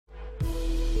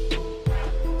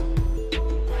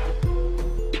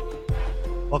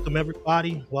Welcome,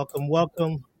 everybody. Welcome.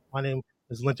 My name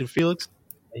is Linton Felix,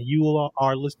 and you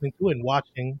are listening to and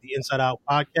watching the Inside Out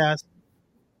podcast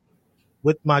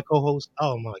with my co-host.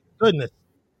 Oh my goodness,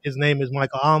 his name is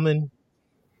Michael Alman.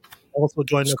 Also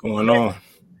joining What's us going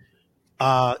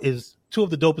on? is two of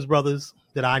the dopest brothers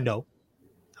that I know.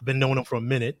 I've been knowing them for a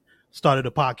minute. Started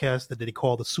a podcast that they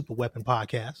call the Super Weapon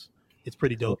Podcast. It's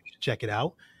pretty dope. You should check it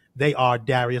out. They are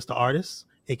Darius the Artist,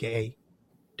 aka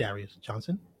Darius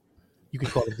Johnson. You can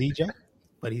call him DJ,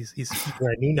 but he's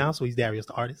brand new now, so he's Darius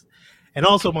the Artist. And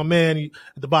also my man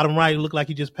at the bottom right, looked like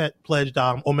he just pledged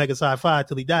Omega Psi Phi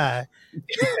till he died. You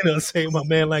know what I'm saying? My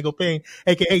man Lango Payne,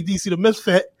 aka DC the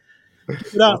Misfit.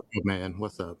 Give it up, man.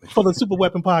 What's up, man? For the Super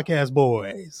Weapon Podcast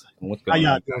boys. What's How going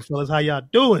y'all on? doing, fellas? How y'all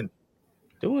doing?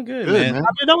 Doing good, Good, man. man. I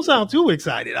mean, don't sound too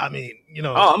excited. I mean, you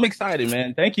know. Oh, I'm excited,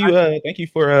 man. Thank you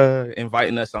for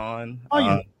inviting us on. Oh,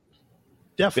 yeah.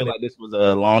 I feel Definitely. like this was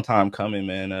a long time coming,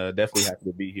 man. Definitely happy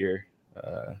to be here.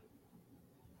 It's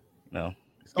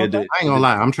good Okay. to. I ain't gonna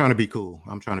lie. I'm trying to be cool.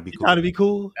 I'm trying to be cool. Trying to be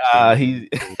cool. He.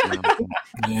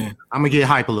 I'm gonna get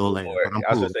hype a little later. But I'm I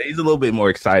was cool. gonna say he's a little bit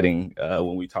more exciting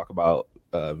when we talk about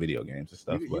video games and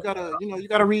stuff. You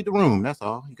gotta read the room. That's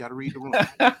all. You gotta read the room.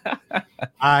 All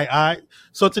right.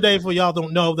 So today, for y'all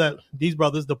don't know that these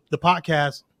brothers, the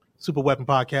podcast, Super Weapon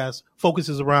Podcast,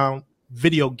 focuses around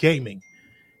video gaming.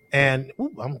 And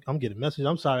I'm getting a message.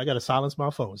 I'm sorry, I got to silence my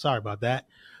phone. Sorry about that.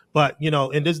 But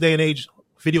in this day and age,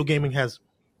 video gaming has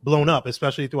blown up,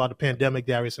 especially throughout the pandemic.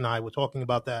 Darius and I were talking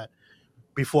about that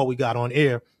before we got on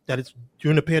air. That it's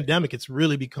during the pandemic, it's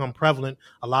really become prevalent.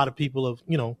 A lot of people have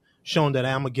shown that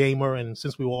I'm a gamer, and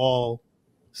since we were all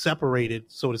separated,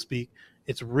 so to speak,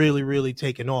 it's really, really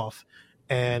taken off.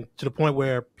 And to the point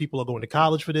where people are going to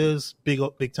college for this, big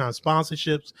time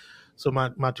sponsorships. So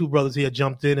my two brothers here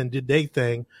jumped in and did their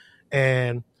thing.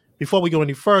 And before we go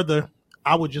any further,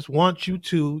 I would just want you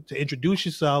to introduce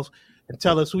yourselves and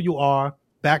tell us who you are,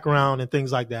 background, and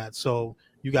things like that. So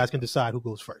you guys can decide who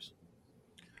goes first.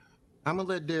 I'm gonna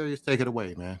let Darius take it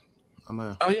away, man.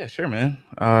 Oh yeah, sure, man.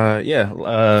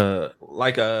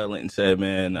 Like Linton said,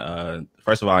 man.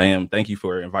 First of all, thank you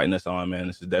for inviting us on, man.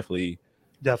 This is definitely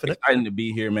exciting to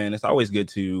be here, man. It's always good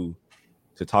to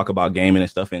talk about gaming and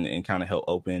stuff and kind of help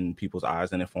open people's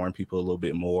eyes and inform people a little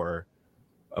bit more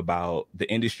about the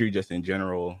industry just in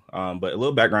general. But a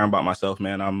little background about myself,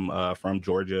 man. I'm from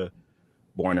Georgia,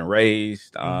 born and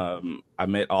raised. I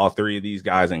met all three of these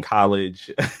guys in college.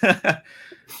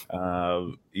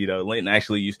 Linton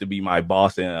actually used to be my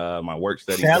boss in my work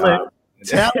study. Talent.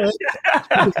 I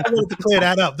wanted to clear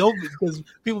that up, though, because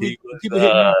people hit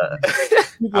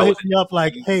me up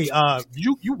like, "Hey,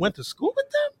 you went to school with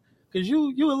them? Because you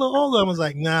a little older." I was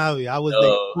like, "Nah, I was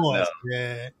their boss." No.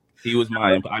 Yeah. He was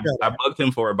mine. I bugged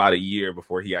him for about a year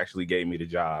before he actually gave me the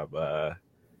job.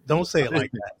 Don't say it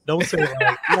like that. Don't say it like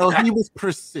that. No, he was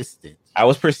persistent. I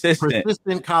was persistent.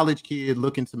 Persistent college kid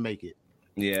looking to make it.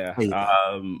 Yeah.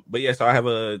 But yeah, so I have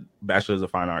a bachelor's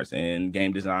of fine arts in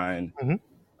game design.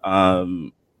 Mm-hmm.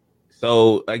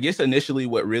 So I guess initially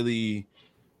what really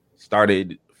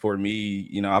started for me,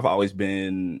 I've always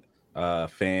been a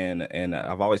fan and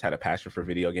I've always had a passion for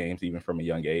video games, even from a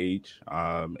young age.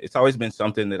 It's always been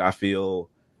something that I feel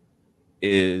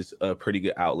is a pretty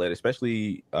good outlet,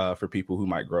 especially for people who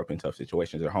might grow up in tough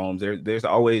situations at homes. There's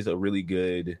always a really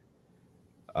good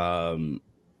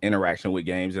interaction with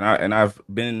games, and I've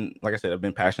been, like I said, I've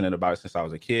been passionate about it since I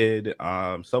was a kid.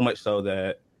 So much so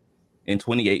that in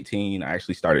 2018, I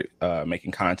actually started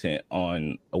making content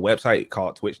on a website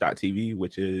called Twitch.tv,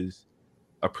 which is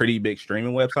a pretty big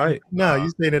streaming website. No,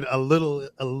 you saying it a little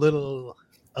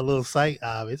site.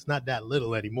 It's not that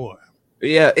little anymore.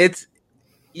 Yeah, it's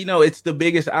the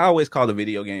biggest. I always call the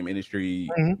video game industry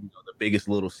the biggest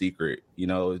little secret.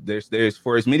 There's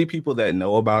for as many people that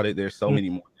know about it, there's so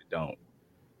many more that don't.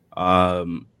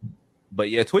 But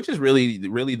yeah, Twitch is really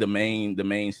the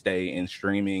mainstay in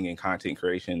streaming and content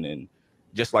creation. And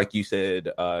just like you said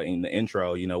in the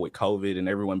intro, with COVID and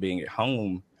everyone being at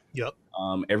home, yep.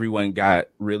 Everyone got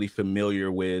really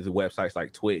familiar with websites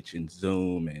like Twitch and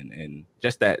Zoom and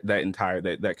just that entire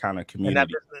that kind of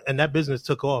community. And that business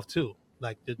took off too.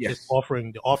 Like just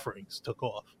offering the offerings took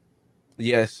off.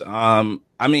 Yes. I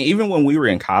mean, even when we were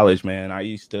in college, man, I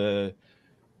used to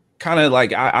kind of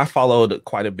like I followed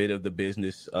quite a bit of the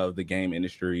business of the game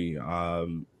industry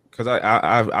because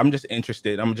I'm just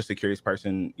interested. I'm just a curious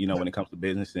person, when it comes to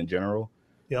business in general.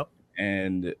 Yep.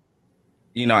 And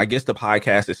I guess the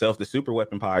podcast itself, the Super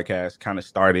Weapon Podcast, kind of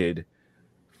started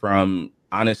from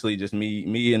honestly just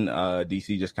me and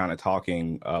DC just kind of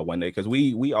talking one day, because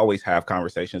we always have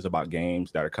conversations about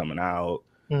games that are coming out,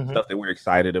 stuff that we're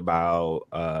excited about,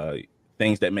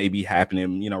 things that may be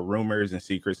happening, rumors and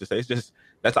secrets to say. It's just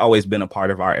that's always been a part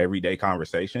of our everyday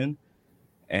conversation.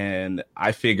 And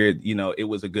I figured, it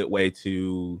was a good way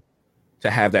to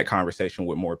have that conversation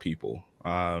with more people.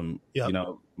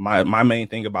 My main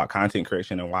thing about content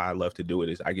creation and why I love to do it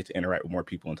is I get to interact with more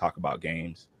people and talk about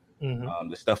games.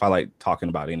 The stuff I like talking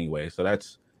about anyway. So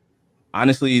that's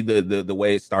honestly the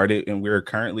way it started. And we're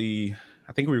currently,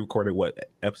 I think we recorded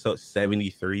episode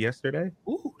 73 yesterday.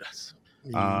 Ooh, that's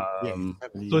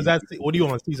so is that what do you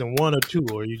want, season 1 or 2,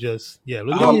 or you just we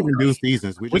don't even do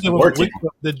seasons. We just working.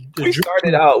 We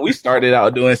started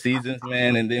out doing seasons,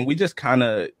 man, and then we just kind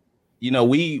of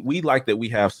we like that we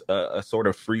have a sort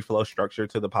of free flow structure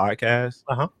to the podcast.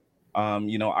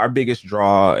 Our biggest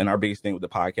draw and our biggest thing with the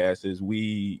podcast is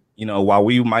we, while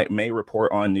we may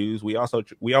report on news, we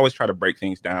always try to break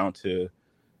things down to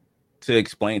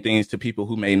explain things to people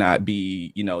who may not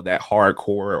be, that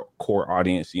hardcore core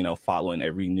audience, following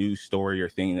every news story or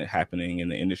thing that's happening in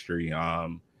the industry.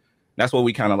 That's what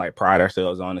we kind of like pride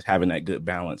ourselves on, is having that good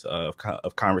balance of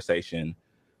conversation.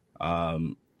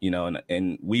 And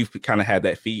we've kind of had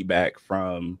that feedback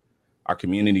from our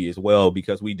community as well,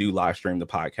 because we do live stream the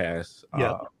podcast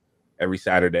every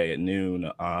Saturday at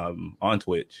noon on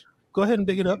Twitch. Go ahead and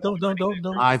dig it up. Don't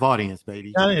live audience,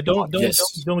 baby. Don't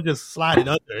just slide it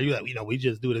under. You like, we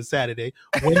just do it Saturday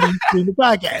when we stream the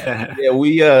podcast.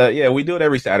 We do it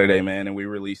every Saturday, man, and we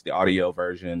release the audio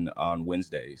version on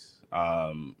Wednesdays.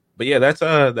 But yeah, that's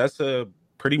a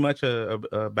pretty much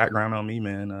a background on me,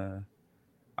 man.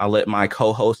 I'll let my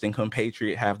co-host and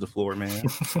compatriot have the floor, man.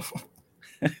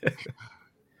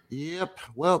 Yep.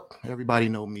 Well, everybody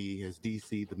know me as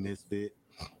DC the Misfit.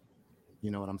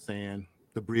 You know what I'm saying?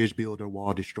 The bridge builder,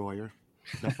 wall destroyer.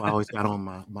 That's why I always got on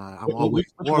my I'm always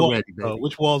ready, baby.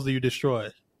 Which walls do you destroy?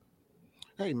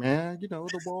 Hey man,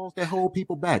 the walls that hold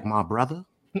people back, my brother.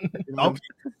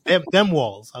 Okay. Them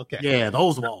walls. Okay. Yeah,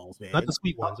 those walls, man. Not the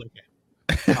sweet ones. Okay.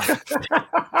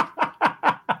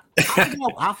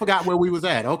 I forgot where we was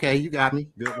at. Okay, you got me.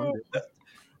 Good one.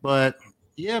 But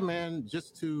yeah, man,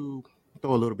 just to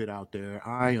throw a little bit out there,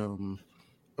 I am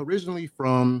originally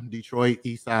from Detroit,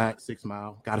 East Side, 6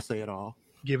 Mile. Gotta say it all.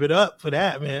 Give it up for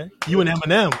that, man. You and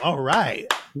Eminem. All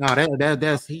right. No,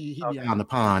 that's he okay. Beyond the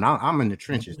pond. I'm in the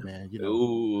trenches, man.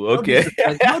 Ooh, okay.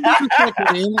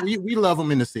 We love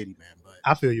them in the city, man. But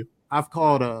I feel you. I've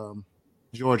called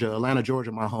Atlanta,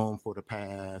 Georgia, my home for the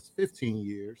past 15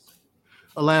 years.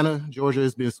 Atlanta, Georgia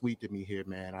has been sweet to me here,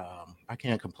 man. I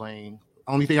can't complain.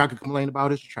 Only thing I can complain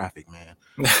about is traffic, man.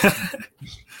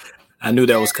 I knew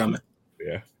that was coming.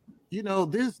 Yeah.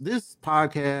 This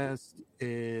podcast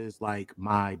is like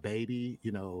my baby.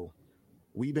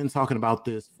 We've been talking about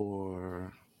this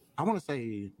for, I want to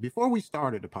say, before we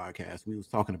started the podcast, we was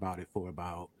talking about it for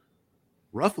about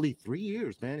roughly 3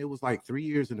 years, man. It was like 3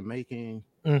 years in the making.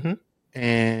 Mm-hmm.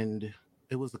 And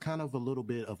it was a kind of a little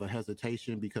bit of a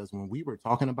hesitation, because when we were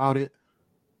talking about it,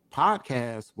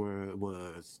 podcasts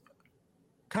was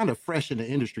kind of fresh in the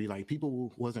industry. Like,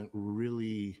 people wasn't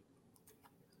really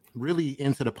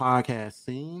into the podcast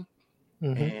scene.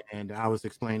 Mm-hmm. And I was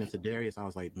explaining to Darius, I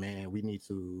was like, man, we need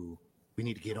to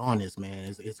get on this,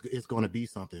 man. It's going to be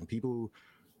something. People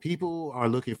are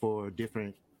looking for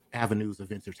different avenues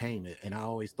of entertainment, and I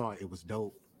always thought it was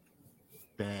dope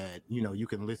that you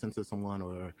can listen to someone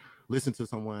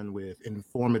with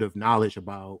informative knowledge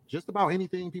about just about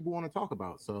anything people want to talk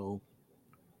about. So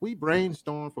we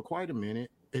brainstormed for quite a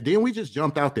minute, and then we just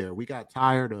jumped out there. We got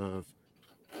tired of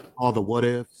all the what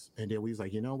ifs, and then we was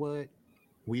like, you know what,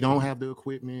 we don't have the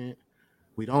equipment,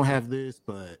 we don't have this,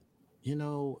 but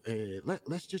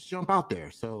let's just jump out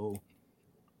there. So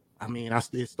I mean,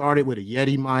 it started with a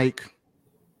Yeti mic,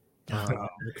 a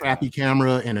crappy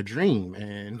camera, and a dream,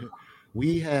 and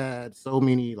we had so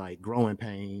many like growing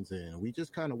pains, and we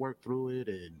just kind of worked through it.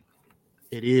 And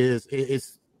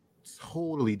it's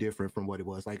totally different from what it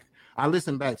was. Like, I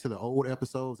listen back to the old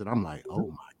episodes and I'm like, oh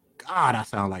my God, I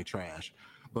sound like trash.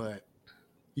 But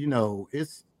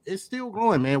it's still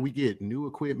growing, man. We get new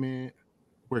equipment.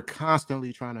 We're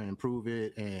constantly trying to improve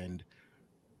it. And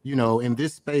in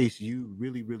this space, you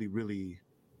really, really, really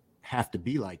have to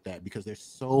be like that, because there's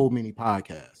so many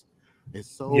podcasts. There's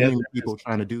so many people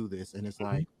trying to do this, and it's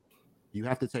like you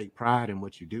have to take pride in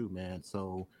what you do, man.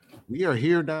 So we are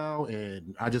here now,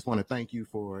 and I just want to thank you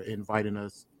for inviting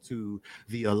us to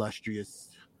the illustrious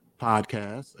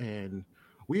podcast, and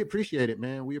we appreciate it,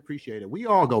 man. We appreciate it. We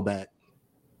all go back.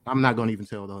 I'm not going to even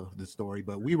tell the story,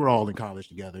 but we were all in college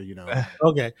together,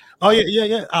 Okay. Oh yeah.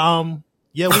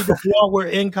 We all were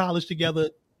in college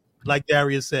together. Like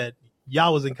Darius said,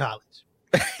 y'all was in college.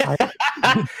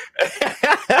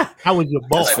 How was your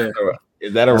boss?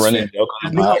 Is that a running joke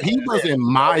No, he wasn't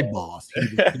my boss.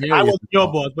 He was I wasn't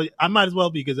your boss. boss, but I might as well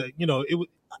be because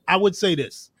I would say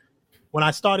this. When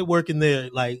I started working there,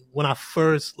 like when I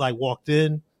first like walked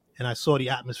in and I saw the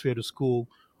atmosphere of the school,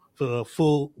 for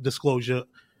full disclosure,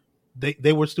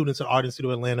 they were students at Art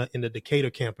Institute of Atlanta in the Decatur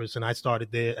campus, and I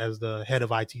started there as the head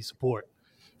of IT support.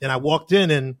 And I walked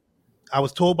in and I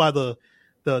was told by the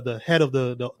head of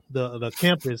the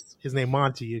campus, his name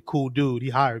Monty, a cool dude. He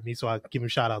hired me, so I give him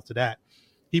shout out to that.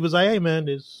 He was like, "Hey man,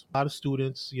 there's a lot of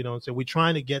students, so we're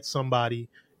trying to get somebody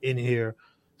in here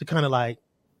to kind of like,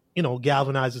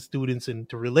 galvanize the students and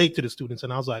to relate to the students."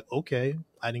 And I was like, okay,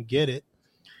 I didn't get it.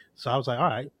 So I was like, all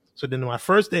right. So then my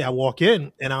first day I walk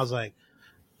in and I was like,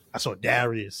 I saw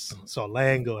Darius, I saw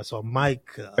Lango, I saw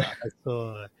Mike, I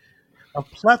saw a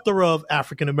plethora of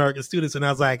African-American students. And I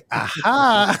was like,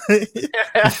 aha,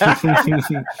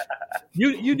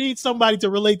 you need somebody to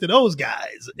relate to those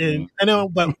guys. And I know,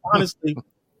 but honestly,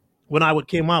 when I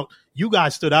came out, you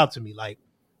guys stood out to me. Like,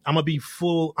 I'm gonna be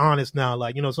full honest now.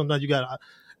 Like, sometimes you got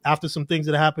after some things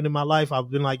that happened in my life, I've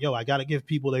been like, yo, I gotta give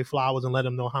people their flowers and let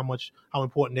them know how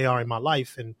important they are in my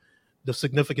life and the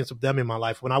significance of them in my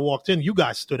life. When I walked in, you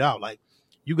guys stood out. Like,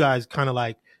 you guys kind of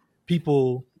like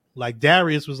people like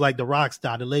Darius was like the rock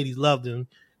star. The ladies loved him.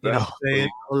 You know what I'm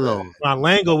saying?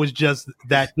 Lango was just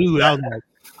that dude.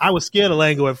 I was scared of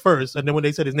Lango at first, and then when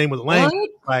they said his name was Lango,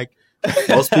 like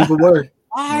most people were.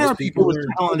 I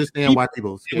don't understand why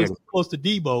people scared. He was close to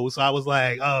Debo, so I was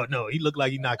like, oh no, he looked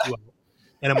like he knocked you out.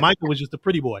 And Michael was just a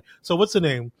pretty boy. So what's the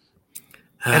name?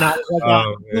 And I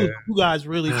was like, you guys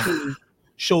really truly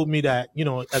showed me that,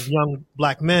 as young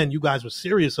black men, you guys were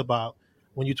serious about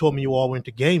when you told me you all went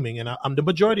to gaming. And I'm the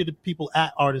majority of the people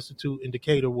at Art Institute in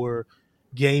Decatur were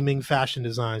gaming, fashion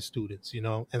design students,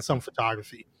 and some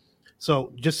photography.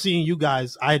 So just seeing you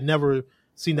guys, I had never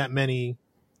seen that many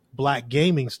black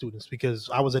gaming students because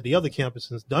I was at the other campus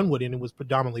in Dunwoody and it was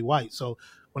predominantly white. So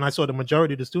when I saw the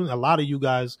majority of the students, a lot of you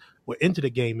guys were into the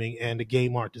gaming and the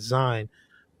game art design,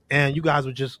 and you guys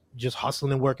were just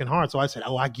hustling and working hard. So I said,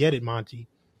 oh, I get it, Monty.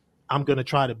 I'm going to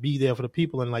try to be there for the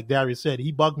people. And like Darius said,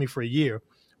 he bugged me for a year,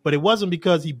 but it wasn't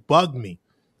because he bugged me.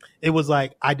 It was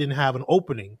like I didn't have an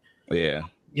opening. Yeah.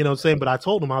 You know what I'm saying? But I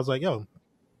told him, I was like, yo,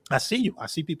 I see you. I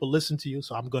see people listen to you,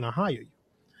 so I'm going to hire you.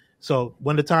 So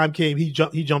when the time came, he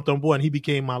jumped on board and he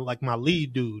became my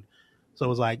lead dude. So it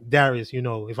was like, Darius,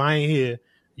 if I ain't here,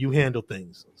 you handle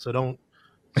things. So don't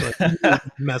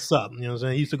mess up. You know what I'm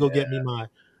saying? He used to go get me my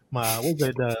what was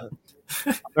it, the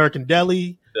American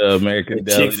Deli. The American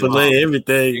Deli. Chick-fil-A,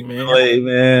 everything, Chick-fil-A,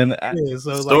 man. Yeah,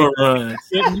 so store runs.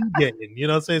 Getting, you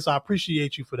know what I'm saying? So I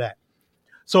appreciate you for that.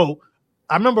 So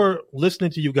I remember listening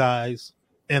to you guys.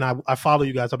 And I follow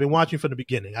you guys. I've been watching from the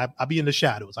beginning. I be in the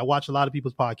shadows. I watch a lot of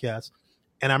people's podcasts.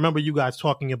 And I remember you guys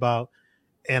talking about,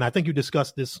 and I think you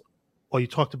discussed this or you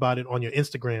talked about it on your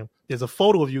Instagram. There's a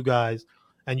photo of you guys.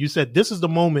 And you said, this is the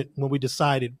moment when we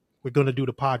decided we're going to do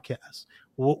the podcast.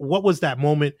 What was that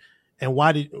moment? And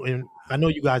and I know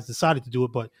you guys decided to do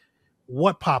it, but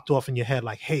what popped off in your head?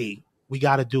 Like, hey, we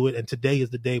got to do it. And today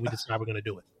is the day we decide we're going to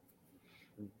do it.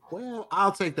 Well,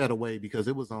 I'll take that away because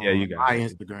it was on my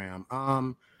Instagram.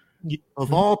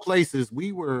 Of all places,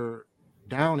 we were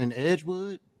down in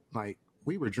Edgewood. Like,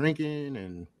 we were drinking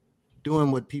and doing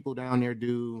what people down there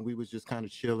do. We was just kind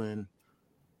of chilling.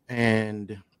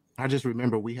 And I just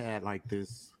remember we had like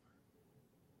this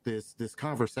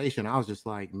conversation. I was just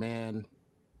like, man,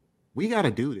 we got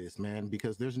to do this, man,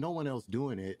 because there's no one else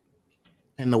doing it.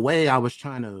 And the way I was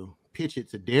trying to pitch it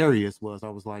to Darius was, I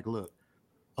was like, look,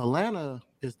 Atlanta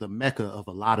is the mecca of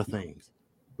a lot of things.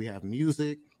 We have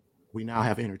music. We now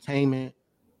have entertainment.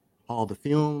 All the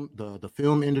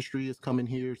film industry is coming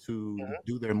here to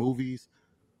do their movies.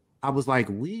 I was like,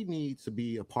 we need to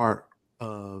be a part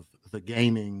of the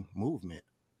gaming movement.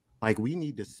 Like, we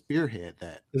need to spearhead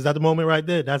that. Is that the moment right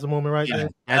there? That's the moment right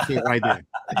there? That's it right there.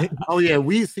 Oh, yeah.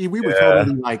 We were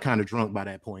totally like kind of drunk by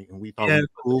that point, and we thought it was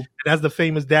cool. That's the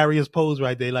famous Darius pose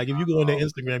right there. Like, if you go on their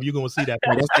Instagram, you're going to see that.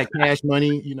 That's that Cash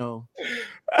Money,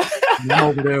 I'm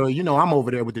over there, I'm over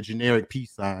there with the generic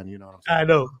peace sign, you know what I'm saying? I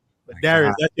know. But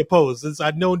Darius, that's your pose. Since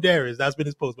I've known Darius, that's been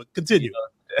his pose. But continue.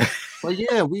 But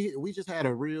yeah, we just had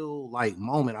a real like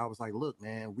moment. I was like, look,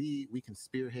 man, we can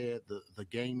spearhead the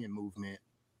gaming movement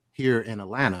here in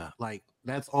Atlanta. Like,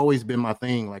 that's always been my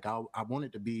thing. Like, I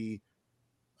wanted to be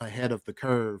ahead of the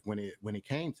curve when it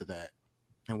came to that.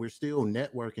 And we're still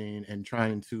networking and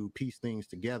trying to piece things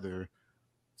together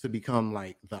to become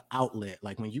like the outlet.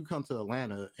 Like, when you come to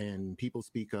Atlanta and people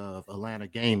speak of Atlanta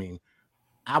gaming,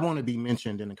 I want to be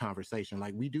mentioned in the conversation.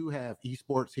 Like, we do have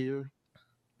esports here.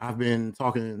 I've been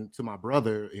talking to my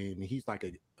brother, and he's like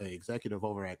a executive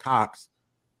over at Cox.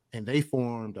 and they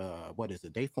formed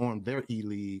they formed their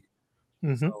e-league.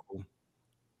 Mm-hmm. So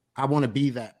I want to be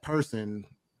that person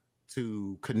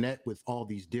to connect with all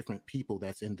these different people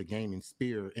that's in the gaming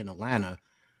sphere in Atlanta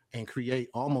and create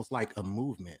almost like a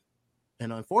movement.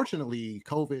 And unfortunately,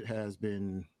 COVID has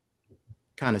been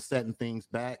kind of setting things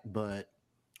back, but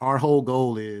our whole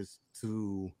goal is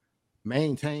to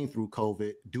maintain through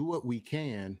COVID, do what we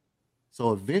can.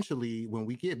 So eventually, when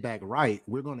we get back right,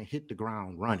 we're going to hit the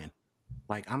ground running.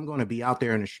 Like, I'm going to be out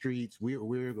there in the streets.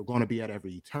 We're going to be at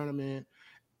every tournament.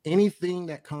 Anything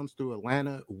that comes through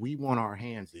Atlanta, we want our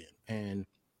hands in. And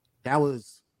that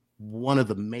was one of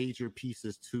the major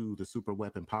pieces to the Super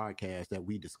Weapon podcast that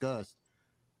we discussed.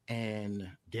 And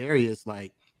Darius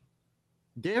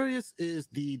is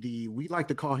the we like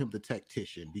to call him the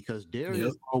tactician, because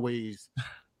Darius always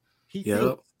he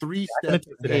thinks 3 steps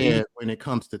ahead when it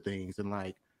comes to things. And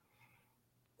like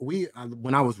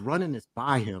when I was running this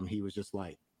by him, he was just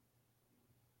like,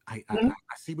 I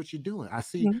see what you're doing. I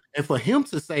see. And for him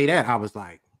to say that, I was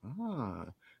like,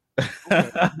 okay.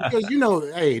 Because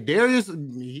hey, Darius,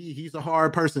 he's a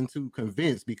hard person to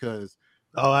convince, because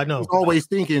I know he's always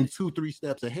thinking 2-3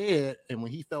 steps ahead. And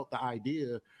when he felt the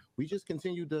idea, we just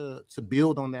continued to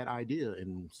build on that idea.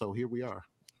 And so here we are.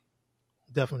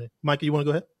 Definitely. Mikey, you want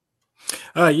to go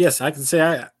ahead? Yes, I can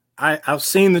say I've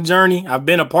seen the journey. I've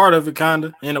been a part of it, kind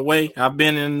of, in a way. I've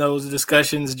been in those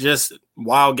discussions just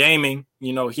while gaming,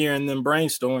 hearing them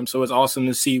brainstorm. So it's awesome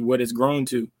to see what it's grown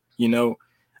to.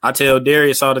 I tell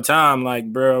Darius all the time,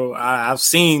 like, bro, I've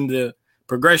seen the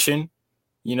progression,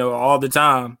 all the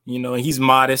time. He's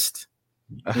modest.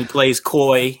 He plays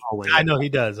coy. I know he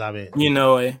does. I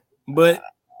mean, but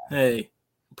hey,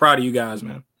 I'm proud of you guys,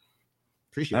 man.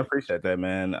 I appreciate that,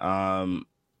 man.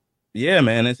 Yeah,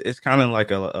 man, it's kind of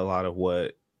like a lot of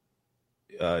what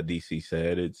DC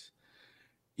said. It's,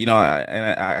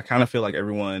 I kind of feel like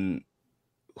everyone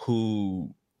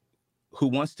who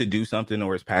wants to do something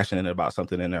or is passionate about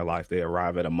something in their life, they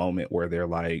arrive at a moment where they're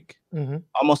like,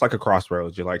 almost like a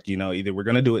crossroads. You're like, either we're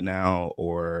going to do it now,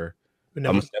 or I'm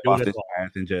going to step off this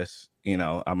path and just, I'm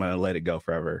going to let it go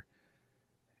forever.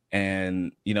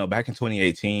 And, back in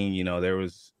 2018, there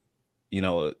was,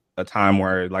 a time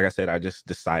where, like I said, I just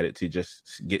decided to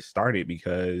just get started,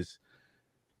 because,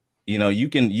 you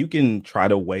can try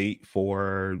to wait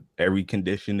for every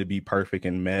condition to be perfect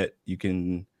and met. You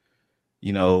can,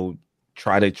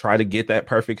 try to get that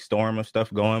perfect storm of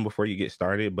stuff going before you get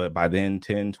started. But by then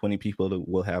 10, 20 people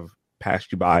will have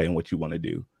passed you by in what you want to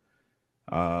do.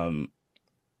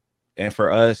 And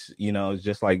for us,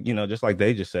 just like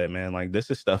they just said, man, like,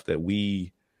 this is stuff that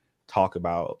we talk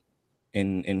about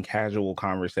in casual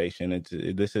conversation.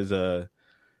 This is I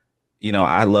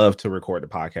love to record the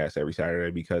podcast every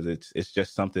Saturday, because it's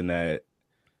just something that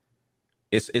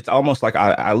it's almost like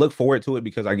I look forward to it,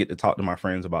 because I get to talk to my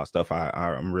friends about stuff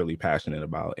I'm really passionate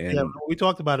about. And yeah, we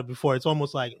talked about it before. It's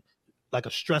almost like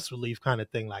a stress relief kind of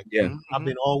thing. Like, I've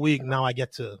been all week, now I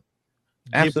get to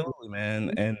absolutely,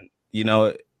 man. And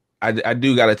I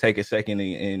do got to take a second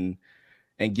and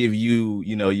give you,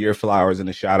 your flowers and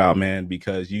a shout out, man,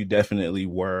 because you definitely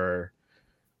were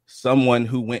someone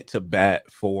who went to bat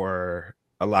for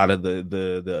a lot of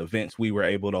the events we were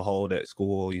able to hold at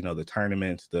school. The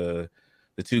tournaments, the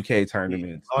 2K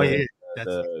tournaments,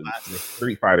 the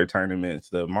Street Fighter tournaments,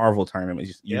 the Marvel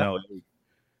tournaments.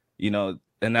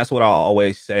 And that's what I'll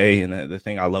always say. And the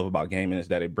thing I love about gaming is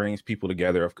that it brings people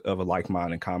together of a like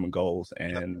mind and common goals,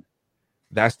 and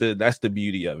that's the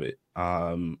beauty of it.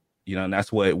 And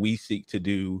that's what we seek to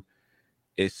do,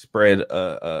 is spread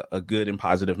a good and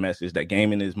positive message that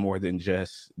gaming is more than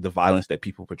just the violence that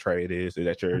people portray it is, or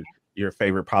that your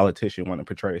favorite politician want to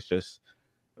portray. It's just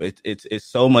it's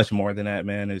so much more than that,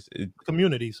 man. It's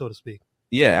community, so to speak.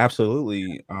 Yeah,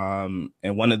 absolutely. And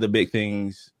one of the big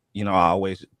things, I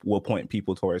always will point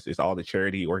people towards is all the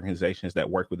charity organizations that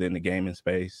work within the gaming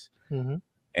space.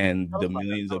 And the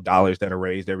millions of dollars that are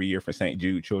raised every year for St.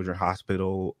 Jude Children's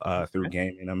Hospital through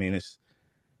gaming. I mean, it's,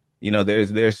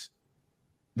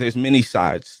 there's many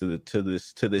sides to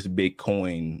this big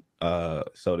coin,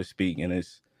 so to speak. And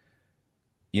it's,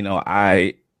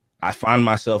 I find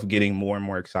myself getting more and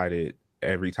more excited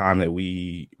every time that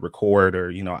we record,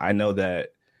 or, I know that,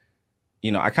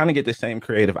 I kind of get the same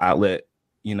creative outlet,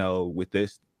 with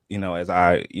this, as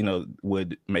I,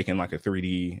 would making like a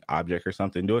 3D object or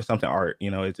something, doing something art,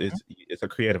 it's a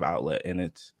creative outlet,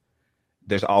 and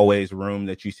there's always room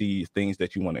that you see things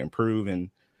that you want to improve. And,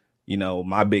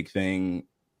 my big thing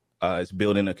is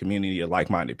building a community of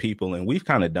like-minded people. And we've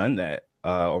kind of done that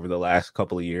over the last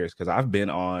couple of years, because I've been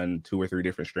on 2 or 3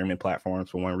 different streaming platforms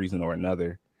for one reason or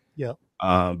another. Yeah.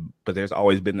 But there's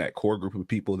always been that core group of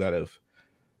people that have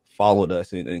followed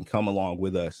us and come along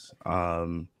with us.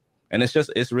 And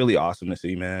it's really awesome to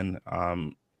see, man.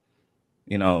 I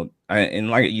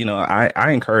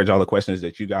encourage all the questions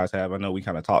that you guys have. I know we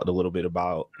kind of talked a little bit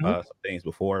about some things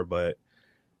before, but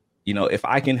if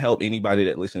I can help anybody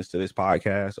that listens to this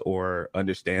podcast or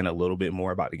understand a little bit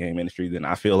more about the game industry, then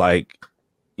I feel like,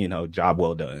 job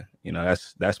well done.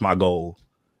 That's my goal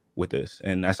with this,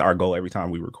 and that's our goal every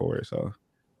time we record. So,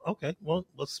 okay. Well,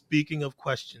 speaking of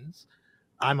questions,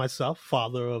 I myself,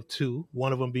 father of two,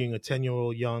 one of them being a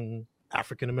 10-year-old young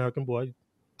African-American boy,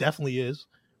 definitely is.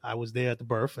 I was there at the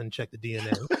birth and checked the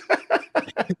DNA.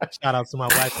 Shout out to my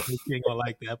wife. She ain't gonna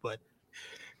like that, but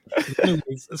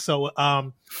anyways, so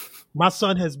my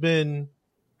son has been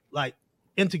like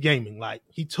into gaming. Like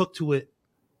he took to it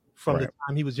from the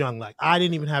time he was young. Like I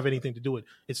didn't even have anything to do with it.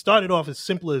 It started off as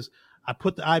simple as I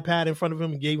put the iPad in front of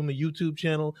him and gave him a YouTube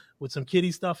channel with some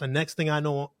kiddie stuff. And next thing I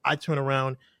know, I turn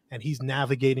around and he's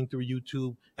navigating through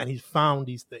YouTube and he's found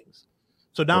these things.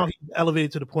 So now he's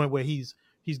elevated to the point where he's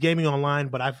gaming online,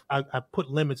 but I've put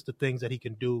limits to things that he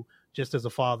can do just as a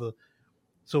father.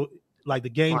 So like the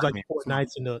games like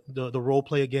Fortnite and the role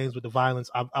player games with the violence,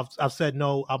 I've said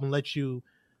no. I'm gonna let you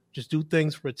just do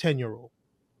things for a 10-year-old.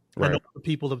 I know other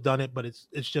people have done it, but it's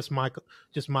just my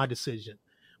decision.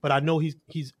 But I know he's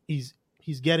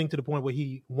getting to the point where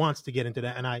he wants to get into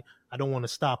that, and I don't want to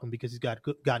stop him because he's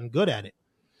gotten good at it.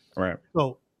 Right.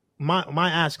 So my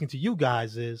asking to you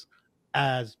guys is,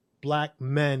 as Black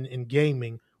men in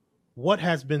gaming, what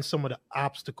has been some of the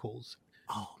obstacles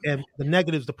and the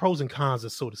negatives, the pros and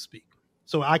cons, so to speak,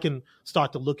 so I can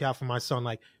start to look out for my son.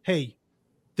 Like, hey,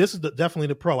 this is definitely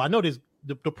the pro. I know there's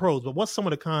the pros, but what's some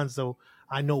of the cons, so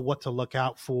I know what to look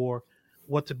out for,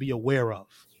 what to be aware of.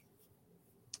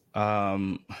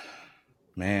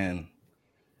 Man,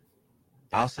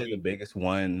 I'll say the biggest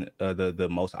one, the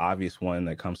most obvious one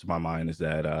that comes to my mind is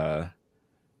that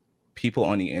people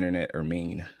on the internet are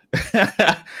mean.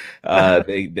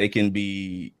 They can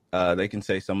be they can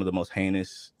say some of the most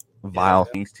heinous, vile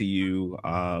things to you.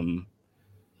 And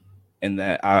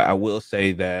that I will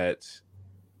say that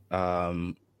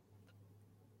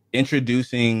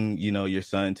introducing your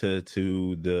son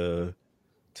to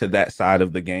that side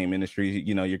of the game industry,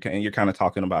 you're kind of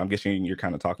talking about, I'm guessing you're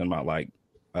kind of talking about like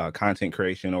content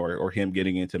creation or him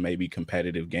getting into maybe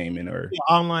competitive gaming or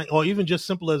online, or even just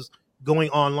simple as going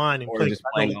online and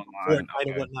playing online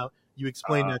and whatnot. You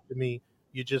explain that to me.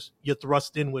 You're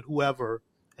thrust in with whoever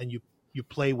and you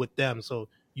play with them, so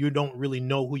you don't really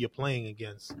know who you're playing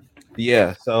against.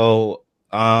 Yeah, so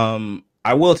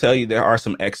I will tell you there are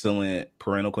some excellent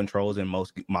parental controls in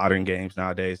most modern games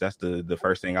nowadays. That's the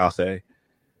first thing I'll say.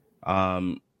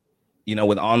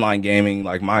 With online gaming,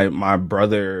 like my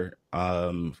brother,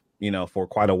 for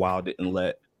quite a while didn't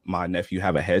let my nephew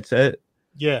have a headset.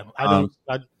 Yeah, I know.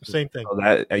 Same thing. So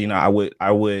that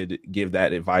I would give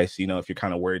that advice. If you're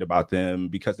kind of worried about them,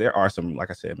 because there are some, like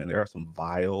I said, man, there are some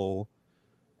vile,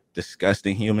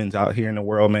 disgusting humans out here in the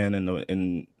world, man.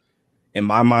 And in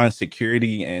my mind,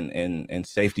 security and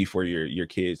safety for your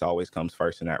kids always comes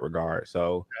first in that regard.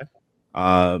 So,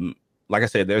 like I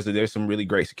said, there's some really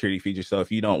great security features. So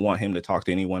if you don't want him to talk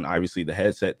to anyone, obviously the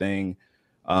headset thing.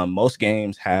 Most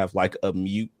games have like a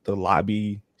mute the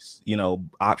lobby,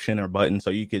 option or button, so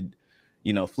you could,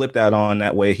 flip that on.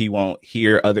 That way he won't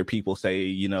hear other people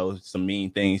say, some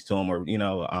mean things to him or,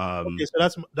 Okay, so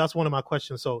that's one of my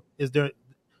questions. So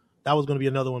that was going to be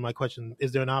another one of my questions.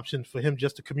 Is there an option for him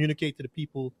just to communicate to the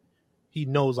people he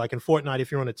knows? Like in Fortnite,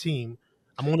 if you're on a team,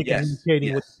 I'm only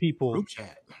communicating with people. Group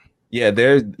chat.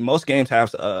 Yeah, most games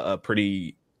have a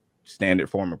pretty standard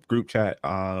form of group chat.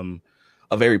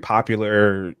 A very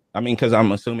popular, because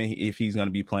I'm assuming if he's going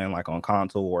to be playing like on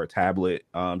console or a tablet,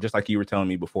 just like you were telling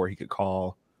me before, he could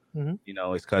call,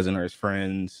 his cousin or his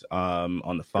friends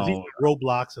on the phone.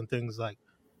 Roblox and things like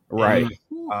right.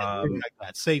 Like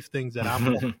that, safe things that I'm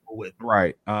comfortable with.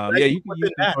 Right. You can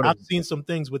use that. I've seen some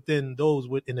things within those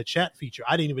in the chat feature.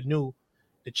 I didn't even know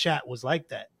the chat was like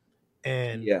that.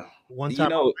 And one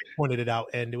time I pointed it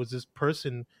out, and there was this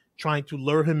person trying to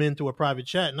lure him into a private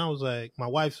chat, and I was like, my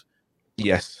wife's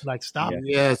like, stop.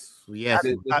 Yes.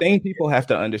 The thing people have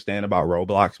to understand about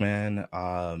Roblox, man,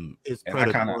 I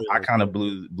kind of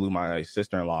blew my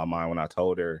sister-in-law mind when I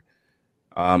told her.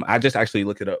 I just actually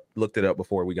looked it up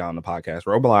before we got on the podcast.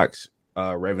 Roblox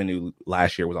revenue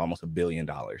last year was almost $1 billion.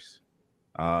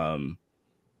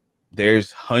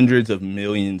 There's hundreds of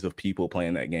millions of people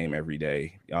playing that game every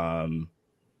day.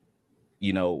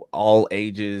 All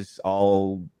ages,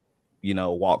 all,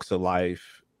 walks of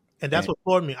life. And that's what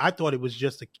floored me. I thought it was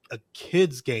just a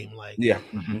kid's game. Like,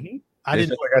 I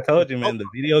didn't. Like I told you, man, the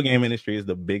video game industry is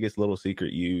the biggest little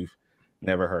secret you've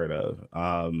Never heard of.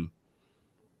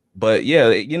 But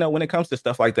yeah, you know, when it comes to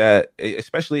stuff like that,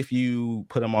 especially if you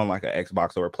put them on like an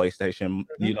Xbox or a PlayStation,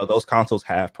 you know, those consoles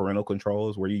have parental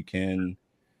controls where you can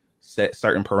set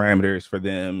certain parameters for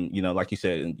them, you know, like you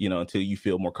said, you know, until you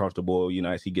feel more comfortable, you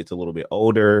know, as he gets a little bit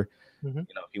older, you know,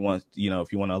 if you want, you know,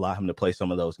 if you want to allow him to play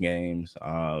some of those games,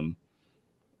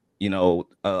 you know,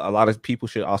 a lot of people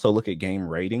should also look at game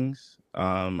ratings.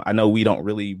 I know we don't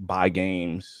really buy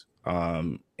games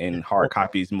in hard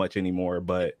copies much anymore,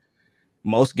 but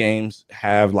most games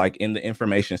have, like, in the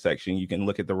information section, you can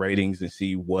look at the ratings and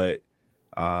see what,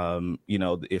 you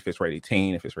know, if it's rated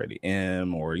teen, if it's rated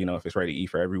M, or, you know, if it's rated E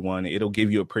for everyone. It'll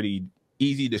give you a pretty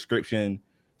easy description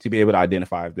to be able to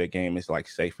identify if that game is like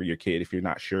safe for your kid if you're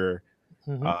not sure,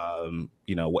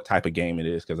 you know, what type of game it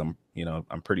is, because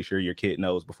I'm pretty sure your kid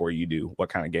knows before you do what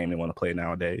kind of game they want to play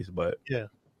nowadays. But yeah,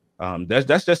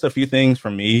 that's just a few things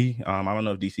from me. I don't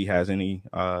know if DC has any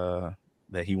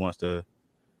that he wants to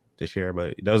share,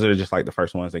 but those are just like the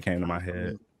first ones that came to my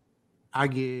head. I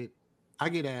get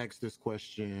asked this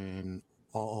question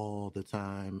all the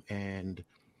time, and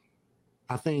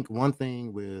I think one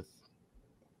thing with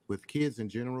kids in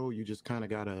general, you just kind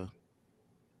of gotta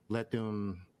let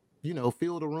them, you know,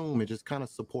 feel the room and just kind of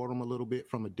support them a little bit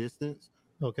from a distance.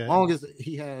 okay. As long as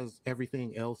he has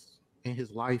everything else in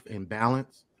his life in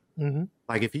balance,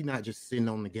 like if he's not just sitting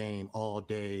on the game all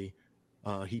day,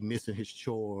 he missing his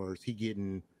chores, he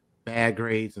getting bad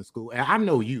grades in school. And I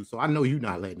know you, so I know you're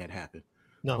not letting that happen.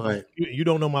 No, but you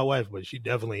don't know my wife, but she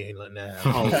definitely ain't letting that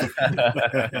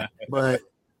happen. But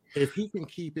if he can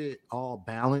keep it all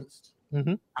balanced,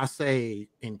 I say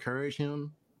encourage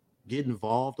him, get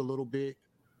involved a little bit,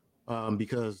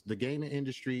 because the gaming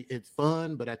industry, it's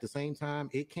fun, but at the same time,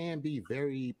 it can be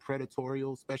very predatory,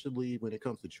 especially when it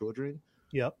comes to children.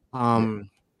 Yep.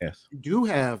 Yes.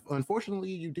 Unfortunately,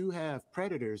 you do have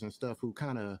predators and stuff who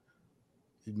kind of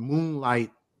moonlight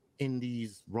in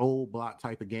these roadblock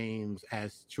type of games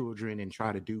as children and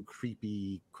try to do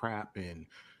creepy crap. And,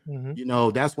 you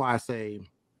know, that's why I say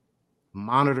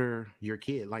monitor your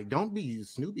kid. Like, don't be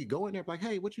Snoopy. Go in there like,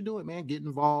 hey, what you doing, man? Get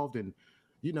involved and,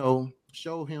 you know,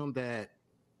 show him that,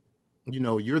 you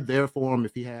know, you're there for him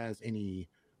if he has any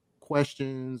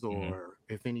questions or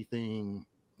if anything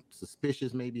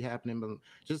suspicious may be happening. But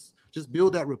just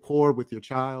build that rapport with your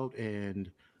child and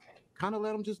kind of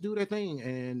let them just do their thing,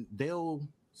 and they'll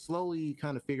slowly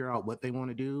kind of figure out what they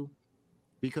want to do.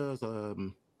 Because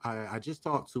I just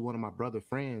talked to one of my brother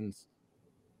friends.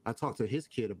 I talked to his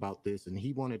kid about this, and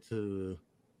he's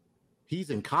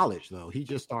in college though. He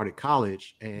just started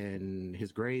college and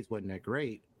his grades wasn't that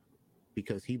great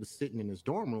because he was sitting in his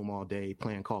dorm room all day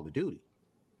playing Call of Duty.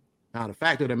 Now, the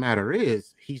fact of the matter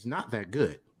is he's not that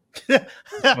good.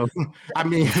 So, I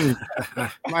mean,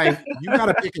 like, you got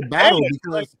to pick a battle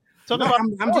because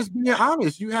I'm just being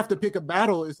honest. You have to pick a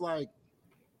battle. It's like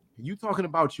you talking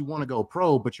about you want to go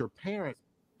pro, but your parent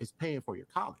is paying for your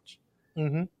college.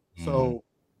 So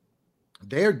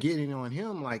they're getting on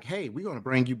him like, hey, we're going to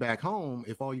bring you back home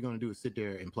if all you're going to do is sit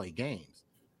there and play games.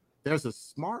 There's a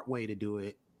smart way to do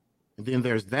it, and then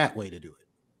there's that way to do it.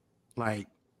 Like,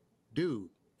 dude,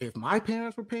 if my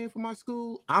parents were paying for my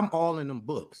school, I'm all in them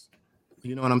books.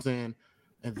 You know what I'm saying?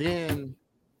 And then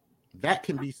that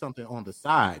can be something on the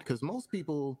side, because most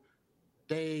people,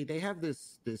 they have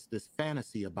this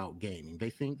fantasy about gaming. They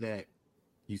think that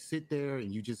you sit there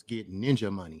and you just get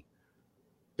ninja money.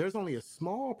 There's only a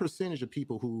small percentage of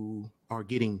people who are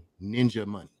getting ninja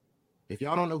money. If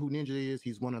y'all don't know who Ninja is,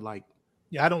 he's one of like,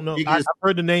 I don't know. I've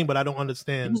heard the name, but I don't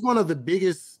understand. He's one of the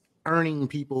biggest earning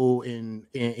people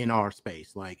in our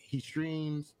space. Like, he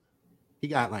streams, he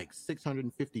got like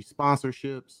 650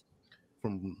 sponsorships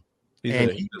from, he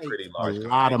makes a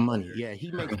lot of money. Yeah,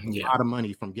 he makes a lot of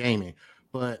money from gaming.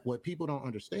 But what people don't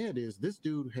understand is this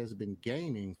dude has been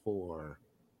gaming for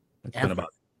been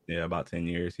about 10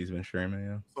 years he's been streaming.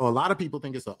 Yeah. So a lot of people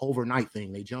think it's an overnight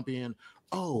thing. They jump in,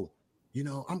 oh, you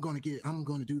know, I'm going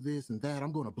to do this and that.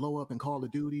 I'm going to blow up in Call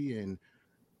of Duty. And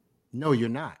no, you're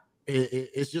not.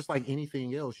 It's just like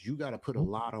anything else. You got to put a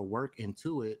lot of work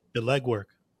into it. The legwork.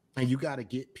 And you got to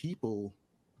get people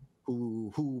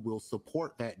who will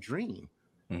support that dream.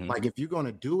 Like, if you're going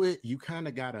to do it, you kind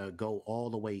of got to go all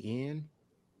the way in,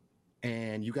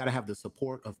 and you got to have the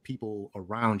support of people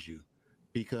around you.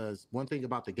 Because one thing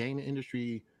about the gaming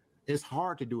industry, it's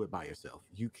hard to do it by yourself.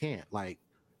 You can't, like,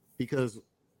 because,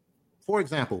 for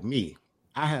example, me,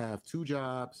 I have 2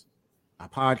 jobs, I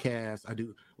podcast,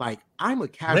 I'm a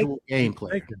casual game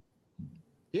player.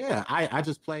 Yeah, I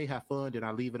just play, have fun, then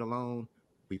I leave it alone.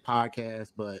 We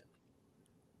podcast, but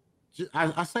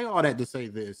I say all that to say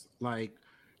this, like,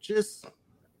 just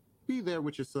be there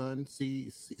with your son,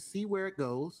 see where it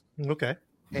goes. Okay.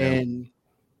 And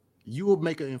you will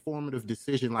make an informative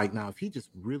decision. Like, now, if he just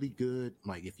really good,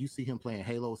 like if you see him playing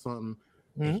Halo or something,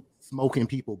 and smoking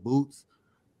people boots,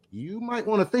 you might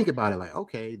want to think about it. Like,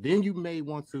 okay, then you may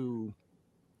want to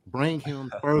bring him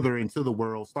further into the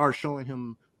world, start showing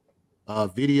him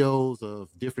videos of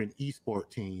different esport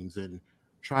teams and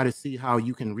try to see how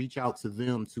you can reach out to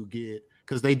them to get,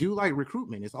 because they do like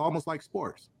recruitment. It's almost like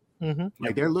sports.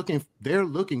 Like they're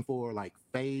looking for like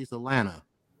FaZe Atlanta.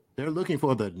 They're looking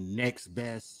for the next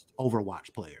best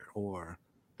Overwatch player or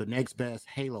the next best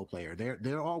Halo player.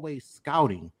 They're always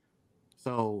scouting.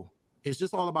 So it's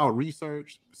just all about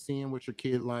research, seeing what your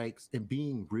kid likes, and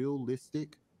being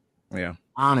realistic. Yeah.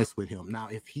 Honest with him. Now,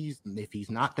 if he's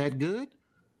not that good,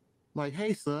 like,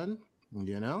 hey son,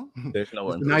 there's no it's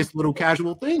a nice little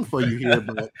casual thing for you here,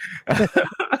 but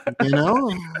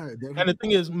And the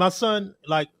thing is, my son,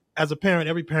 like, as a parent,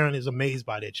 every parent is amazed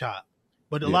by their child,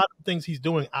 but a lot of things he's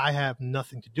doing, I have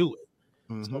nothing to do with.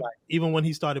 So, like, even when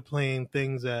he started playing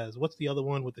things as, what's the other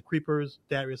one with the creepers,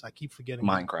 Darius? I keep forgetting.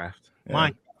 Minecraft.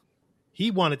 Minecraft.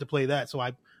 He wanted to play that, so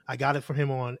I got it for him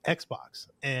on Xbox,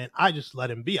 and I just let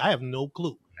him be. I have no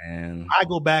clue. Man, I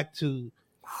go back to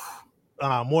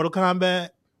Mortal Kombat,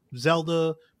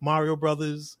 Zelda, Mario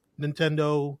Brothers,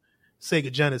 Nintendo,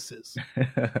 Sega Genesis.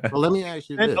 Well, let me ask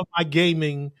you this. Of my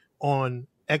gaming on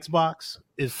Xbox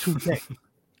is 2K.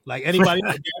 Like anybody,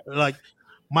 like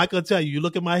Mike will tell you, you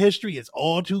look at my history, it's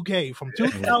all 2K. From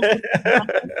 2000,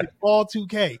 it's all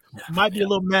 2K. Might be a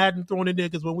little Madden thrown in there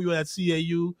because when we were at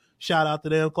CAU, shout out to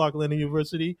them, Clark Atlanta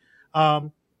University. Me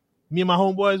and my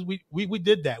homeboys, we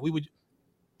did that. We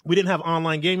didn't have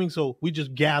online gaming, so we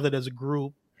just gathered as a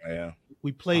group. Yeah.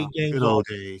 We played games. Good old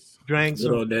days. Drank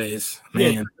some. Good old days.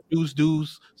 Man.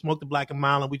 Deuce, smoked the Black and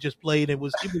Mild, and we just played. It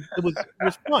was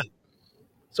fun.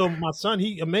 So my son,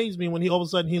 he amazed me when he all of a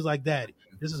sudden he's like, Daddy,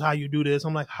 this is how you do this.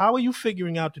 I'm like, how are you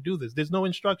figuring out to do this? There's no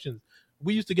instructions.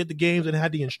 We used to get the games and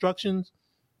had the instructions,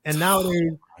 and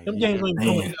nowadays them games don't even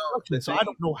come with instructions. So I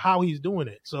don't know how he's doing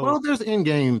it. So well, there's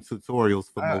in-game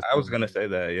tutorials for most. I was gonna say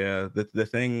that. Yeah, the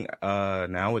thing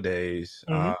nowadays.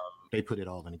 They put it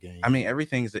all in the game. I mean,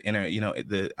 everything's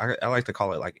I like to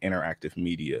call it like interactive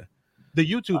media. The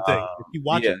YouTube thing. If you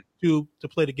watch YouTube to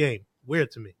play the game,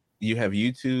 weird to me. You have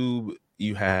YouTube.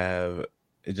 You have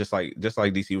just like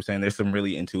DC was saying. There's some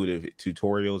really intuitive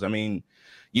tutorials. I mean,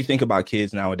 you think about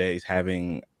kids nowadays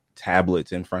having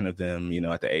tablets in front of them.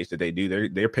 At the age that they do,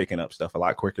 they're picking up stuff a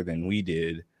lot quicker than we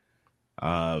did,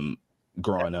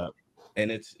 growing up.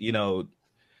 And it's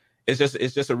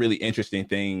it's just a really interesting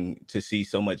thing to see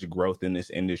so much growth in this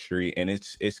industry, and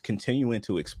it's continuing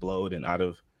to explode. And out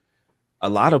of a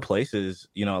lot of places,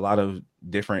 a lot of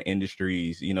different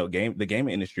industries, the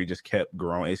gaming industry just kept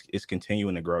growing. It's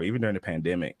continuing to grow even during the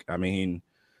pandemic. I mean,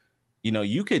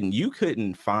 you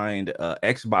couldn't find a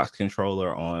Xbox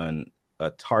controller on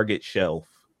a Target shelf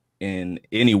in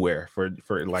anywhere for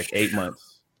like 8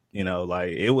 months.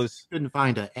 Like it was. You couldn't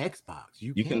find an Xbox.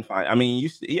 You can find. I mean,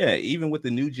 even with the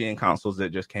new gen consoles that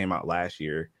just came out last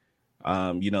year,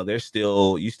 you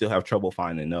still have trouble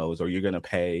finding those, or you're gonna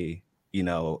pay,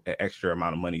 an extra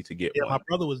amount of money to get one. My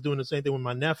brother was doing the same thing with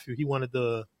my nephew. He wanted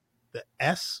the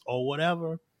S or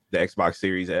whatever. The Xbox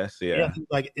Series S, yeah.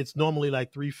 Like it's normally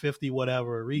like $350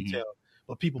 whatever retail,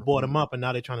 but people bought them up, and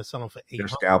now they're trying to sell them for $800. They're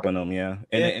scalping them, yeah.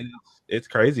 And it's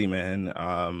crazy, man.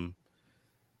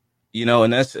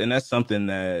 And that's something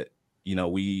that,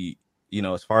 we,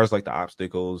 as far as like the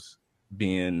obstacles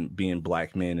being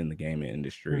Black men in the gaming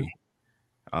industry,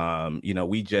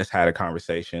 we just had a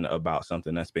conversation about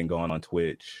something that's been going on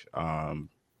Twitch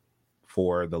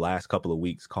for the last couple of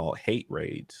weeks called hate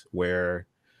raids,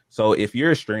 so if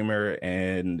you're a streamer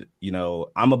and,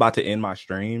 I'm about to end my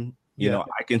stream,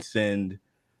 I can send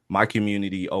my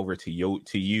community over to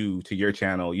your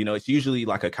channel. It's usually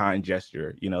like a kind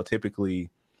gesture. Typically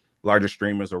larger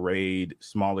streamers will raid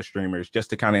smaller streamers just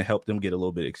to kind of help them get a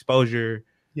little bit of exposure.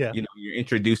 Yeah. You're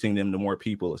introducing them to more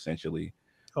people essentially.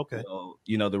 Okay. So,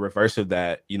 the reverse of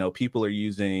that, people are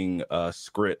using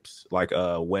scripts like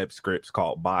web scripts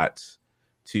called bots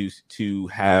to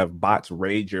have bots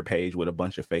raid your page with a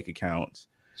bunch of fake accounts.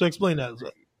 So explain that.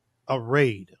 A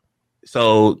raid.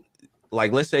 So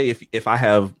like, let's say if I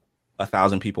have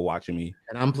 1,000 people watching me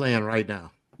and I'm playing right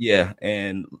now. Yeah,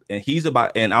 and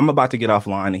I'm about to get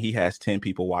offline, and he has 10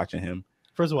 people watching him.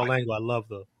 First of all, Lango, I love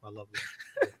the. I'm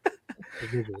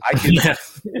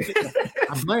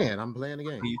playing the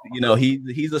game.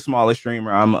 He's a smaller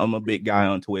streamer. I'm a big guy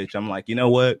on Twitch. I'm like, you know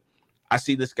what? I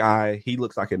see this guy. He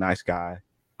looks like a nice guy.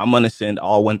 I'm gonna send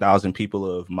all 1,000 people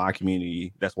of my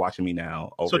community that's watching me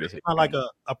now over. So it's not like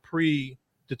a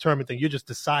pre-determined predetermined thing. You're just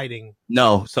deciding.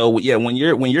 No, so yeah, when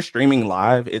you're streaming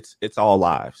live, it's all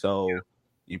live. So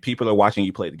people are watching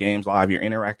you play the games live. You're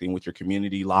interacting with your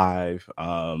community live.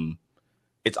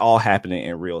 It's all happening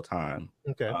in real time.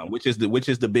 Okay. Which is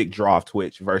the big draw of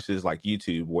Twitch versus like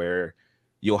YouTube, where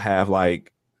you'll have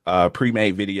like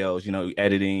pre-made videos. You'll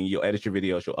edit your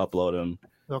videos, you'll upload them.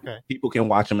 Okay. People can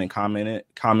watch them and comment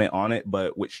on it.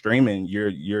 But with streaming,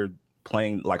 you're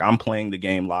playing, like I'm playing the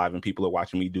game live, and people are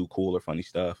watching me do cool or funny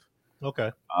stuff.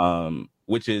 Okay.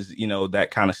 Which is, that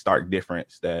kind of stark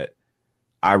difference that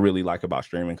I really like about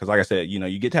streaming. Because like I said,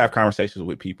 you get to have conversations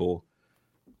with people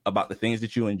about the things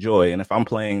that you enjoy. And if I'm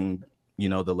playing,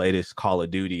 the latest Call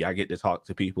of Duty, I get to talk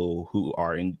to people who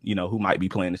are who might be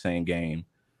playing the same game.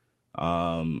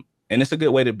 And it's a good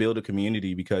way to build a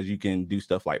community, because you can do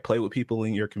stuff like play with people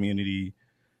in your community.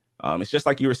 It's just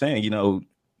like you were saying,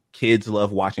 kids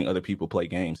love watching other people play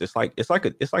games. It's like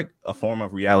a form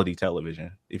of reality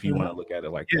television, if you want to look at it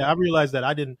like that. Yeah, I realized that.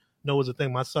 I didn't know it was a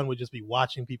thing. My son would just be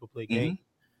watching people play games,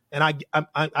 and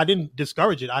I didn't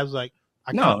discourage it. I was like,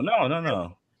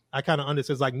 No. I kind of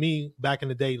understand. It's like me back in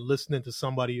the day listening to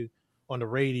somebody on the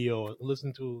radio, or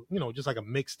listening to just like a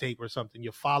mixtape or something.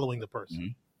 You're following the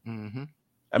person.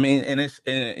 I mean, and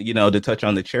to touch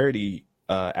on the charity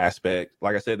aspect,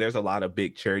 like I said, there's a lot of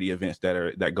big charity events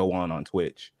that go on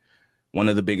Twitch. One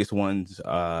of the biggest ones,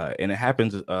 and it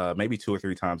happens maybe 2 or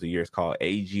 3 times a year, is called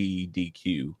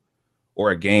AGDQ,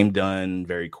 or a game done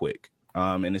very quick.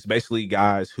 And it's basically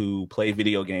guys who play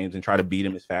video games and try to beat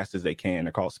them as fast as they can.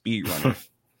 They're called speedrunners.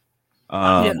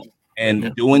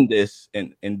 Doing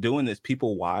this,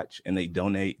 people watch and they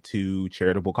donate to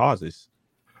charitable causes.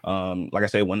 Like I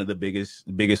say, one of the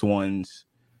biggest ones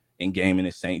in gaming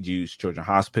is St. Jude's Children's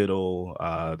Hospital.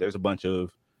 There's a bunch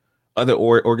of other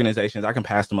organizations. I can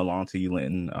pass them along to you,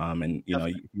 Linton. And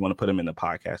if you want to put them in the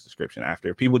podcast description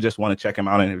after. People just want to check them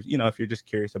out, and if you're just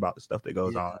curious about the stuff that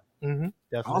goes on. Definitely.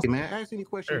 Okay, man. Ask any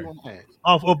question you want to ask.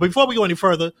 Oh, before we go any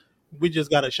further, we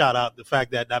just got to shout out the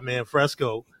fact that man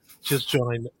Fresco just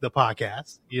joined the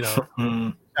podcast. Shout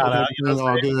out.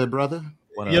 All good, brother.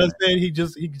 You know what I'm saying? He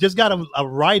just got a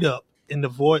write up in the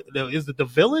voice. Is it the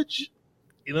Village?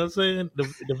 You know what I'm saying?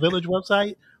 The Village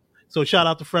website. So shout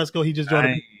out to Fresco. He just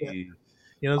joined. You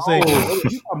know what I'm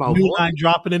saying? New line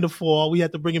dropping in the fall. We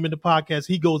had to bring him in the podcast.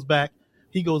 He goes back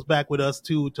with us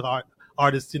to our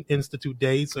Artist Institute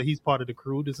days. So he's part of the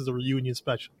crew. This is a reunion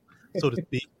special, so to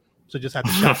speak. So just had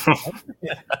to shout out.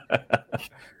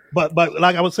 But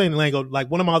like I was saying, Lango,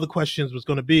 like one of my other questions was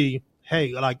going to be,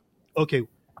 hey, like, okay,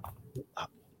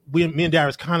 me and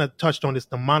Darius kind of touched on this,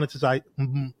 the monetization.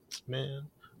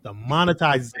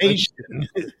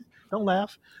 Don't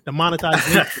laugh. The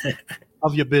monetization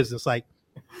of your business. Like,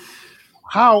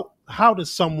 how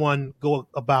does someone go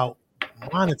about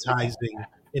monetizing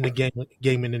in the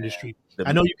gaming industry?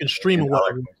 I know you can stream or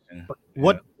whatever,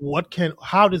 but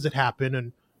how does it happen,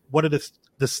 and what are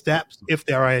the steps, if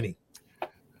there are any?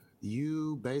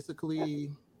 You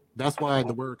basically, that's why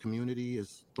the word community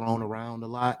is thrown around a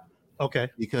lot. Okay.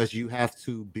 Because you have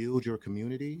to build your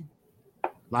community.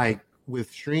 Like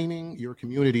with streaming, your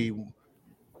community,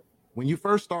 when you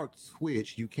first start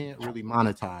Twitch, you can't really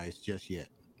monetize just yet.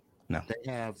 No.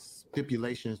 They have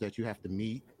stipulations that you have to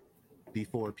meet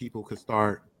before people could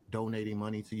start donating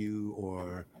money to you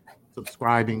or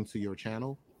subscribing to your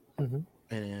channel.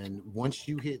 And once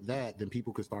you hit that, then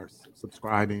people could start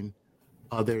subscribing.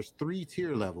 There's 3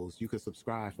 tier levels. You could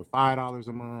subscribe for $5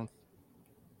 a month.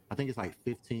 I think it's like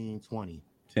 15, 20.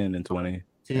 10 and 20.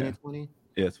 10 and 20?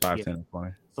 Yeah, it's 5, 10, and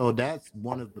 20. So that's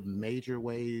one of the major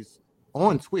ways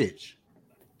on Twitch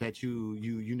that you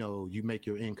make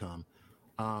your income.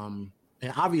 And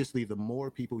obviously, the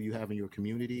more people you have in your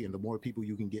community and the more people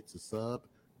you can get to sub,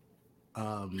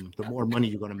 the more money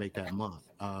you're going to make that month.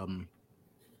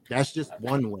 That's just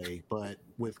one way. But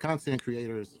with content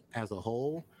creators as a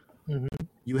whole,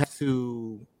 you have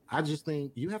to, I just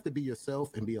think you have to be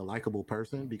yourself and be a likable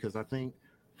person, because I think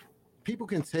people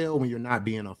can tell when you're not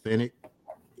being authentic,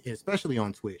 especially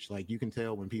on Twitch. Like you can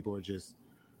tell when people are just,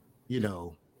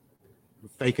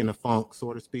 faking the funk,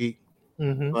 so to speak.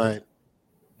 But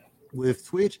with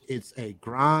Twitch, it's a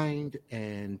grind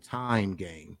and time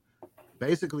game.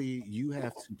 Basically, you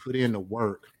have to put in the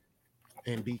work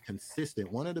and be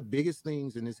consistent. One of the biggest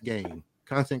things in this game,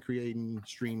 content creating,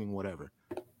 streaming, whatever,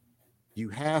 you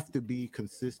have to be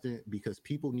consistent, because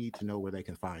people need to know where they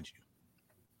can find you.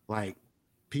 Like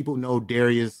people know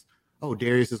Darius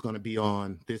is going to be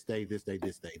on this day, this day,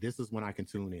 this day. This is when I can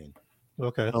tune in.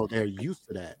 Okay. So they're used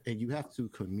to that. And you have to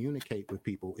communicate with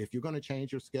people. If you're going to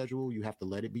change your schedule, you have to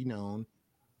let it be known.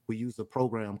 We use a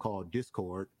program called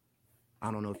Discord.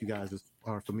 I don't know if you guys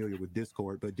are familiar with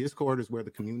Discord, but Discord is where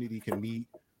the community can meet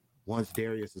once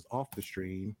Darius is off the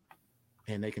stream,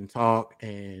 and they can talk,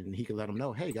 and he can let them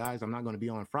know, hey guys, I'm not going to be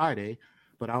on Friday,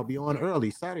 but I'll be on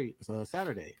early Saturday.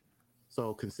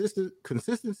 So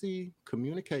consistency,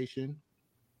 communication,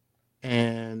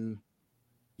 and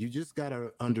you just got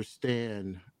to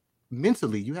understand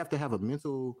mentally. You have to have a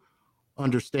mental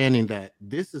understanding that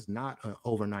this is not an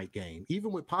overnight game.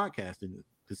 Even with podcasting,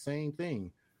 the same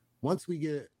thing. Once we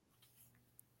get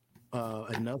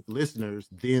enough listeners,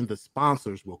 then the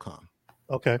sponsors will come.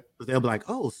 Okay. Because they'll be like,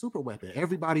 oh, super weapon.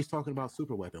 Everybody's talking about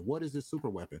super weapon. What is this super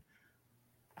weapon?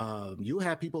 You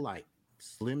have people like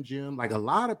Slim Jim. Like a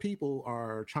lot of people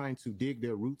are trying to dig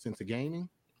their roots into gaming.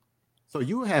 So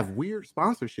you have weird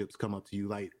sponsorships come up to you.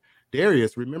 Like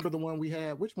Darius, remember the one we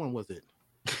had? Which one was it?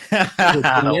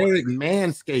 The generic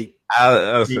Manscaped.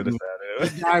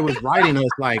 This guy was writing us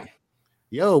like,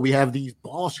 yo, we have these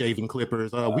ball shaving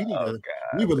clippers.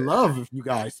 We would love if you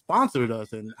guys sponsored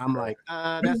us. And I'm like,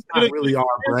 that's not really our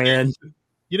brand.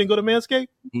 You didn't go to Manscaped?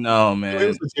 No, man. So it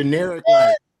was a generic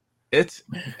it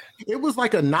was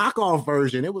like a knockoff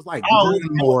version. It was like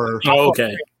more.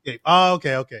 Okay. It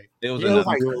was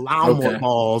like lawnmower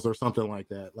balls or something like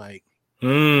that. Like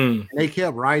they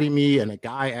kept writing me, and a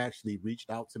guy actually reached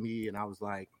out to me, and I was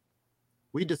like,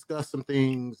 we discussed some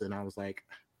things, and I was like,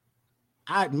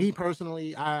 me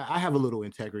personally, I have a little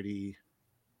integrity.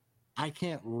 I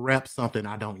can't rep something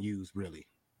I don't use really.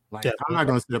 Like I'm not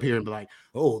gonna sit up here and be like,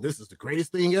 oh, this is the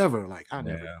greatest thing ever. Like I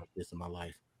never did this in my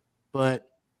life. But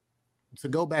to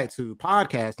go back to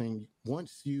podcasting,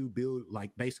 once you build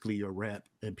like basically your rep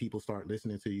and people start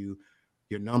listening to you,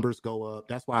 your numbers go up.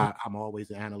 That's why I'm always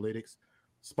in analytics.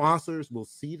 Sponsors will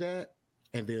see that,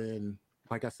 and then,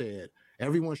 like I said,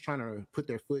 everyone's trying to put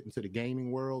their foot into the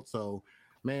gaming world. So,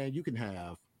 man, you can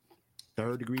have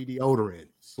Third Degree Deodorant,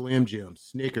 Slim Jim,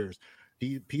 Snickers.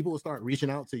 These people will start reaching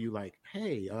out to you like,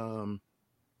 hey, can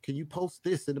you post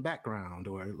this in the background?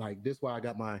 Or like this why I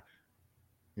got my,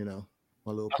 my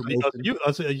little promotion.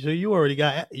 So you already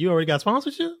got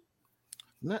sponsorship?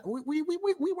 No, we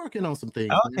working on some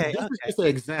things. Okay, this is just an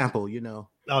example,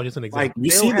 Oh, just an example. Like we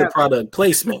see the product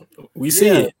placement. We see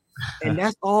it. And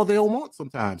that's all they'll want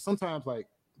sometimes. Sometimes like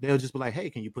they'll just be like, hey,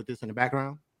 can you put this in the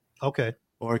background? Okay.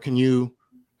 Or can you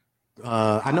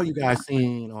I know you guys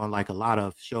seen on like a lot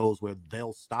of shows where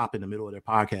they'll stop in the middle of their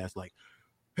podcast like,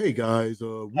 hey guys,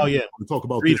 we talk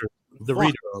about the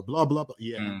reader, blah blah blah.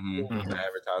 Yeah. The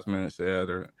advertisements,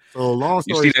 So long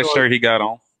story you see that short, shirt he got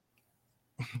on?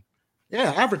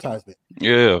 Yeah, advertisement.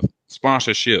 Yeah,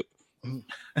 sponsorship.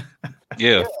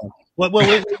 Yeah.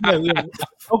 Wait.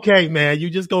 Okay, man, you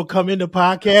just gonna come in the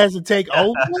podcast and take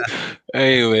over?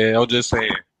 Hey, man, I'm just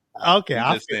saying. Okay,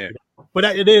 I'm just saying. But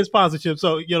it is sponsorship.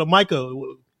 So Micah,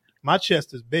 my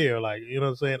chest is bare. Like what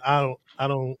I'm saying. I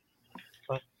don't.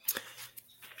 But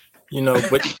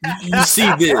you see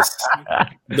this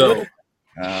though.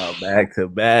 Back to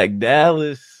back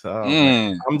Dallas.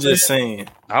 I'm just saying.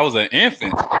 I was an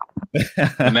infant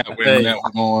when that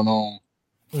was going on.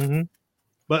 Mm-hmm.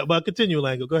 But continue,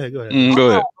 Lango. Go ahead. Go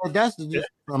ahead. That's just to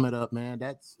sum it up, man.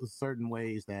 That's certain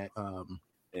ways that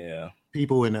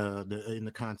people in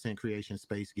the content creation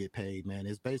space get paid, man.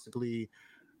 It's basically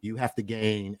you have to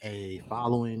gain a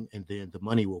following, and then the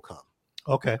money will come.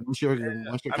 Okay. Once your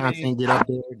content get up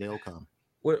there, they'll come.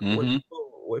 What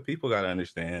people got to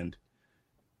understand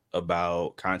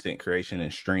about content creation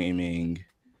and streaming,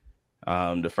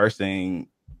 the first thing,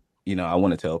 I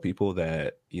want to tell people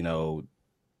that,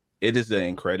 it is an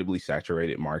incredibly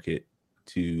saturated market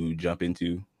to jump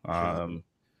into.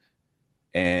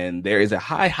 And there is a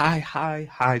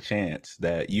high chance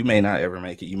that you may not ever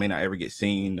make it. You may not ever get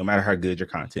seen, no matter how good your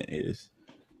content is.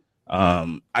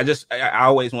 I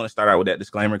always want to start out with that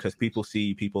disclaimer because people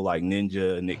see people like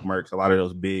Ninja, Nick Merckx, a lot of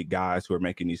those big guys who are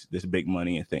making this big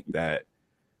money and think that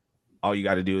all you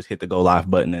got to do is hit the go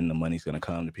live button and the money's going to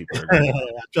come to people.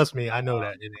 Trust me, I know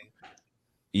that.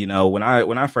 When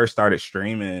I first started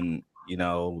streaming,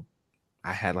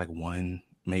 I had like one,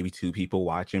 maybe two people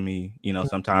watching me.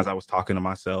 Sometimes I was talking to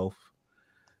myself,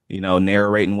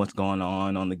 narrating what's going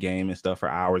on the game and stuff for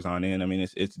hours on end. I mean,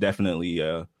 it's definitely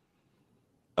a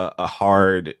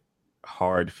hard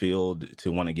field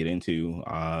to want to get into.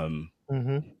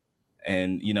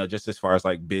 And just as far as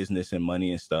like business and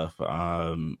money and stuff,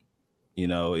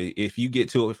 if you get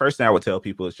to it, first thing I would tell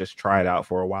people is just try it out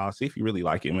for a while, see if you really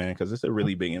like it, man, because it's a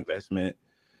really big investment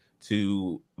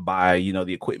to buy,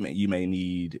 the equipment you may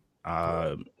need,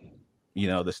 the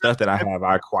stuff that I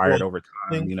acquired over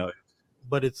time,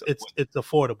 but it's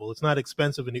affordable. It's not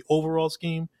expensive in the overall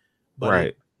scheme, but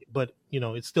right. But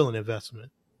it's still an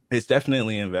investment. It's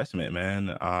definitely an investment, man.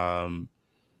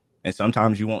 And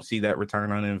sometimes you won't see that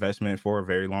return on investment for a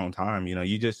very long time.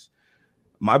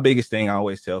 My biggest thing I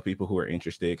always tell people who are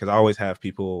interested, because I even have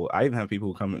people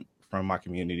who come from my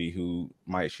community who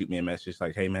might shoot me a message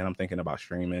like, hey man, I'm thinking about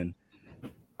streaming.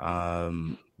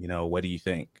 What do you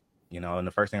think? And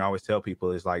the first thing I always tell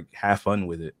people is like, have fun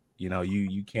with it.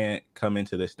 You can't come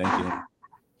into this thinking,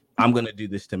 I'm going to do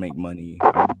this to make money.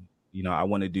 I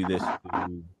want to do this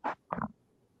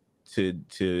to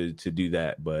do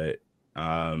that. But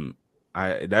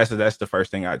that's the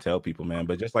first thing I tell people, man.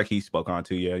 But just like he spoke on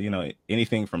to you,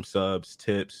 anything from subs,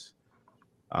 tips,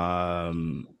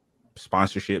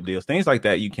 sponsorship deals, things like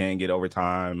that, you can get over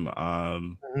time.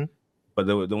 But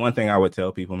the one thing I would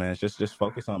tell people, man, is just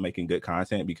focus on making good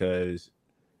content, because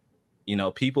we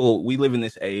live in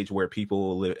this age where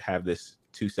people have this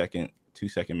 2-second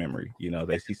memory.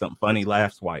 They see something funny,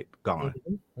 laugh, swipe, gone.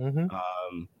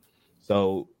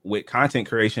 So with content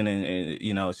creation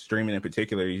and streaming in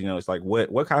particular, it's like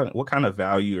what kind of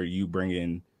value are you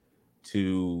bringing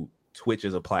to Twitch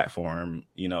as a platform,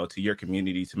 to your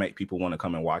community, to make people want to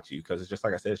come and watch you? Because it's just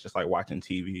like I said, it's just like watching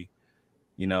TV.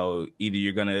 Either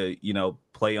you're gonna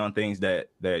play on things that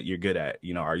you're good at.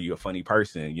 Are you a funny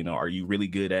person? Are you really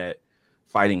good at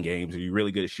fighting games? Are you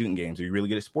really good at shooting games? Are you really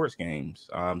good at sports games?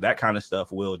 That kind of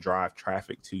stuff will drive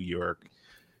traffic to your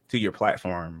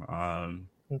platform.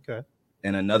 Okay.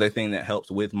 And another thing that helps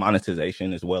with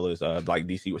monetization, as well as like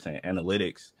DC was saying,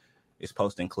 analytics, is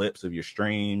posting clips of your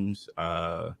streams.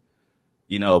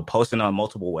 Posting on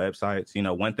multiple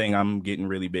websites. One thing I'm getting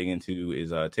really big into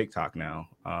is TikTok now,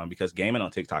 because gaming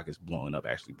on TikTok is blowing up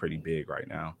actually pretty big right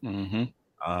now.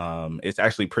 It's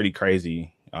actually pretty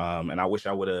crazy. And I wish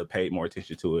I would have paid more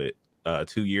attention to it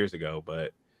 2 years ago,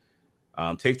 but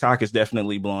TikTok is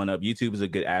definitely blowing up. YouTube is a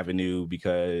good avenue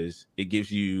because it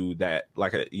gives you that,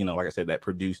 like I said, that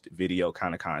produced video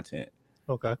kind of content.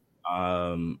 Okay.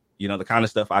 The kind of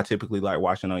stuff I typically like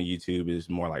watching on YouTube is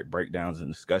more like breakdowns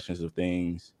and discussions of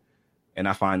things. And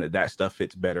I find that stuff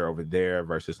fits better over there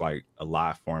versus like a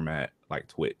live format like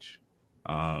Twitch,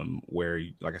 where,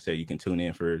 like I said, you can tune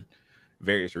in for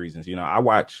various reasons. I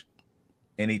watch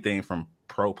anything from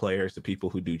pro players to people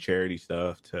who do charity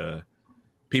stuff to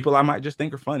people I might just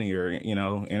think are funny or,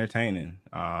 entertaining.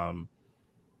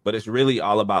 But it's really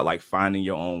all about like finding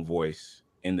your own voice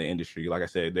in the industry. Like I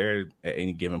said, there at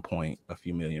any given point, a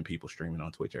few million people streaming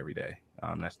on Twitch every day.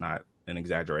 That's not an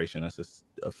exaggeration. That's just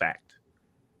a fact.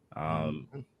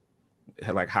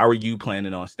 Like, how are you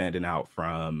planning on standing out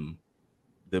from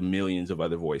the millions of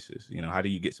other voices? How do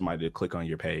you get somebody to click on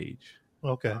your page?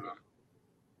 Okay.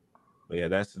 But yeah,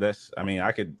 that's. I mean,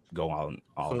 I could go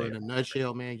all So day. in a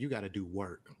nutshell, man, you got to do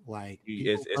work. Like,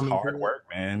 it's hard work,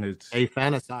 man. They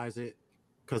fantasize it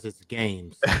because it's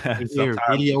games. It's Sometimes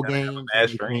video games.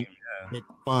 It's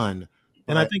fun.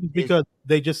 And I think it's because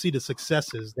they just see the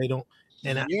successes. They don't,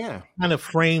 and kind of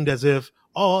framed as if,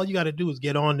 all you got to do is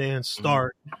get on there and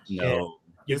start. No,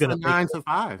 it's a 9 to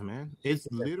 5, man. It's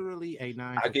literally a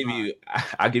 9 to 5.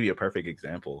 I'll give you a perfect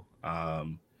example.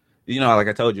 Like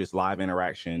I told you, it's live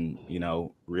interaction,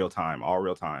 real time, all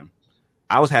real time.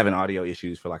 I was having audio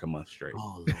issues for like a month straight.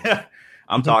 Oh,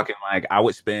 I'm talking like I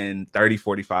would spend 30,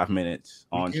 45 minutes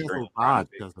on stream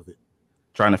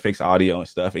trying to fix audio and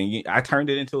stuff. And I turned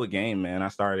it into a game, man. I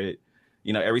started,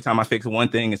 every time I fix one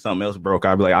thing and something else broke,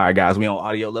 I'd be like, all right, guys, we on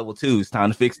audio level 2. It's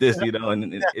time to fix this, and people,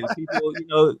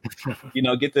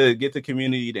 get the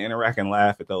community to interact and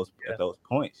laugh at those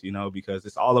points, because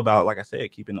it's all about, like I said,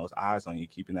 keeping those eyes on you,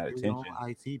 keeping that attention.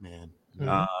 IT, man.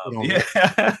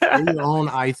 You're your own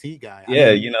IT guy.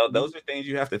 Yeah, those are things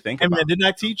you have to think about. Man, didn't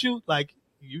I teach you? Like,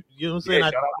 you know what I'm saying? Yeah,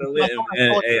 shout out to Lynn,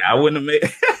 man. Hey, I wouldn't have made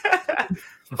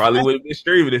probably would have been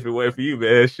streaming if it weren't for you,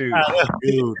 man. Shoot.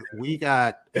 Dude, we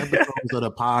got episodes of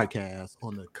the podcast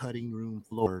on the cutting room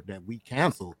floor that we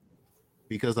canceled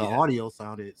because the audio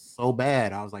sounded so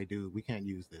bad. I was like, dude, we can't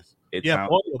use this.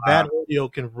 Bad audio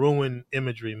can ruin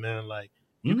imagery, man. Like,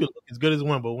 you can look as good as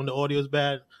one, but when the audio is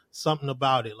bad, something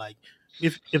about it. Like,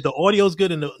 if the audio is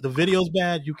good and the video's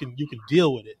bad, you can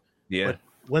deal with it. Yeah. But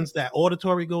once that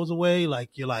auditory goes away,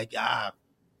 like, you're like,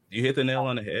 you hit the nail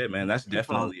on the head, man. That's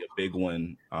definitely a big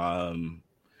one.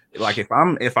 Like if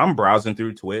I'm browsing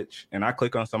through Twitch and I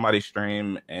click on somebody's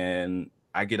stream and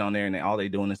I get on there and all they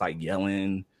doing is like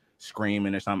yelling,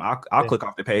 screaming or something, I'll click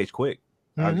off the page quick.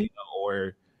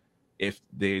 Or if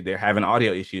they're having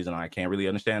audio issues and I can't really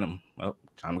understand them, well,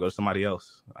 time to go to somebody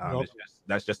else.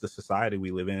 That's just the society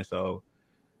we live in. So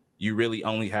you really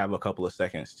only have a couple of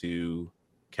seconds to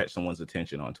catch someone's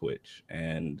attention on Twitch,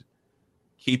 and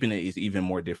keeping it is even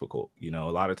more difficult. A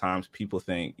lot of times people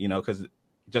think, because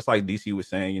just like DC was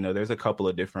saying, you know, there's a couple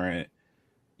of different.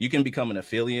 You can become an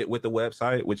affiliate with the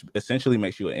website, which essentially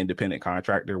makes you an independent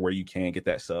contractor where you can get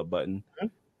that sub button. Mm-hmm.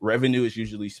 Revenue is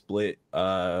usually split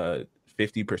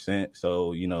 50%.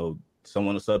 So, you know,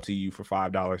 someone will sub to you for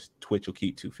 $5. Twitch will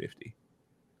keep $2.50.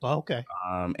 Oh, okay.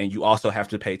 And you also have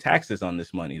to pay taxes on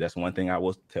this money. That's one thing I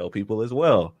will tell people as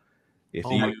well. If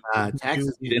you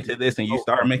get into this and you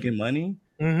start making money,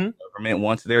 the government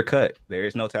wants their cut. There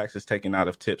is no taxes taken out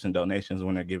of tips and donations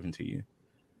when they're given to you.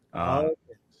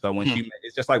 So once you,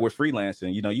 it's just like with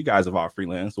freelancing. You know, you guys have all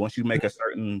freelanced. Once you make a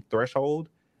certain threshold,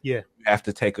 you have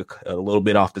to take a little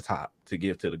bit off the top to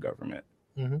give to the government.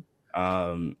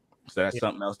 So that's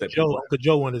something else that Uncle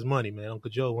Joe want his money, man. Uncle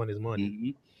Joe want his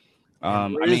money. I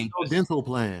mean, no dental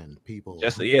plan, people.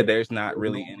 There's not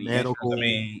really any medical. I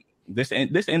mean, this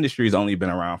industry has only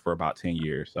been around for about 10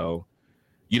 years, so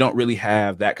you don't really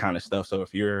have that kind of stuff. So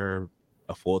if you're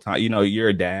a full-time, you know, you're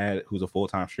a dad who's a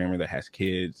full-time streamer that has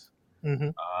kids,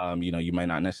 you know, you might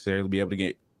not necessarily be able to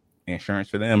get insurance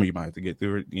for them. You might have to get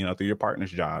through, you know, through your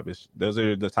partner's job. Those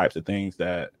are the types of things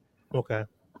that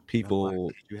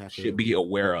people should be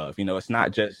aware of. You know, it's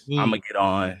not just I'm gonna get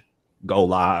on, go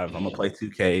live, I'm gonna play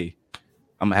 2K,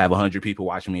 I'm gonna have 100 people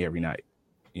watching me every night.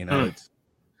 You know, it's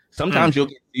sometimes you'll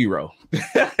get 0.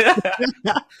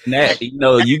 That, you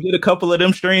know, you get a couple of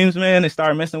them streams, man, and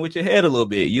start messing with your head a little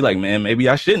bit. You like, man, maybe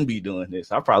I shouldn't be doing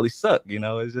this. I probably suck. You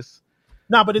know, it's just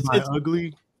but it's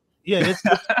ugly. Yeah,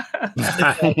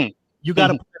 it's you got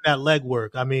to put in that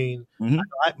legwork. I mean,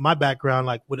 my background,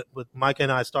 like with Mike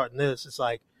and I starting this, it's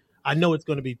like I know it's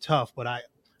going to be tough, but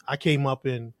I came up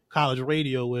in college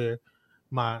radio where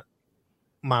my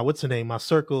what's the name, my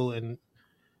circle and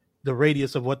the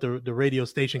radius of what the radio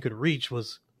station could reach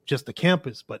was just the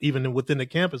campus. But even within the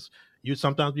campus, you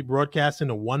sometimes be broadcasting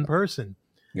to one person.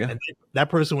 Yeah. And that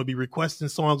person would be requesting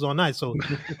songs all night. So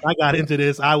I got into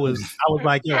this. I was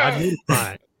like, yo, I know the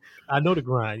grind. I know the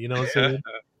grind, you know what I'm saying?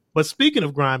 But speaking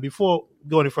of grind, before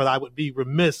going any further, I would be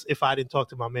remiss if I didn't talk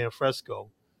to my man Fresco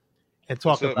and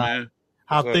talk about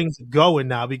how things are going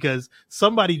now, because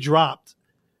somebody dropped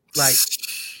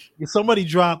the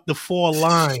 4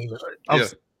 line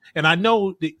of, and I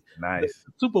know the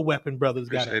Super Weapon Brothers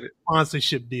got a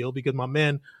sponsorship deal because my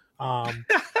man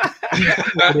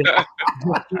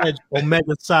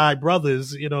Omega Side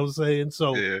Brothers, you know what I'm saying?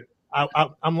 So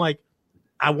I'm like,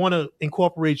 I want to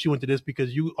incorporate you into this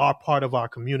because you are part of our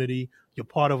community. You're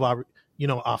part of our, you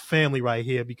know, our family right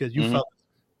here, because you fellas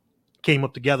came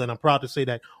up together, and I'm proud to say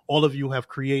that all of you have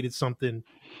created something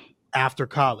after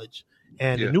college.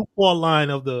 And the new 4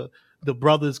 line of the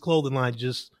brothers clothing line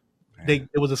there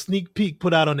was a sneak peek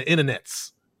put out on the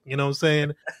internets. You know what I'm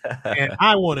saying? And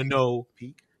I want to know,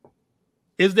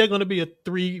 is there going to be a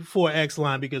 3-4X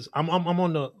line? Because I'm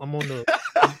on the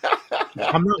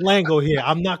I'm not Lango here.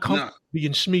 I'm not comfortable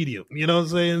being Schmedium. You know what I'm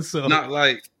saying? So not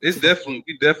like we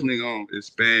definitely gonna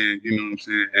expand, you know what I'm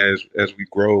saying, as we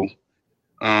grow.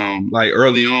 Like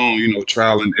early on, you know,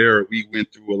 trial and error, we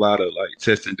went through a lot of like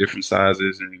testing different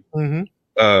sizes and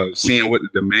seeing what the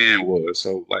demand was.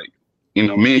 So like, you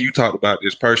know, me and you talked about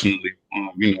this personally.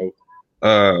 You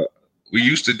know, we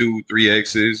used to do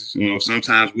 3Xs. You know,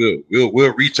 sometimes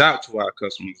we'll reach out to our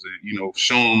customers and, you know,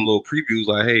 show them little previews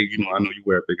like, hey, you know, I know you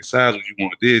wear a bigger size, would you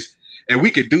want this? And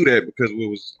we could do that because we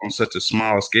was on such a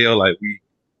small scale. Like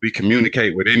we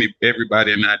communicate with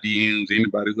everybody in our DMs,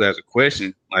 anybody who has a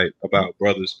question like about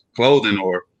brothers clothing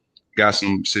or got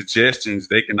some suggestions,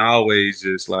 they can always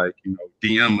just like, you know,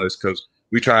 DM us because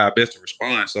we try our best to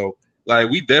respond. So like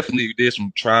we definitely did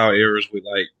some trial errors with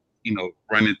like, you know,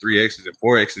 running 3Xs and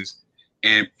 4Xs,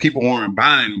 and people weren't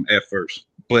buying them at first.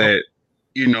 But,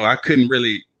 you know, I couldn't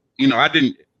really, you know,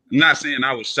 I'm not saying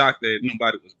I was shocked that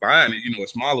nobody was buying it, you know, as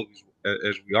small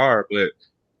as we are, but,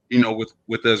 you know,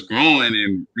 with us growing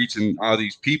and reaching all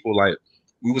these people, like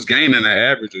we was gaining an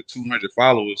average of 200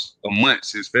 followers a month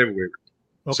since February.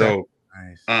 Okay.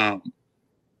 So,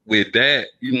 with that,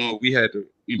 you know, we had to,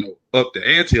 you know, up the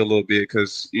ante a little bit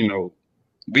because, you know,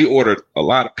 we ordered a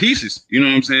lot of pieces, you know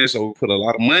what I'm saying? So we put a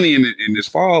lot of money in this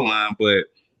fall line. But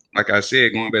like I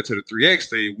said, going back to the 3X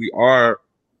thing, we are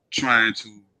trying to,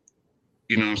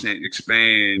 you know what I'm saying,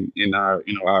 expand in our,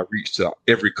 you know, our reach to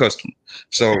every customer.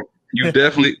 So you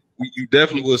definitely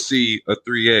will see a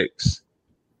 3X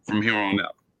from here on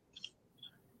out.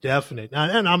 Definitely.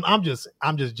 And I'm just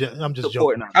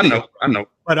joking. I know.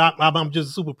 But I'm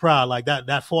just super proud. Like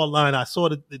that 4 line, I saw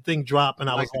the thing drop and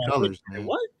I was like, colors, man.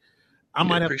 What? I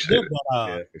might have to get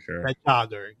that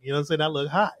jogger. You know what I'm saying? That look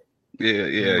hot.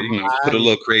 Yeah. You know, put a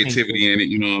little creativity in it.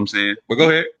 You know what I'm saying? But go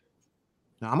ahead.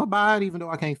 Now, I'm gonna buy it even though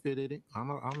I can't fit in it.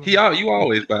 You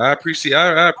always buy. I appreciate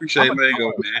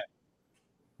Mango, man.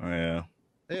 Yeah.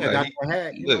 Yeah, got the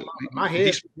hat. You know, my head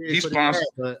he's for the sponsored. hat,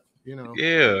 but you know.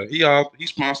 Yeah, he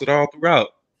sponsored all throughout.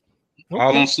 Okay.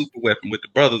 All on Super Weapon with the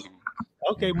brothers.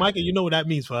 Okay, Michael, you know what that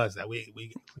means for us. That we you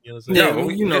know what I'm saying? Yeah, No,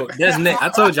 you know, that's next. I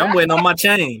told you, I'm waiting on my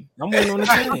chain. I'm waiting on the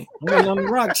chain. I'm waiting on the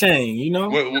rock chain. You know.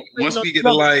 Once we get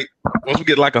to like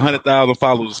 100,000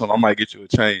 followers or something, I might get you a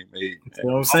chain, made. You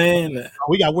know what I'm saying?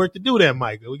 We got work to do there,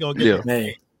 Michael. We gonna get Yeah.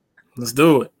 Hey, let's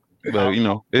do it. But you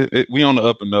know, we on the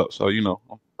up and up, so you know,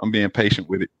 I'm being patient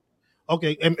with it.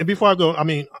 Okay, and before I go, I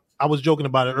mean, I was joking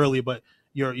about it earlier, but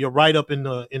you're right up in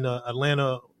the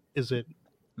Atlanta. Is it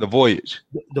The Voyage?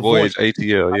 the Voyage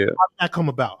ATL, yeah. How did that come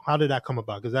about? How did that come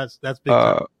about? Because that's big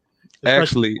time.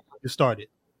 Actually, you started.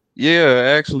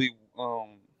 Yeah, actually,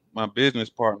 my business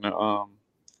partner,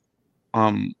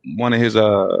 one of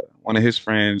his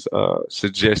friends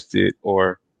suggested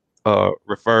or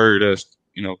referred us,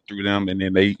 you know, through them, and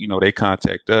then they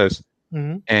contact us,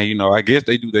 and I guess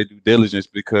they do their due diligence,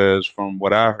 because from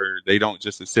what I heard, they don't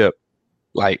just accept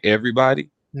like everybody.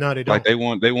 No, they don't. Like they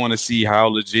want to see how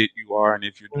legit you are, and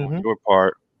if you're doing your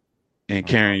part and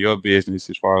carrying your business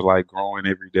as far as like growing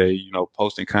every day, you know,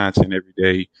 posting content every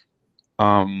day.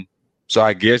 So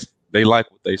I guess they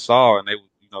liked what they saw, and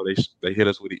they hit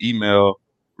us with an email.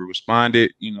 We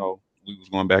responded. You know, we was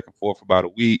going back and forth for about a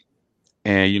week,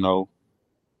 and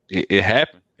it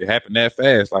happened. It happened that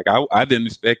fast. Like I didn't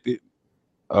expect it,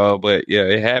 but yeah,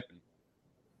 it happened,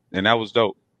 and that was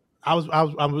dope. I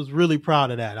was really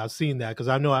proud of that. I've seen that because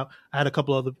I know I had a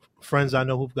couple other friends I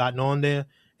know who've gotten on there,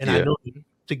 and I know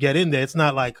to get in there, it's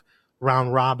not like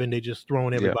round robin. They just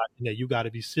throwing everybody in there. You got to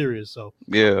be serious. So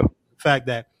the fact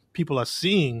that people are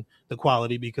seeing the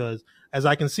quality, because as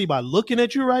I can see by looking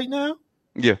at you right now,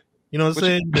 you know what I'm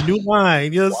saying? The new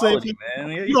line, you know what I'm saying?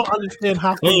 Man. You don't understand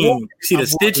how see the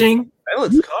stitching? That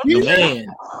looks comfortable. Man.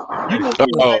 You don't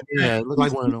realize it looks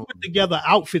like one of them. put together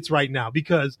outfits right now,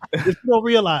 because if you don't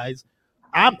realize,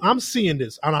 I'm seeing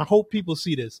this, and I hope people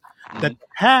see this, that the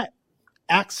hat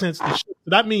accents the shit.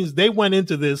 So that means they went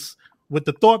into this with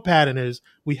the thought pattern is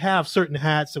we have certain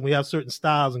hats and we have certain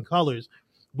styles and colors.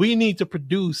 We need to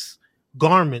produce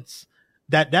garments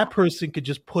that person could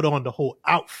just put on the whole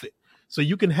outfit. So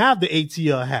you can have the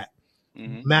ATL hat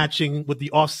matching with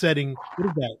the offsetting. What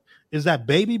is that? Is that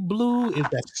baby blue? Is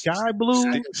that sky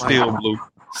blue? Steel blue.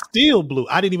 Steel blue.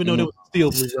 I didn't even know there was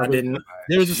steel blue. I didn't.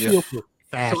 There was a steel blue.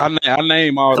 I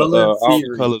name all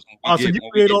the colors. Oh, so you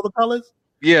create all the colors?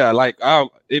 Yeah, like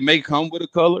it may come with a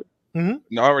color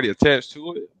already attached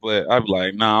to it, but I'm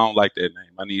like, nah, I don't like that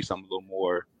name. I need something a little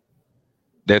more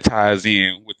that ties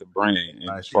in with the brand. And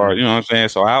as far, you know what I'm saying?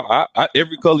 So I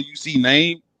every color you see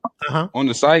named on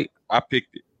the site, I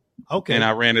picked it. Okay. And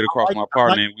I ran it across my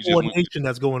partner, and we just coordination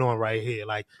that's going on right here.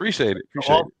 Like appreciate it.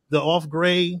 The off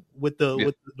gray with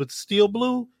the with steel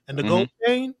blue and the gold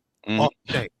chain, off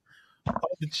the chain.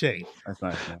 Off the chain. That's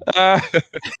nice.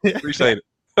 Appreciate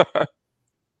it.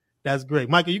 That's great.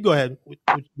 Michael, you go ahead. What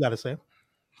you gotta say?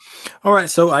 All right.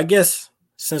 So I guess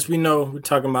since we know we're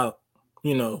talking about,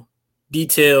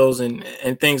 details and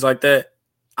things like that,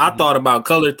 I thought about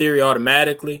color theory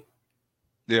automatically.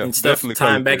 Yeah, and stuff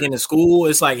time back into school.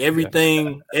 It's like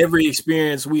everything, every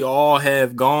experience we all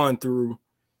have gone through,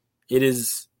 it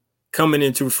is coming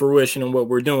into fruition in what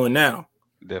we're doing now.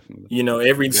 Definitely.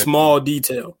 Every small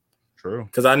detail. True.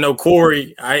 Because I know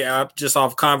Corey, I just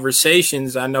off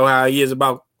conversations, I know how he is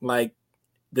about like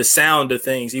the sound of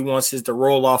things. He wants it to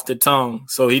roll off the tongue.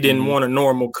 So he didn't want a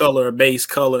normal color, a base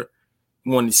color.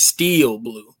 He wanted steel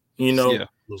blue.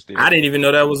 I didn't even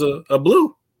know that was a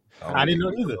blue. I didn't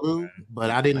know either. Blue,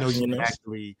 but I didn't know you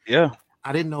actually. Yeah.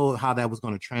 I didn't know how that was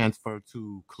going to transfer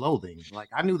to clothing. Like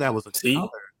I knew that was a color.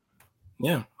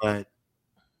 Yeah. But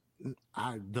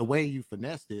the way you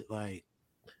finessed it, like.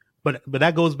 But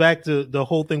that goes back to the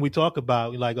whole thing we talk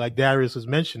about, like Darius was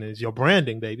mentioning, is your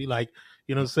branding, baby. Like,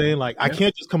 you know what I'm saying? Like, I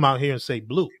can't just come out here and say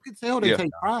blue. You can tell they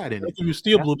take pride in it. You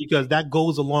steel blue, because that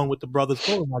goes along with the brothers'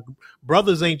 clothing. Like,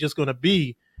 brothers ain't just going to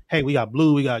be, hey, we got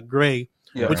blue, we got gray.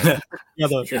 Yeah. To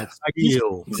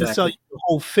sell you the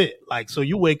whole fit. Like, so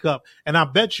you wake up, and I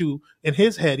bet you in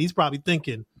his head, he's probably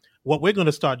thinking, what we're going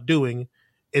to start doing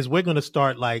is we're going to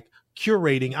start like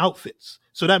curating outfits.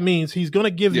 So that means he's going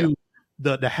to give you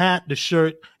the hat, the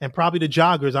shirt, and probably the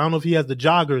joggers. I don't know if he has the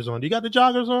joggers on. Do you got the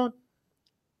joggers on?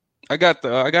 I got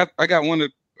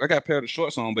a pair of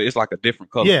shorts on, but it's like a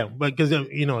different color. Yeah, but because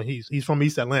he's from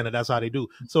East Atlanta, that's how they do.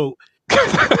 So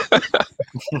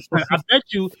I bet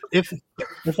you if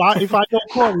I know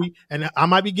Corey and I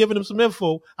might be giving him some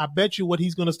info, I bet you what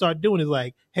he's going to start doing is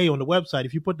like, hey, on the website,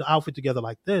 if you put the outfit together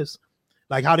like this,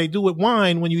 like how they do with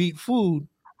wine when you eat food,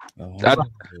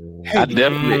 I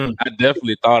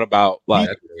definitely thought about like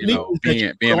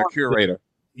being a curator.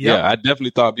 Yeah, I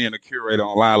definitely thought being a curator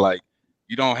online, like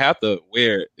you don't have to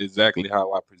wear it exactly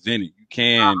how I present it. You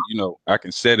can, I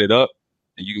can set it up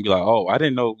and you can be like, oh, I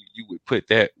didn't know you would put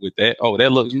that with that. Oh,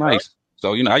 that looks nice.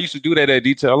 So, I used to do that at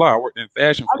Detail Law. I worked in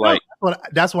fashion for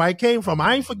that's where I came from.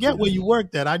 I ain't forget where you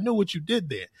worked at. I knew what you did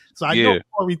there. So I know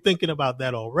Corey thinking about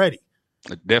that already.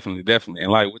 Definitely.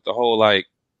 And like with the whole like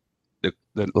the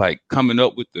like coming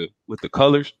up with the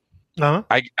colors,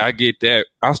 I get that.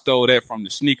 I stole that from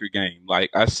the sneaker game. Like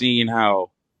I seen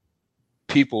how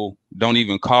people don't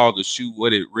even call the shoe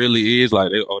what it really is.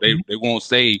 Like they won't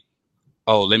say,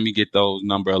 oh, let me get those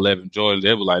number 11 Jordans.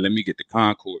 They were like, let me get the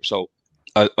Concord. So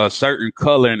a certain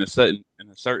color and a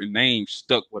certain name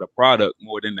stuck with a product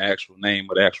more than the actual name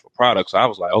of the actual product. So I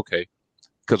was like, okay,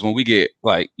 because when we get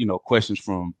like questions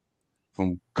from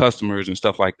customers and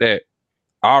stuff like that,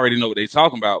 I already know what they're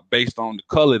talking about based on the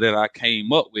color that I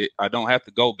came up with. I don't have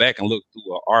to go back and look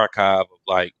through an archive of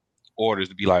like orders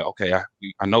to be like, okay,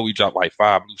 I know we dropped like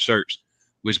 5 blue shirts.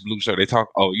 Which blue shirt they talk?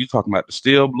 Oh, you talking about the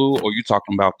steel blue or you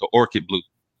talking about the orchid blue?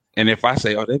 And if I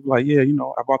say, oh, they'd be like, yeah,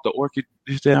 I bought the orchid.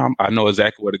 I know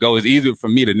exactly where to go. It's easier for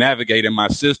me to navigate in my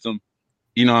system,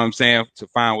 you know what I'm saying, to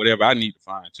find whatever I need to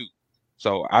find too.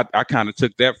 So I kind of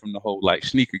took that from the whole like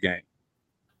sneaker game.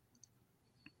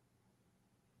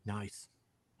 Nice.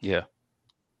 Yeah.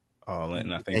 Oh,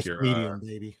 Linton, I think you're medium,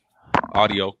 baby.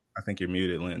 Audio. I think you're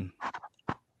muted, Linton.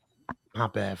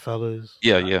 Not bad, fellas.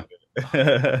 Yeah.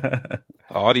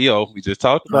 Audio. We just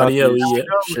talked about audio. Yeah,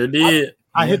 sure did.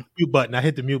 I hit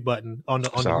the mute button on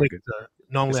the mixer.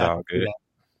 Normally I do that.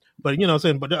 But what I'm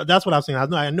saying, but that's what I'm saying.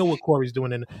 I know what Corey's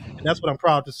doing, and that's what I'm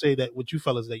proud to say that with you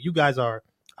fellas, that you guys are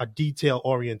detail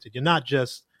oriented. You're not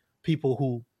just people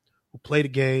who play the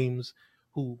games,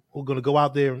 who are gonna go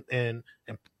out there and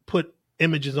put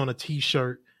images on a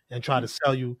t-shirt and try to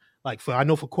sell you. Like I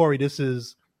know for Corey, this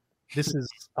is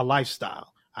a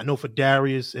lifestyle. I know for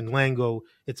Darius and Lango,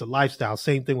 it's a lifestyle.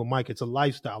 Same thing with Mike. It's a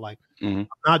lifestyle. Like I'm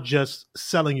not just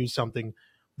selling you something.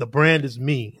 The brand is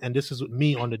me, and this is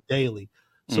me on the daily.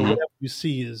 So whatever you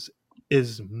see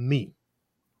is me.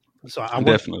 So I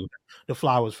want the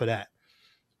flowers for that.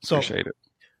 So appreciate it.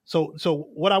 So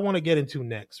what I want to get into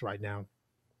next right now,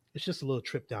 it's just a little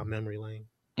trip down memory lane.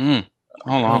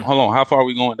 Hold on. How far are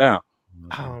we going down?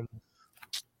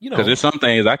 Because there's some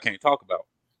things I can't talk about.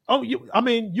 Oh, you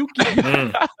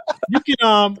can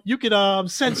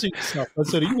censor yourself,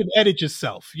 so that you can edit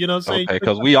yourself. You know what I'm saying? Okay,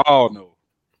 because we all know.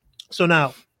 So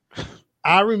now,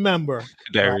 I remember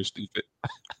Darius stupid.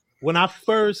 When I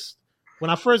first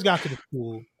got to the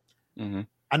school,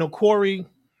 I know Corey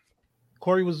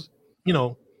was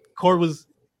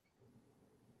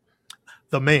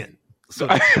the man. So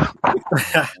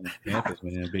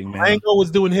Lango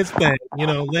was doing his thing.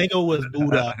 Lango was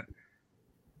booed up.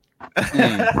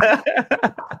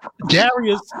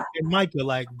 Darius and Micah,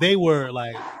 like they were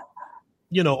like,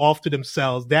 off to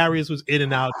themselves. Darius was in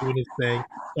and out doing his thing.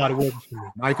 Started working for me.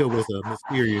 Micah was a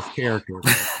mysterious character.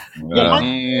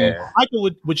 Micah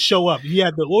would show up. He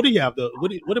had what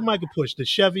did Micah push? The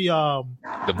Chevy,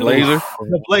 the Blazer.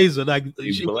 The Blazer, like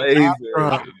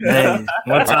Man,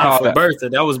 one time for Bertha.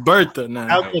 That was Bertha.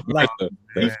 Now,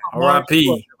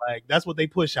 R.I.P. Like that's what they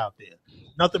push out there.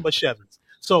 Nothing but Chevys.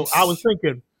 So I was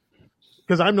thinking,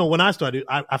 because I know when I started,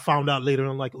 I found out later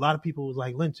on, like a lot of people was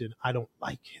like, Linton, I don't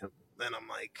like him. And I'm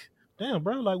like, damn,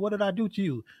 bro, like what did I do to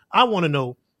you? I want to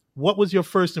know, what was your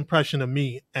first impression of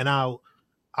me, and I'll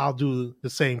do the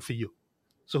same for you.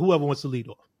 So whoever wants to lead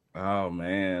off. Oh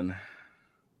man,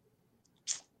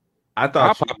 I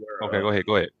thought you were, okay.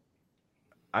 Go ahead.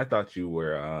 I thought you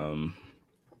were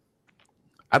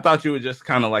I thought you were just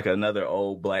kind of like another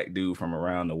old black dude from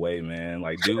around the way, man.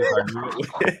 Like, dude,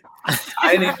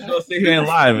 I didn't even go sit here and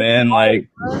lie, man. Like,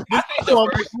 I think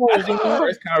the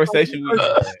first conversation we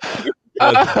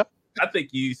had, I think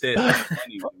you said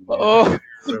funny.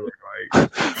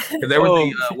 Because there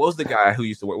was what was the guy who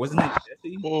used to work? Wasn't it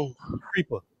Jesse?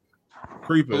 Creeper.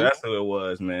 That's who it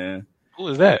was, man. Who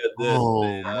was that?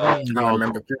 I don't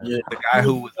remember. The guy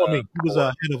who was me. He was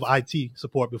head of IT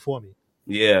support before me.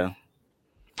 Yeah.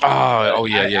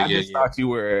 I just thought you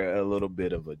were a little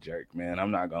bit of a jerk, man. I'm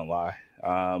not gonna lie.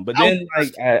 But then,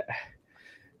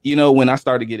 when I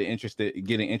started getting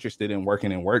interested in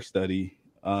working in work study,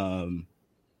 I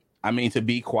mean, to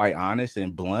be quite honest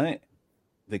and blunt,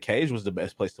 the Cage was the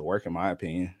best place to work, in my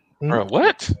opinion. Bro,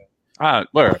 what?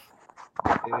 Bro.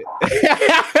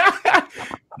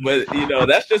 But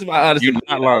that's just my honest opinion.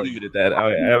 I'll leave it at that.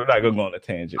 I'm not gonna go on a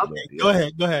tangent. Okay, go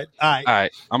ahead. All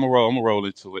right. I'm gonna roll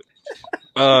into it.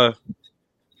 I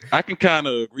can kind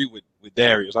of agree with with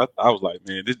Darius. I was like,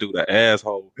 man, this dude an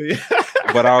asshole.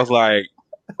 But I was like,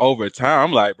 over time,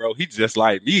 I'm like, bro, he just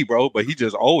like me, bro, but he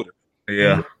just older.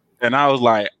 Yeah. And I was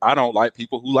like, I don't like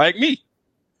people who like me.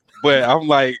 But I'm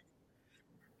like,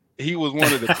 he was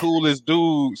one of the coolest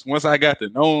dudes once I got to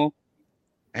know him,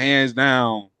 hands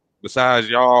down, besides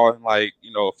y'all and like,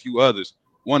 you know, a few others,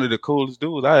 one of the coolest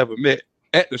dudes I ever met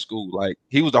at the school. Like,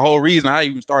 he was the whole reason I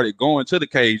even started going to the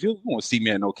cage. You won't see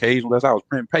me at no cage unless I was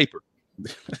printing paper.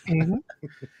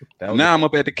 Now I'm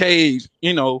up at the cage,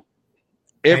 you know,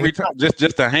 every time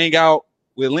just to hang out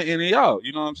with Linton and y'all.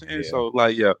 You know what I'm saying? So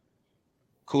like, yeah,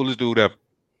 coolest dude ever.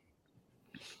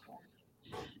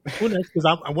 Because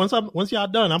once y'all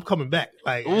done, I'm coming back.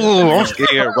 Like, ooh, I'm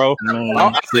scared, bro. Let me go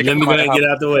ahead and get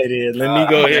out the way, then. Let me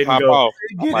go ahead and go. Off.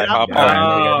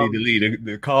 I need to leave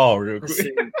the call real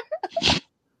quick.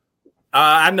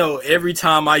 I know every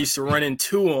time I used to run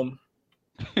into him,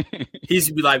 he used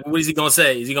to be like, "What is he gonna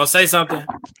say? Is he gonna say something?"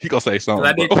 He gonna say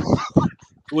something.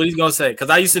 What he's gonna say? Because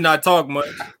I used to not talk much.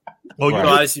 Oh, so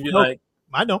I used to be like,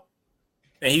 I know.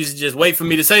 And he used to just wait for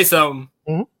me to say something.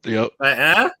 Mm-hmm. Yep.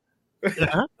 Like,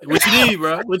 what you need,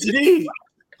 bro? What you need?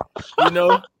 You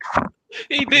know?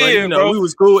 He did, but, you know, bro. We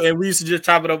was cool, and we used to just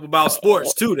chop it up about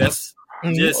sports, too. That's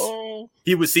just,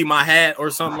 he would see my hat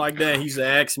or something like that. He used to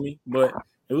ask me, but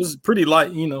it was pretty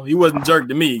light, you know. He wasn't jerk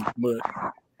to me, but.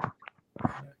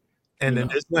 And then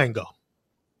this Lango.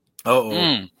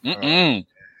 Uh-oh.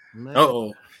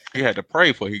 He had to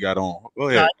pray before he got on. Go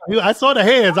ahead. I saw the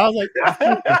hands. I was like,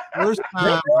 the first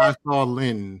time I saw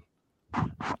Linton,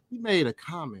 he made a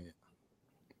comment.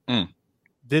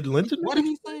 Did Linton? What did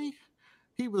he say?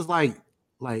 He was like,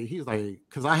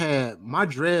 because I had my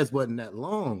dreads wasn't that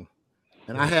long,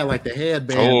 and I had like the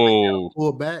headband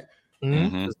pulled back.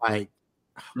 It was like,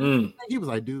 he was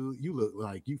like, dude, you look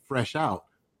like you fresh out.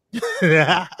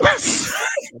 Yeah. That's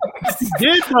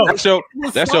your first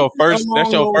comment. That's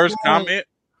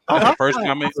the first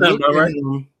comment. Right?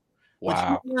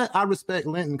 Wow. You know, I respect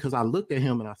Linton because I looked at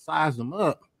him and I sized him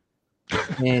up,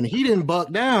 and he didn't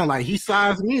buck down. Like, he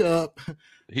sized me up.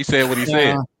 He said what he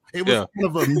said. It was kind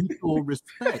of a mutual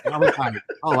respect. I was like,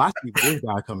 oh, I see where this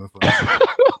guy coming from.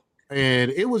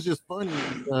 And it was just funny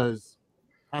because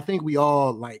I think we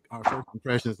all, like, our first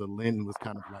impressions of Linton was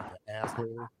kind of like an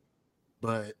asshole.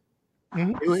 But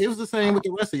it was the same with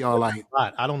the rest of y'all. Like,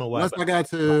 I don't know why. Once I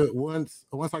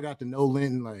got to know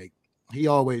Linton, like, he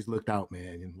always looked out,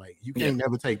 man, and like, you can't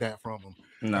never take that from him.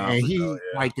 No, and he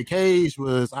like, the cage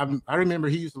was. I remember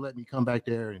he used to let me come back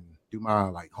there and do my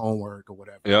like homework or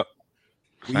whatever. Yep.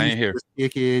 Same here.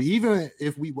 Kick it, even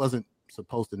if we wasn't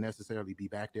supposed to necessarily be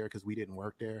back there because we didn't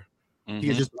work there. He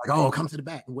was just like, "Oh, come to the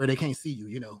back where they can't see you,"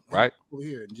 you know, right over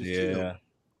here and just chill.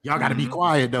 Y'all got to be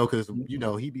quiet though, because you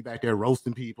know he'd be back there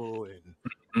roasting people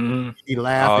and he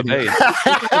laughing.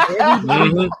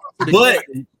 But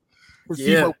what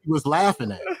he was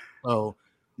laughing at. So,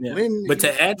 but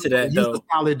to add to that, though, he's a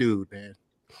solid dude, man.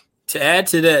 To add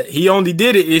to that, he only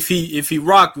did it if he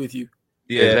rocked with you.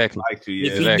 Yeah, exactly.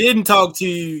 If he didn't talk to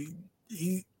you,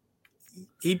 he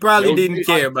probably didn't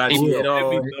care about you at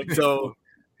all. So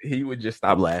he would just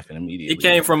stop laughing immediately. It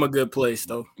came from a good place,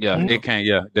 though. Yeah, it can.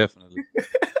 Yeah, definitely.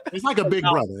 It's like a big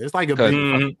brother. It's like a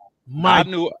big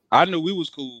brother. I knew we was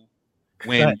cool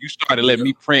when you started letting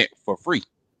me print for free.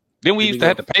 Then we used to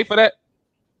have to pay for that.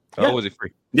 Or was it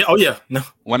free? Yeah. Oh yeah. No.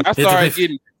 When I started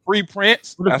getting free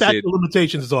prints, the statute of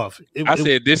limitations is off. I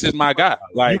said, "This is my guy."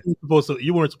 Like,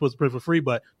 you weren't supposed to print for free,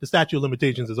 but the statute of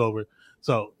limitations is over.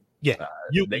 So yeah,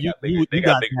 they got big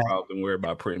problems and worry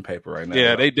about printing paper right now.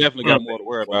 Yeah, they definitely got more to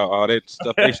worry about. All that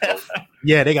stuff they stole.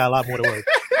 Yeah, they got a lot more to worry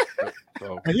about.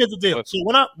 And here's the deal. So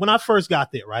when I first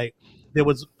got there, right, there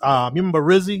was you remember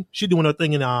Rizzy? She's doing her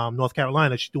thing in North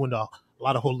Carolina. She's doing a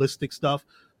lot of holistic stuff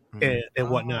and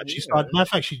whatnot. She started. Matter of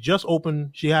fact, she just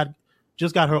opened. She had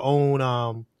just got her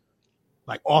own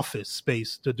like office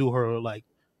space to do her like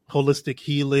holistic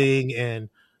healing and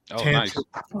nice.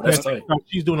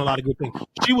 She's doing a lot of good things.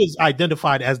 She was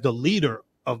identified as the leader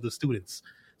of the students,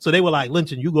 so they were like,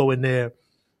 "Linton, you go in there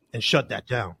and shut that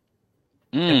down."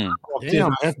 Damn,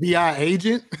 FBI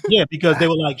agent. Yeah, because they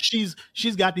were like, she's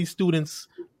got these students,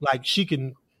 like she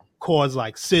can cause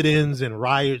like sit-ins and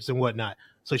riots and whatnot.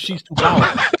 So she's too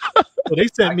powerful. So they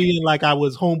sent me in like I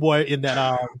was homeboy in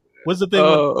that what's the thing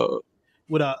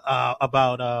with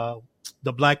about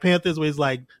the Black Panthers where it's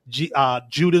like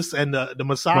Judas and the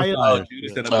Messiah.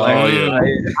 Judas and the Black. I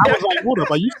was like, hold up,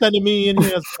 are you sending me in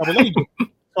here as a double agent?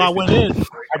 So I went in,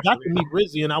 I got to meet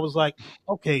Rizzy, and I was like,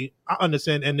 okay, I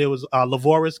understand. And there was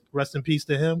Lavoris, rest in peace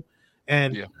to him.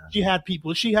 And she had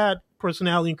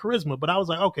personality and charisma, but I was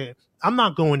like, okay, I'm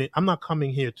not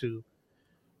coming here to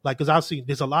Like, because I've seen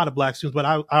there's a lot of black students, but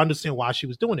I understand why she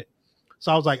was doing it.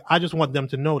 So I was like, I just want them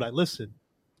to know that, listen,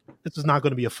 this is not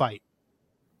going to be a fight.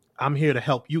 I'm here to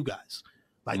help you guys.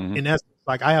 Like, in essence,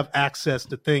 like I have access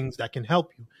to things that can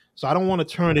help you. So I don't want to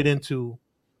turn it into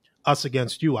us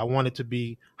against you. I want it to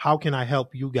be, how can I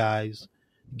help you guys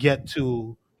get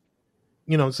to,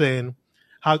 you know what I'm saying?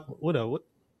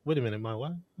 Wait a minute, my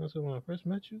wife? That's when I first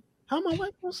met you. How my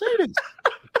wife gonna say this?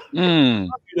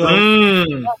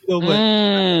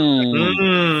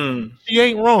 She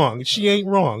ain't wrong. She ain't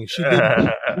wrong. She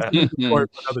did for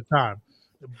another time.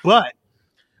 But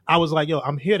I was like, yo,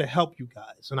 I'm here to help you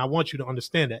guys, and I want you to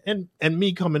understand that. And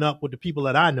me coming up with the people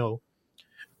that I know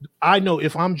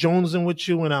if I'm jonesing with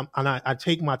you and I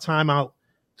take my time out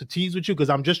to tease with you because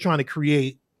I'm just trying to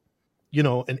create, you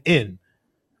know, an in.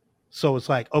 So it's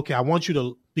like, okay, I want you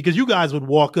to, because you guys would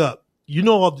walk up. You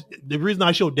know, the reason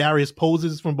I showed Darius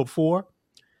poses from before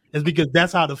is because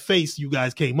that's how the face you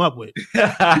guys came up with.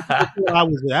 I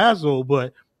was an asshole,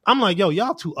 but I'm like, yo,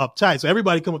 y'all too uptight. So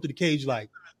everybody come up to the cage like,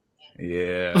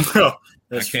 yeah,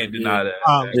 I can't deny that.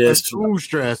 It's true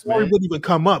stress, man. Corey wouldn't even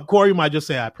come up. Corey might just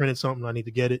say, I printed something, I need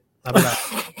to get it. I'd be like,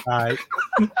 all right.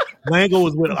 Lango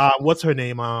was with, what's her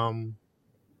name?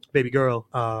 Baby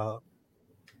girl.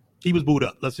 He was booed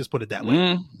up. Let's just put it that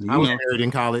way. I was married in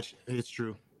college. It's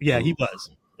true. Yeah, he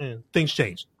was. Man, things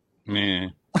changed.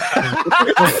 Man.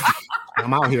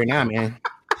 I'm out here now, man.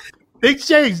 Things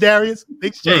changed, Darius.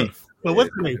 Things changed. But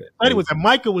what's the name? Anyways, and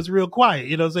Micah was real quiet.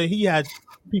 You know what I'm saying? He had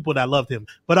people that loved him.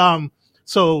 But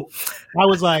so I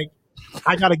was like,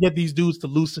 I got to get these dudes to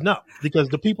loosen up because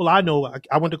the people I know,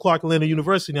 I went to Clark Atlanta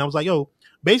University and I was like, yo,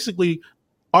 basically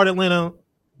Art Institute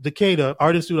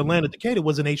Atlanta Decatur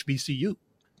was an HBCU.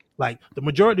 Like the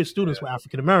majority of students were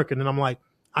African American. And I'm like,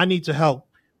 I need to help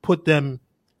put them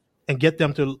and get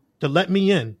them to let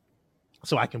me in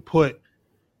so I can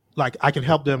I can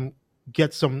help them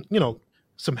get some, you know,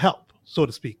 some help, so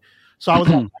to speak. So I was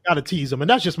like, I got to tease them. And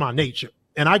that's just my nature.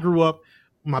 And I grew up,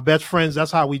 my best friends,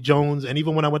 that's how we Jones. And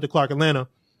even when I went to Clark Atlanta,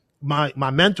 my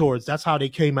mentors, that's how they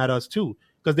came at us too.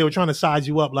 Because they were trying to size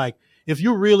you up. Like, if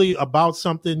you're really about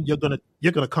something, you're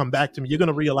gonna come back to me. You're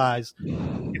gonna realize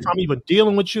if I'm even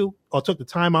dealing with you or took the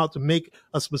time out to make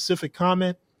a specific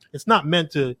comment, it's not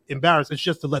meant to embarrass. It's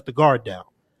just to let the guard down.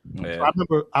 Yeah. So I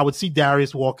remember I would see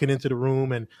Darius walking into the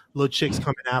room and little chicks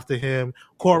coming after him.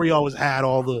 Corey always had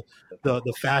all the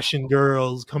fashion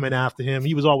girls coming after him.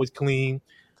 He was always clean.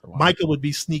 Micah would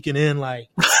be sneaking in like,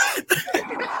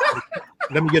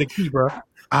 let me get a key, bro.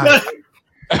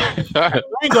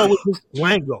 Lango was just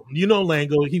Lango. You know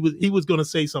Lango. He was going to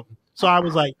say something. So I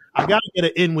was like, I got to get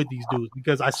it in with these dudes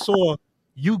because I saw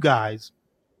you guys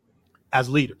as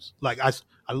leaders. Like I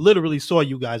literally saw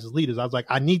you guys as leaders. I was like,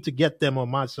 I need to get them on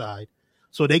my side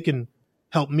so they can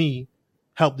help me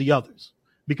help the others.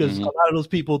 Because a lot of those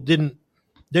people didn't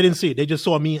see it. They just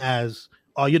saw me as,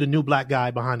 oh, you're the new black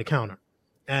guy behind the counter.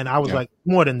 And I was like,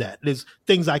 more than that. There's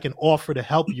things I can offer to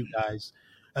help you guys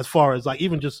as far as like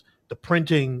even just the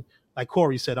printing, like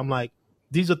Corey said. I'm like,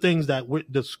 these are things that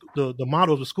the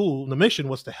model of the school, the mission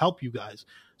was to help you guys.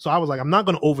 So I was like, I'm not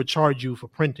going to overcharge you for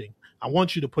printing. I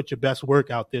want you to put your best work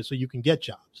out there so you can get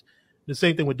jobs. The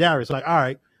same thing with Darius. Like, all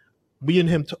right, me and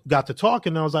him got to talk,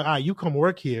 and I was like, all right, you come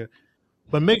work here,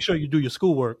 but make sure you do your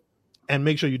schoolwork and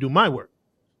make sure you do my work.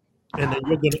 And then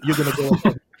you're gonna go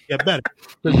and get better.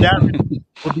 Because Darius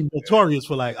would be notorious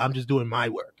for like, I'm just doing my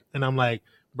work. And I'm like,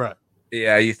 bruh.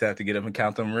 Yeah, I used to have to get up and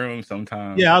count them rooms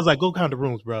sometimes. Yeah, I was like, go count the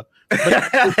rooms, bro.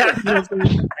 But you know,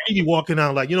 he'd be walking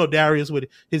out like, you know, Darius with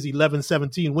his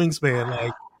 11-17 wingspan,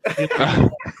 like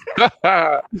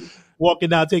walking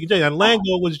down taking change. And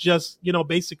Lango was just, you know,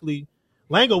 basically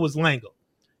Lango was Lango.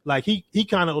 Like he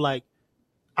kind of like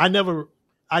I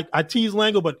teased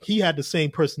Lango, but he had the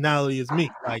same personality as me.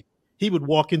 Like he would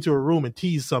walk into a room and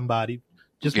tease somebody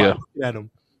just by looking at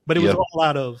him. But it was all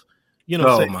out of, you know,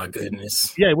 oh my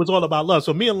goodness. Yeah, it was all about love.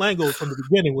 So me and Lango from the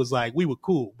beginning was like, we were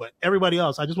cool. But everybody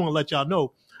else, I just want to let y'all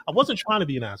know, I wasn't trying to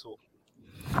be an asshole.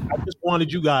 I just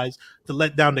wanted you guys to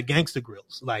let down the gangster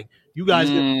grills. Like you guys,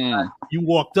 you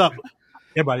walked up,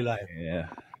 everybody like, yeah,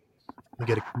 we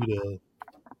get a key to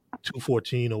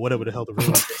 214 or whatever the hell the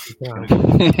room is.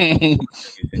 You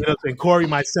know what I'm saying? Corey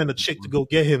might send a chick to go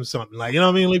get him something. Like, you know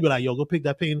what I mean? He'd be like, yo, go pick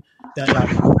that pain that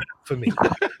for me.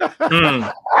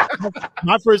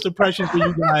 My first impression for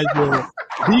you guys were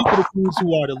these are the dudes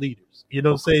who are the leaders. You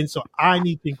know what I'm saying? So I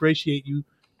need to ingratiate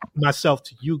myself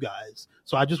to you guys.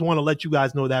 So I just want to let you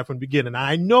guys know that from the beginning.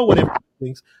 I know what everyone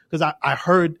thinks because I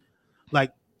heard,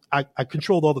 like, I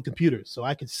controlled all the computers, so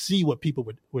I could see what people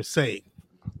were saying,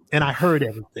 and I heard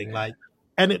everything. Like,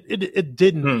 and it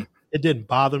didn't It didn't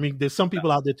bother me. There's some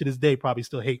people out there to this day probably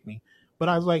still hate me, but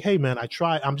I was like, hey man,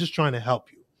 I'm just trying to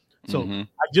help you. So I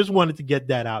just wanted to get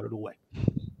that out of the way.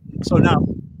 So now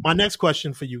my next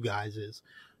question for you guys is,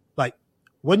 like,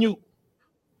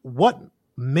 what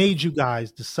made you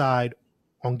guys decide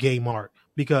on game art?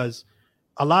 Because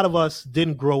a lot of us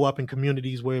didn't grow up in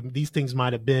communities where these things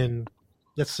might have been,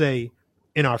 let's say,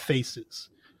 in our faces.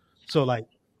 So like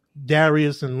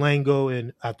Darius and Lango,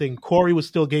 and I think Corey was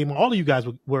still game. All of you guys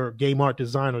were game art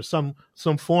design or some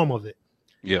form of it.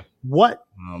 Yeah. What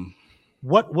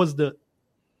was the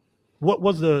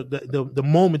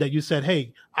moment that you said,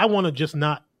 hey, I want to just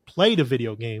not play the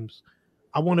video games.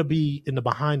 I want to be in the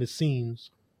behind the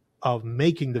scenes of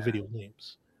making the video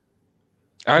games?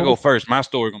 I go first. My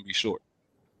story gonna be short.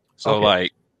 So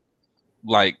like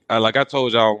I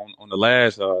told y'all on the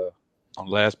last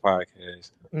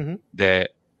podcast that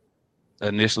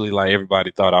initially, like,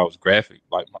 everybody thought I was graphic.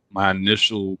 Like my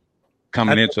initial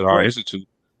coming into the Art Institute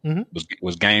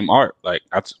was game art. Like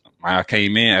I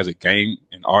came in as a game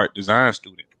and art design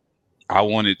student. I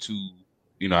wanted to,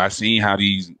 I seen how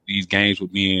these games were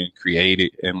being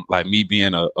created, and like me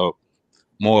being a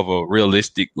more of a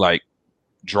realistic like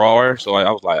drawer. So I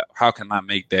was like, how can I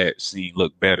make that scene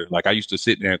look better? Like I used to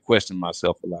sit there and question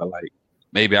myself a lot. Like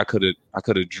maybe I could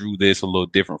have drew this a little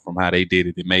different from how they did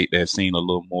it. It made that scene a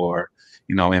little more,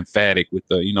 emphatic with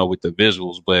the, with the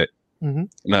visuals. But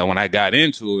when I got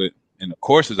into it and the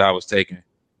courses I was taking,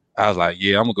 I was like,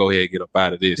 yeah, I'm gonna go ahead and get up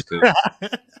out of this, because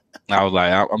I was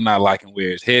like, I'm not liking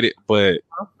where it's headed. But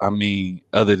I mean,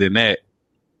 other than that,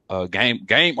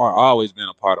 game art always been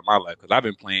a part of my life, because I've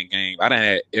been playing games. I done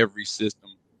had every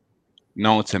system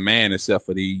known to man except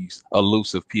for these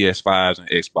elusive PS5s and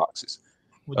Xboxes.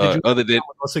 Other than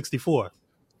Commodore 64,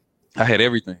 I had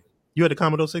everything. You had the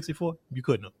Commodore 64? You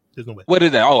couldn't have. There's no way. What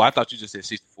is that? Oh, I thought you just said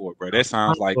 64, bro. That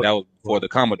sounds like that was before the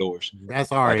Commodores.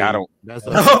 That's all right. Like, I don't.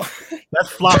 That's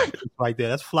floppy disk right there.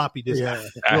 That's floppy disk. Yeah.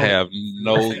 I have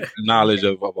no knowledge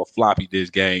of a floppy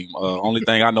disk game. Only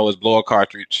thing I know is blow a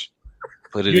cartridge,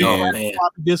 put it in.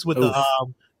 Floppy disk with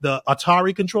the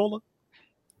Atari controller.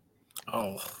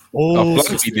 A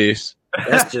floppy disk.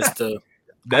 That's just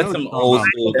that's some old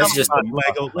school. That's just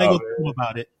Lego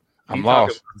about it. I'm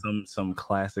lost. Some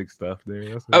classic stuff there.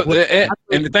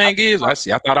 And the thing is, I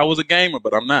thought I was a gamer,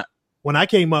 but I'm not. When I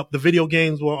came up, the video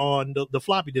games were on the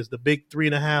floppy disk, the big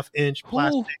 3.5-inch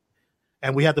plastic,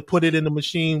 and we had to put it in the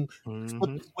machine, flip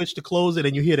the switch to close it,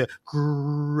 and you hear the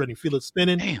grrr, and you feel it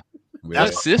spinning. Damn.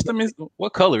 That system is,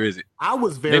 what color is it? I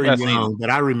was very young, but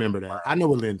I remember that. I know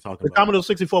what Lynn talking about. The Commodore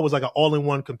 64 was like an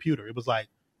all-in-one computer. It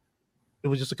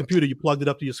was just a computer. You plugged it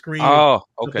up to your screen. Oh,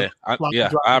 okay. I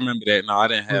remember that. No, I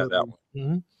didn't have that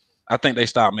one. I think they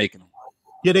stopped making them.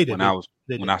 Yeah, they did.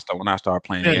 When I started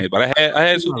playing games. But I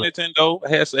had Super Nintendo. I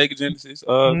had Sega Genesis,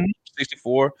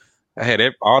 64. I had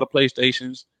all the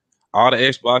PlayStations, all the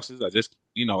Xboxes. I just,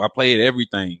 I played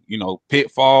everything.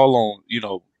 Pitfall on,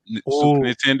 Super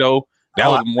Nintendo. That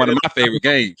was one of my favorite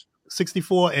games.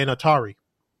 64 and Atari.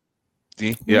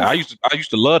 See? Yeah, I used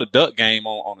to love the duck game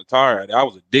on Atari. I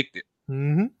was addicted.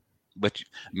 But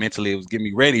mentally, it was getting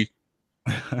me ready,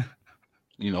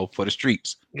 for the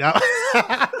streets. Yeah.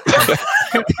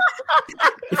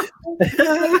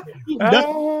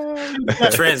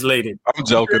 Translated. I'm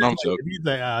joking. He's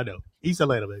like, I know. He's a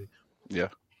later, baby. Yeah.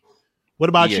 What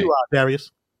about you,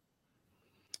 Darius?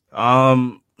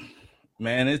 Man,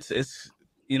 it's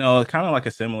kind of like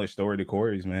a similar story to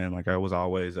Corey's, man. Like it was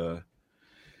always an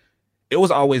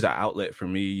outlet for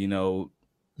me,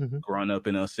 growing up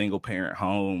in a single parent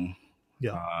home.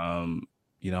 Yeah.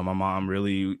 My mom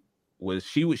really was,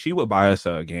 she would buy us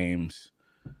games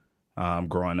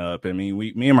growing up. I mean,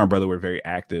 me and my brother were very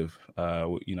active,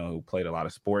 played a lot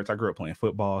of sports. I grew up playing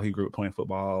football. He grew up playing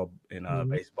football and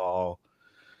baseball.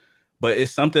 But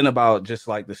it's something about just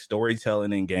like the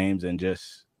storytelling in games and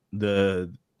just the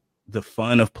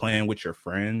fun of playing with your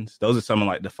friends. Those are some of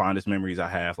like the fondest memories I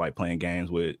have, like playing games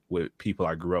with people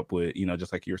I grew up with,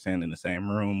 just like you were saying, in the same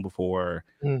room before,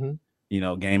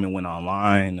 gaming went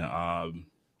online.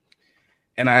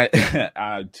 And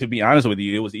I, to be honest with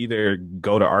you, it was either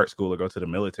go to art school or go to the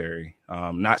military.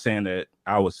 Not saying that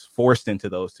I was forced into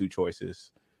those two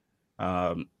choices.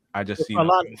 I just see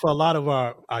for a lot of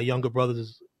our younger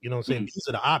brothers, these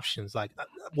are the options. Like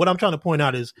what I'm trying to point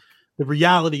out is the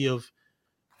reality of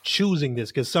choosing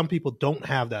this, because some people don't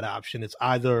have that option. It's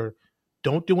either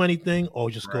don't do anything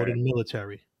or just go to the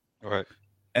military. Right.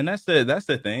 And that's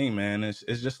the thing, man. It's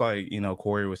just like,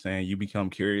 Corey was saying, you become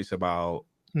curious about,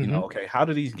 okay, how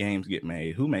do these games get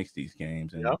made? Who makes these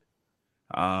games? And,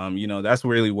 that's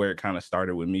really where it kind of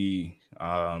started with me.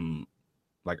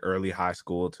 like early high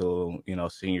school till,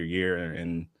 senior year.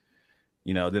 And,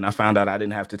 then I found out I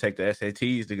didn't have to take the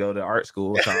SATs to go to art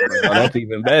school. So I was like, oh, that's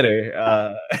even better.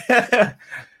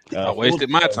 I wasted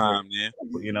my time,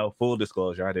 man. Full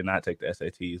disclosure, I did not take the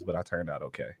SATs, but I turned out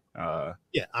okay.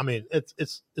 Yeah, I mean, it's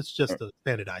just a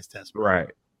standardized test, right?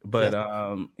 But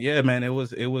yeah, man,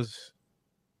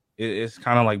 it's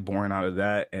kind of like born out of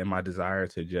that and my desire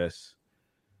to just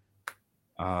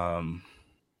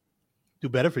do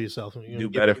better for yourself, do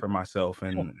better for myself,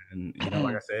 and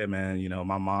like I said, man,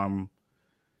 my mom,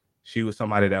 she was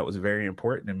somebody that was very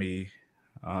important to me,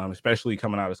 especially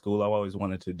coming out of school. I always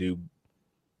wanted to do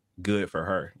good for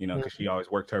her, because she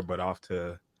always worked her butt off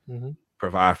to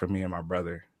provide for me and my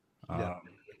brother.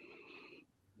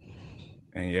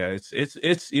 And yeah, it's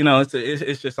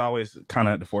just always kind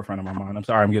of at the forefront of my mind. I'm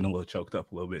sorry, I'm getting a little choked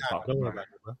up a little bit. Don't worry about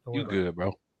it, bro. You good,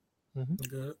 bro?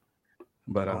 Good.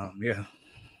 But yeah.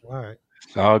 All right.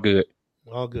 It's all good.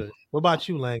 All good. What about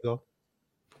you, Lango?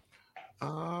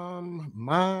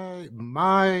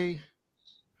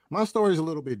 My story is a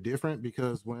little bit different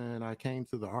because when I came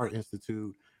to the Art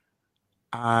Institute,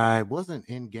 I wasn't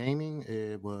in gaming.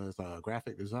 It was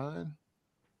graphic design.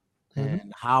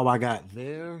 And how I got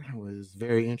there was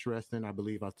very interesting. I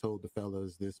believe I've told the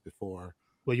fellas this before.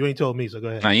 Well, you ain't told me, so go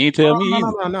ahead. Now, you ain't tell me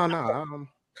either. No.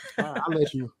 I'll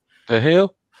let you. The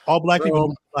hell? All black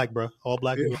people black, bro. All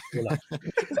black people black.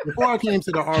 Before I came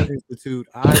to the Art Institute,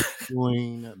 I was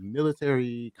doing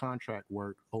military contract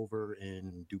work over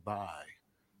in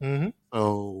Dubai.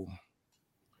 So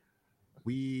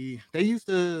they used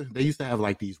to have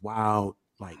like these wild,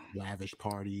 like lavish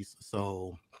parties.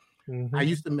 So I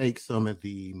used to make some of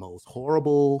the most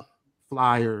horrible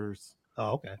flyers.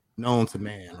 Oh, okay. Known to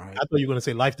man, right? I thought you were going to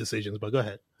say life decisions, but go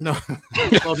ahead. No,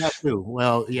 well, that too.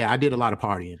 Well, yeah, I did a lot of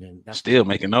partying, and that's still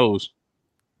making those.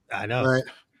 I know. But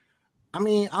I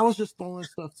mean, I was just throwing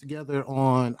stuff together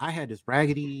on. I had this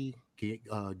raggedy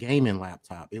gaming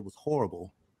laptop. It was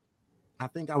horrible. I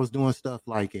think I was doing stuff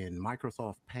like in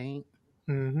Microsoft Paint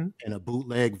and a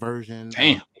bootleg version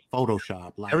of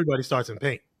Photoshop. Like everybody starts in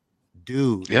Paint,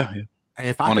 dude. Yeah.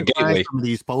 If I can find some of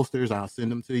these posters, I'll send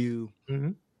them to you.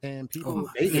 And people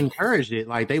they encouraged it.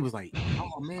 Like they was like,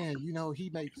 "Oh man, he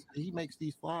makes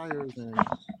these flyers and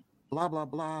blah blah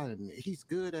blah, and he's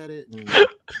good at it." And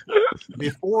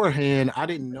beforehand, I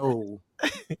didn't know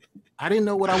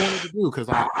what I wanted to do because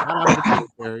I got out of the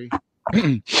military.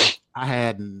 I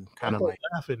hadn't kind of like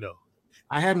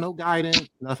I had no guidance,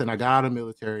 nothing. I got out of the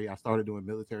military. I started doing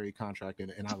military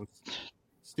contracting, and I was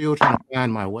still trying to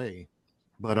find my way.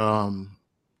 But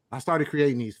I started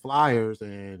creating these flyers,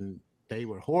 and they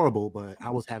were horrible, but I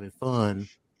was having fun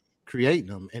creating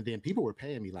them. And then people were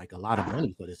paying me like a lot of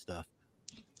money for this stuff.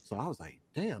 So I was like,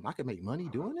 damn, I can make money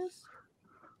doing this.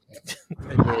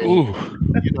 And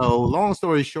then, long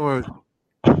story short,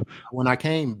 when I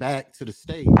came back to the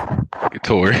States,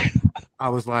 I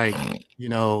was like,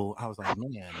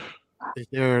 man, is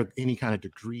there any kind of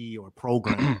degree or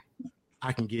program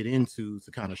I can get into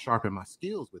to kind of sharpen my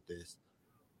skills with this?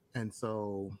 And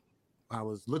so I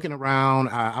was looking around.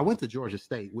 I went to Georgia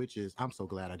State, which is, I'm so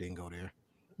glad I didn't go there.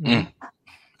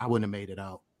 I wouldn't have made it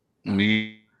out.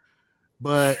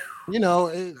 But,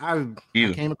 I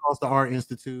came across the Art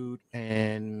Institute,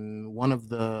 and one of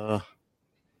the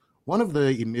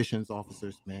admissions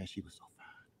officers, man, she was so fine.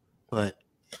 But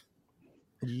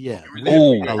yeah.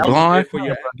 Blonde for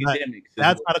your academics.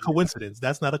 That's not a coincidence.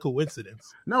 That's not a coincidence.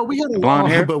 No, we had a blonde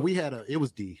hair, but it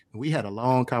was D. We had a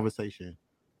long conversation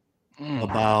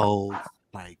about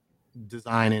like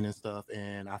designing and stuff,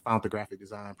 and I found the graphic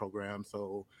design program,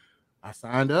 so I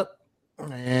signed up,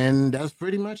 and that's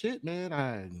pretty much it, man.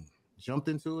 I jumped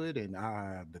into it, and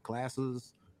the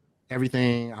classes,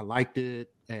 everything, I liked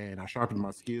it, and I sharpened my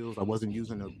skills. I wasn't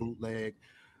using a bootleg,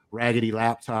 raggedy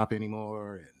laptop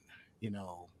anymore, and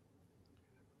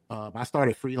I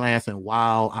started freelancing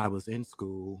while I was in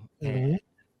school, and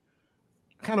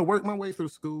kind of worked my way through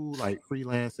school, like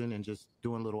freelancing and just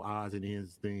doing little odds and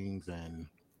ends things and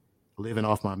living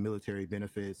off my military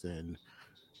benefits. And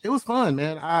it was fun,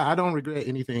 man. I don't regret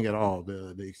anything at all.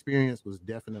 The experience was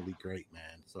definitely great,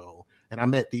 man. So, and I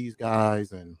met these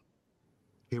guys, and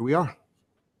here we are.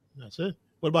 That's it.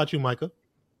 What about you, Micah?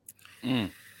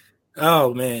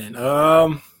 Oh man.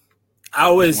 I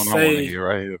always say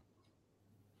right here.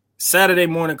 Saturday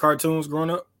morning cartoons growing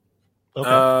up.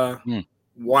 Okay.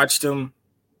 Watched them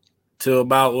till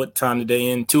about what time did they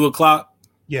end? 2:00.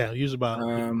 Yeah, usually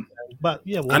about. But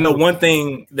yeah, I know one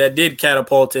thing that did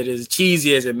catapult it, as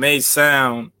cheesy as it may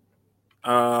sound.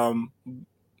 Around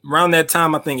that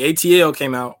time, I think ATL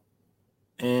came out,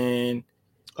 and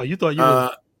you thought you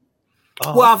were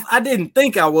Well, I didn't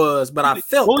think I was, but I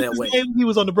felt that way. He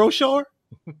was on the brochure.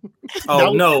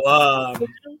 Oh no,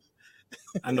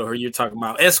 I know who you're talking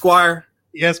about, Esquire.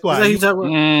 Esquire.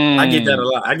 I get that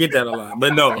a lot.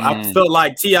 But no, I felt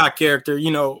like T.I. character.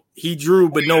 You know, he drew,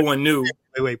 but no one knew.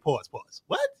 Wait, pause.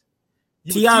 What?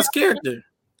 T.I.'s character.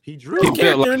 He drew. His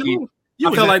character in the movie.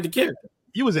 I felt like the character.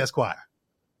 You was Esquire.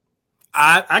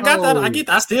 I got that.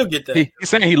 I still get that. He's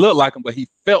saying he looked like him, but he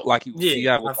felt like he was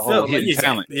T.I. with the whole hidden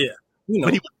talent. Yeah. You know,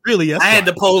 but he was really Esquire. I had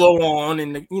the polo on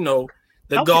and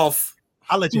the golf.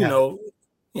 I'll let you know.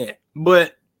 Yeah.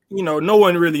 But no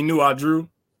one really knew I drew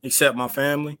except my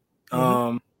family.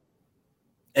 Mm-hmm.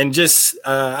 And just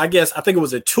I think it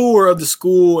was a tour of the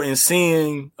school and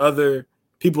seeing other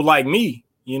people like me,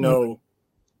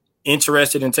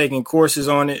 interested in taking courses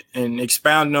on it and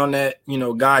expounding on that,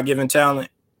 God-given talent.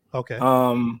 Okay.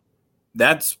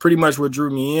 That's pretty much what drew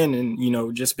me in,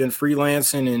 and just been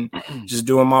freelancing and just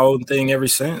doing my own thing ever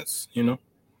since.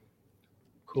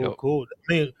 Cool.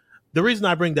 I mean, the reason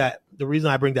I bring that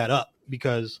up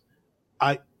because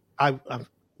I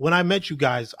when I met you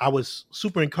guys, I was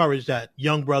super encouraged that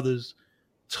young brothers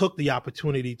took the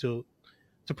opportunity to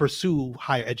pursue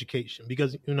higher education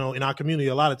because in our community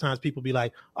a lot of times people be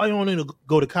like, oh, you don't need to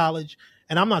go to college,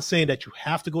 and I'm not saying that you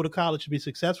have to go to college to be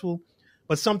successful,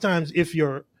 but sometimes if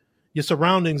your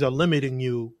surroundings are limiting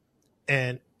you,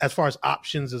 and as far as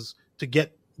options as to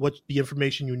get what the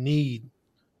information you need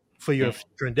for your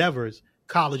future endeavors,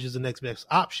 college is the next best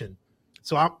option.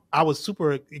 So I was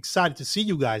super excited to see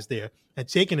you guys there and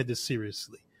taking it this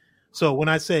seriously. So when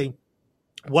I say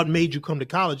what made you come to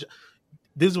college,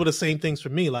 these were the same things for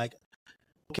me. Like,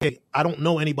 okay, I don't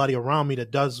know anybody around me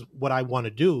that does what I want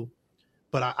to do,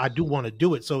 but I do want to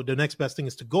do it. So the next best thing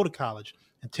is to go to college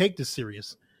and take this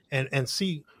serious and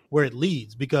see where it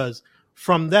leads, because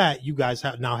from that, you guys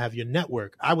now have your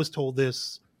network. I was told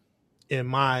this in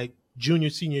my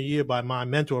senior year by my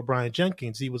mentor, Brian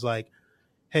Jenkins. He was like,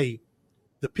 hey,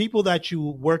 the people that you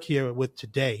work here with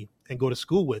today and go to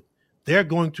school with, they're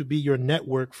going to be your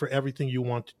network for everything you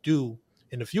want to do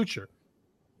in the future.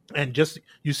 And just,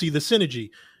 you see the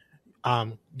synergy.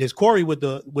 There's Corey with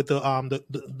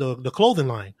the clothing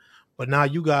line, but now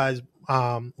you guys,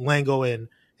 Lango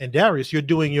and Darius, you're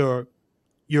doing your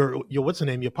what's the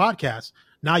name, your podcast.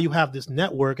 Now you have this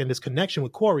network and this connection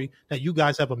with Corey that you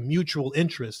guys have a mutual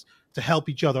interest to help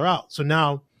each other out. So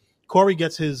now Corey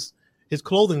gets his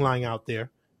clothing line out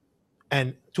there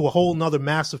and to a whole nother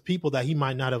mass of people that he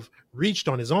might not have reached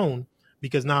on his own,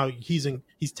 because now he's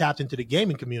tapped into the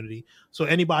gaming community. So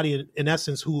anybody in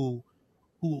essence who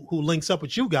links up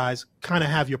with you guys kind of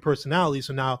have your personality.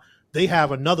 So now they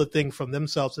have another thing from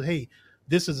themselves that, hey,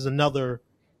 this is another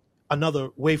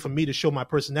way for me to show my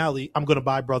personality. I'm going to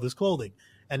buy brother's clothing.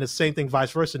 And the same thing,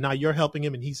 vice versa. Now you're helping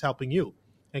him and he's helping you.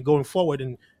 And going forward,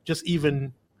 and just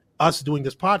even us doing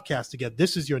this podcast together,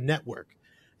 this is your network.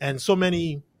 And so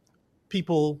many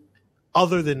people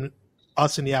other than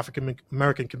us in the African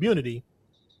American community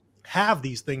have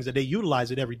these things that they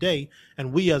utilize it every day.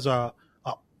 And we as a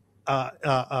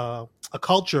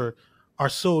culture are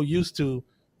so used to,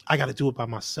 I got to do it by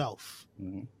myself.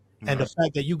 Mm-hmm. And the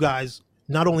fact that you guys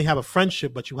not only have a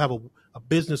friendship, but you have a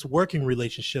business working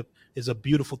relationship is a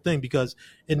beautiful thing, because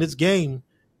in this game,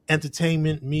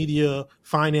 entertainment, media,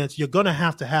 finance, you're going to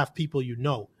have people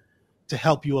to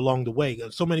help you along the way.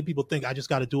 So many people think I just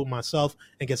got to do it myself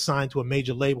and get signed to a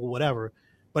major label, whatever.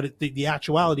 But the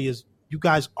actuality is you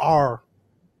guys are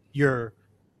your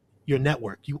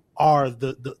network. You are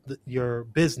your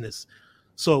business.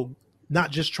 So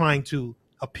not just trying to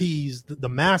appease the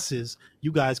masses,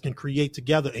 you guys can create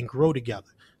together and grow together.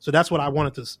 So that's what I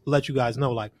wanted to let you guys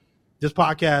know. Like, this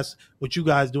podcast with you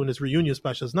guys doing this reunion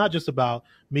special, it's not just about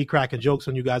me cracking jokes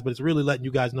on you guys, but it's really letting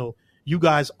you guys know you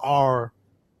guys are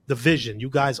the vision. You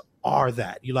guys are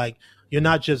that. You're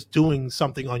not just doing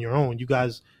something on your own. You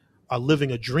guys are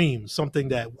living a dream, something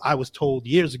that I was told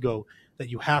years ago that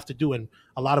you have to do. And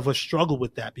a lot of us struggle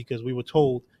with that because we were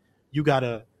told you got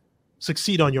to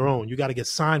succeed on your own. You got to get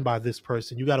signed by this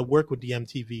person. You got to work with the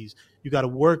MTVs. You got to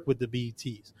work with the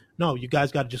BETs. No, you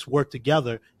guys got to just work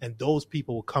together, and those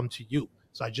people will come to you.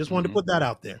 So I just wanted to put that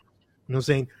out there. You know what I'm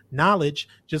saying? Knowledge,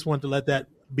 just wanted to let that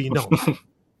be known.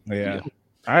 Yeah.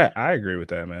 I agree with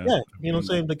that, man. Yeah, you know what I'm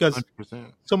saying? Because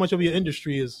 100%. So much of your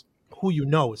industry is who you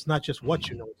know. It's not just what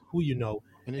you know, it's who you know,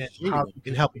 and how you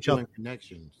can help each other.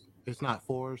 Connections. It's not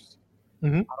forced.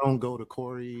 Mm-hmm. I don't go to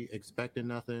Corey expecting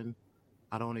nothing.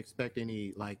 I don't expect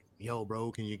any, like, yo,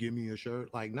 bro, can you give me your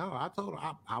shirt? Like, no, I told him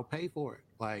I'll pay for it.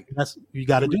 Like, that's, you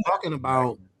got to do talking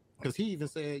about, because he even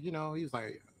said, he was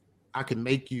like, I can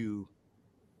make you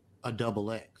a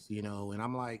double X, you know, and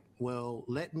I'm like, well,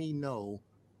 let me know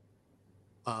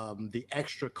the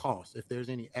extra cost. If there's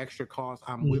any extra cost,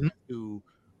 I'm willing to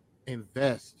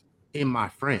invest in my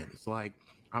friends. Like,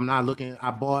 I'm not looking,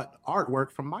 I bought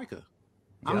artwork from Micah.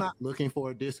 I'm not looking for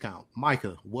a discount.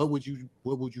 Micah, what would you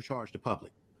charge the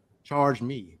public? Charge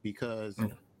me, because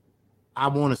I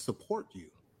want to support you.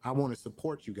 I want to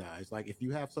support you guys. Like, if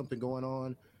you have something going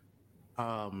on,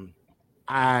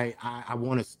 I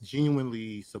want to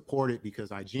genuinely support it,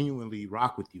 because I genuinely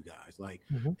rock with you guys. Like,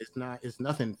 it's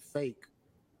nothing fake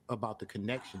about the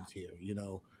connections here, you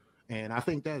know. And I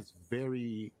think that's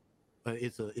very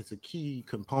it's a key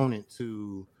component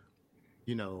to,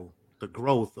 you know, the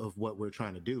growth of what we're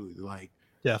trying to do. Like,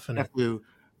 definitely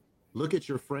look at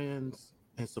your friends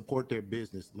and support their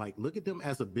business. Like, look at them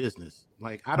as a business.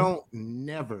 Like, I don't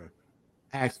never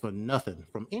ask for nothing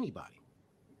from anybody.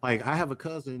 Like, I have a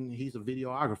cousin, he's a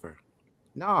videographer.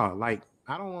 Nah, like,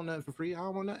 I don't want nothing for free. I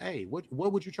don't want nothing. Hey, what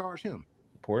would you charge him?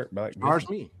 Support back. Charge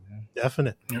me.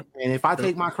 Definite. And if I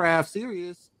take my craft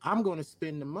serious, I'm going to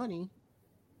spend the money.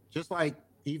 Just like,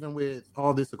 even with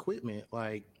all this equipment,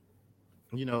 like,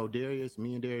 you know,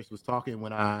 me and Darius was talking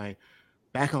when I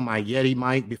back on my Yeti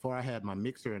mic before I had my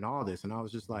mixer and all this, and I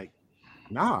was just like,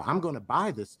 nah, I'm going to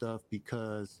buy this stuff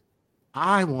because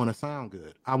I want to sound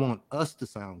good. I want us to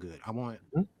sound good. I want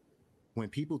when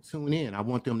people tune in, I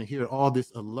want them to hear all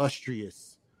this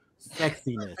illustrious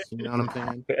sexiness. You know what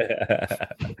I'm saying?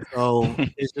 So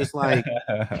it's just like,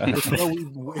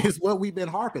 it's what we've been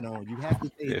harping on. You have to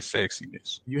take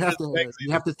sexiness. You have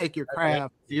to take your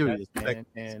craft serious, man.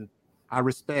 And I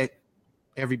respect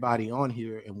everybody on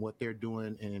here and what they're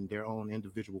doing in their own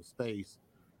individual space.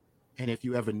 And if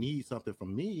you ever need something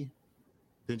from me,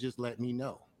 then just let me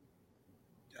know.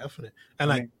 Definitely. And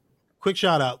like, quick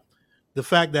shout out, the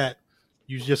fact that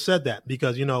you just said that,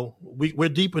 because, you know, we're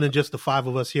deeper than just the five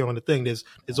of us here on the thing. There's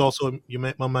also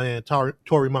my man Tory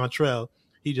Montrell.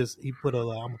 He put I'm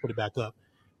gonna put it back up.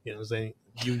 You know what I'm saying?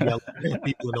 You yell at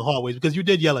people in the hallways, because you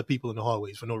did yell at people in the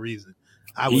hallways for no reason.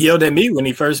 He yelled at me when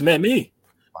he first met me.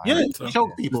 Yeah, so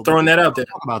choke people. Throwing that out there.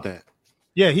 Talk about that.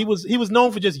 Yeah, he was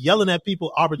known for just yelling at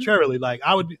people arbitrarily. Like,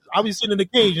 I would be sitting in the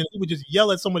cage and he would just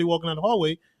yell at somebody walking down the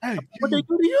hallway. Hey, what they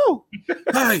do to you?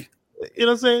 Hey, you know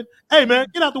what I'm saying? Hey, man,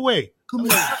 get out the way. Come on.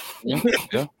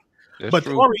 Yeah. But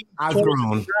Tory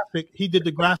he did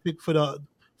the graphic for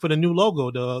the new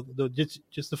logo. The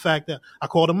just the fact that I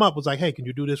called him up, was like, hey, can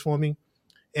you do this for me?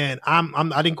 And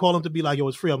I didn't call him to be like, yo,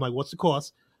 it's free. I'm like, what's the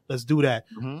cost? Let's do that.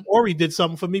 Tory did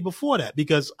something for me before that,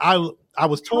 because I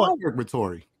was taught. I work with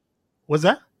Tory. What's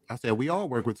that? I said we all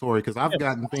work with Tory, because I've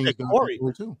gotten things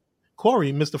done too.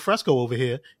 Corey, Mr. Fresco over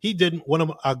here, he did one of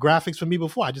my graphics for me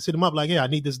before. I just hit him up like, hey, I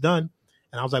need this done.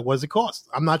 And I was like, what does it cost?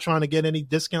 I'm not trying to get any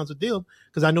discounts or deal,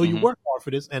 because I know you work hard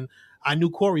for this. And I knew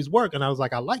Corey's work, and I was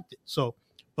like, I liked it. So,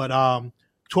 but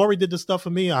Tory did the stuff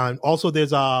for me. Also,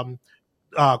 there's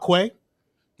Quay.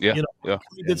 Yeah, you know,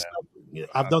 he did stuff.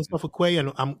 I've done stuff with Quay,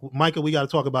 and Micah, we got to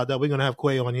talk about that. We're going to have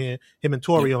Quay on here, him and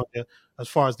Tory on there, as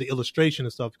far as the illustration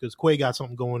and stuff, because Quay got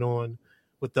something going on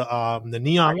with the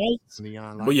neon lights.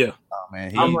 Well, yeah. Oh,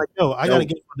 man, I'm like, yo, I got to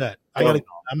get for that. I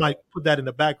might put that in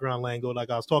the background, Lango, like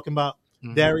I was talking about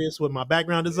Darius with my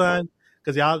background design,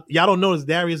 because y'all don't notice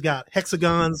Darius got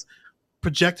hexagons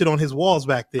projected on his walls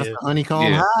back there. That's the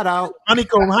honeycomb hideout.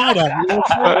 Honeycomb hideout. You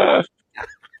know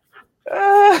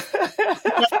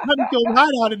honeycomb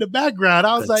hideout in the background.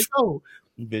 I was like, yo,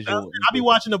 visual. I be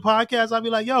watching the podcast. I'll be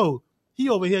like, yo, he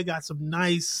over here got some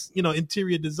nice,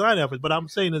 interior design efforts. But I'm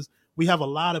saying is, we have a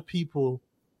lot of people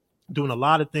doing a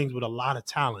lot of things with a lot of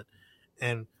talent,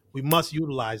 and we must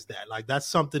utilize that. Like, that's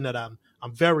something that I'm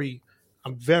very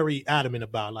adamant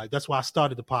about. Like, that's why I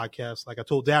started the podcast. Like I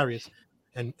told Darius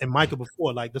and Micah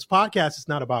before, like, this podcast is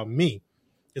not about me.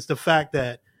 It's the fact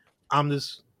that I'm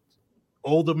this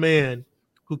older man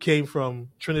who came from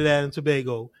Trinidad and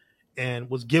Tobago and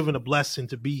was given a blessing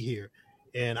to be here.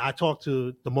 And I talked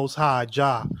to the Most High,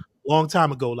 Jah, a long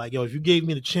time ago, like, yo, if you gave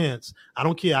me the chance, I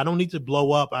don't care. I don't need to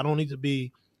blow up. I don't need to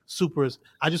be super.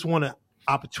 I just want an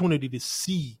opportunity to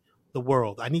see the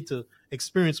world. I need to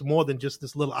experience more than just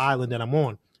this little island that I'm on.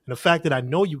 And the fact that I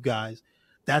know you guys,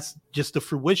 that's just the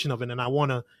fruition of it. And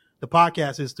the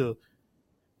podcast is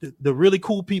the really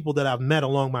cool people that I've met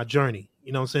along my journey.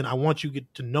 You know what I'm saying? I want you to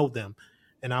get to know them,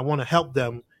 and I want to help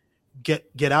them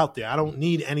get out there. I don't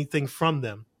need anything from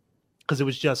them, because it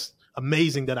was just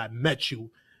amazing that I met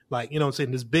you. Like, you know what I'm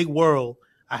saying? This big world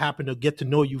I happen to get to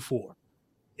know you for.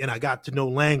 And I got to know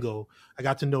Lango. I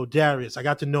got to know Darius. I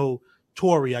got to know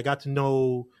Tory. I got to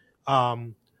know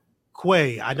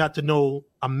Quay. I got to know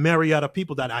a myriad of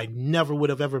people that I never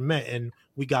would have ever met, and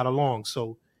we got along.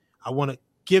 So I want to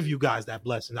give you guys that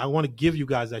blessing. I want to give you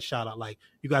guys that shout out. Like,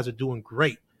 you guys are doing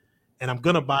great. And I'm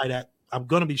going to buy that. I'm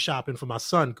going to be shopping for my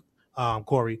son,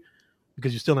 Corey,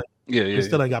 because you still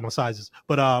ain't got my sizes.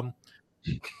 But I'm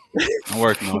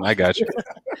working on it. I got you.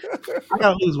 I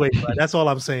got to lose weight, bro. That's all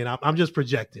I'm saying. I'm just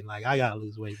projecting. Like, I got to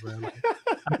lose weight, bro. Like,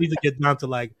 I need to get down to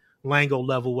like Lango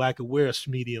level where I could wear a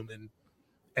medium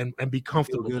and be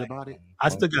comfortable. Feel good about it. I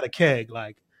still got a keg.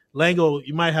 Like, Lango,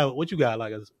 you might have, what you got?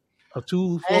 Like a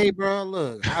 2? Hey, bro,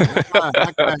 look,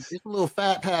 I got it's a little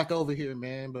fat pack over here,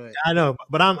 man. But I know,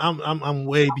 but I'm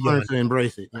way beyond to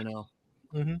embrace it. You know,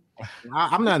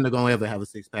 I'm not gonna ever have a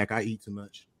 6-pack. I eat too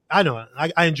much. I know.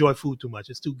 I enjoy food too much.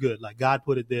 It's too good. Like, God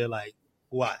put it there. Like,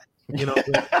 why? You know,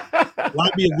 why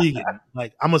be a vegan?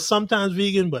 Like, I'm a sometimes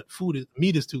vegan, but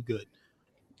meat is too good.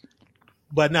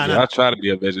 But I try to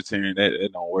be a vegetarian. That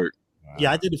don't work.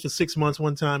 Yeah, I did it for 6 months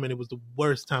one time, and it was the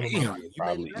worst time of my life.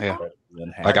 Probably.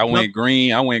 Like, I went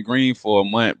green for a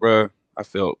month, bro. I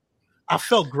felt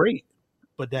great,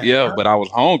 but but I was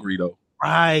hungry though.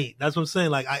 Right, that's what I'm saying.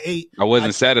 Like, I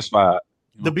wasn't satisfied.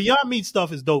 The Beyond Meat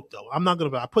stuff is dope though. I'm not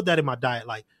gonna. I put that in my diet.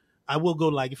 Like, I will go.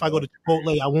 Like, if I go to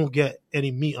Chipotle, I won't get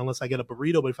any meat unless I get a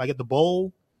burrito. But if I get the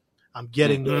bowl, I'm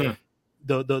getting the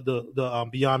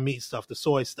Beyond Meat stuff, the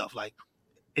soy stuff. Like,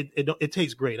 it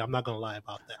tastes great. I'm not gonna lie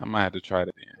about that. I might have to try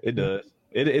that. It does.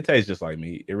 It tastes just like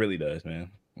meat. It really does, man.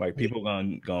 Like, people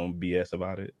gonna BS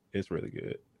about it. It's really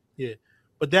good. Yeah.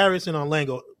 But Darius and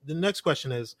Lango, the next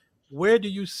question is, where do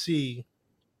you see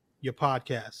your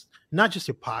podcast? Not just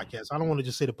your podcast. I don't want to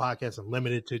just say the podcast and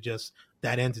limit it to just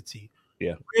that entity.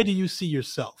 Yeah. Where do you see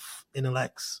yourself in the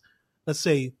next, let's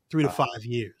say, 3 to 5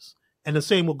 years? And the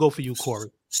same will go for you,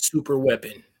 Corey. Super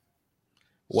weapon.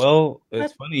 Well,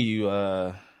 it's funny you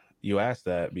asked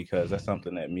that, because that's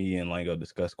something that me and Lango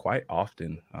discuss quite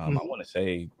often. I want to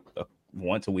say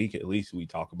once a week at least we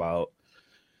talk about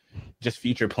just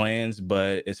future plans.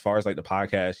 But as far as like the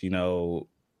podcast, you know,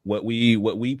 what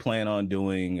we plan on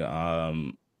doing,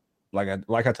 like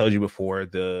I told you before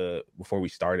we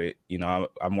started, you know,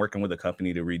 I'm working with a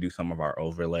company to redo some of our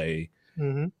overlay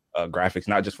graphics,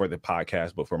 not just for the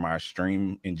podcast, but for my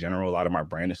stream in general. A lot of my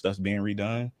branding stuff's being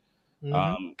redone.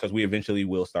 Because we eventually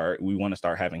we want to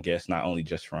start having guests, not only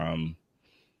just from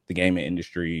the gaming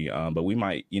industry, but we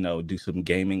might, you know, do some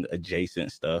gaming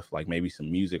adjacent stuff, like maybe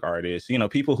some music artists, you know,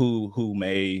 people who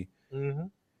may,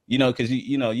 you know, because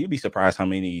you know, you'd be surprised how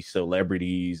many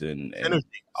celebrities and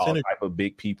all type of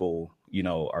big people, you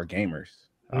know, are gamers.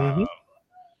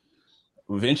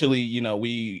 Eventually, you know,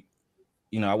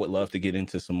 I would love to get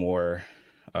into some more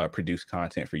produce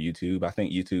content for YouTube. I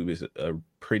think YouTube is a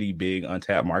pretty big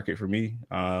untapped market for me.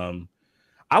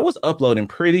 I was uploading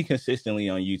pretty consistently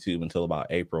on YouTube until about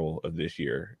April of this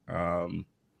year.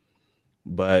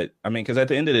 But I mean, because at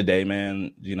the end of the day,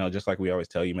 man, you know, just like we always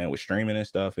tell you, man, with streaming and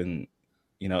stuff, and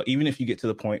you know, even if you get to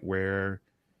the point where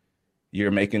you're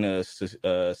making a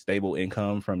stable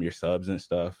income from your subs and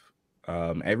stuff,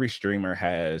 every streamer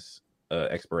has an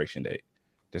expiration date.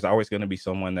 There's always going to be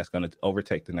someone that's going to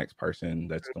overtake the next person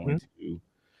that's going to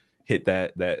hit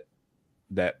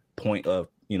that point of,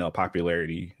 you know,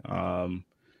 popularity.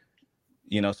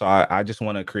 You know, so I just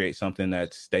want to create something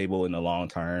that's stable in the long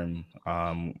term.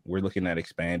 We're looking at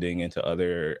expanding into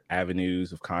other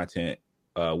avenues of content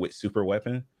with Super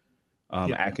Weapon,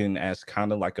 acting as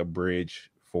kind of like a bridge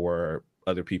for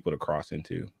other people to cross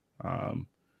into.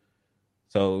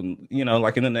 So, you know,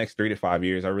 like in the next 3 to 5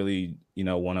 years, I really, you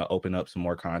know, want to open up some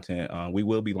more content. We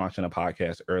will be launching a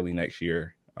podcast early next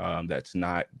year that's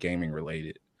not gaming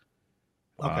related.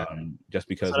 Okay. Just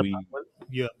because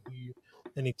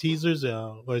any teasers,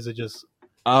 or is it just?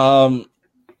 I'm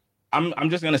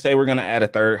just gonna say we're gonna add a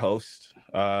third host.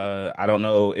 I don't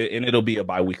know, and it'll be a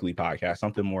bi-weekly podcast,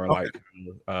 something more like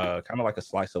kind of like a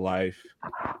slice of life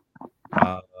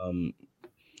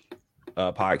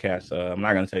podcast. I'm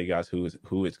not gonna tell you guys who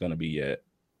it's gonna be yet,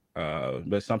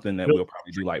 but something that we'll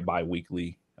probably do like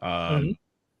bi-weekly. But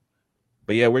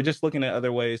yeah, we're just looking at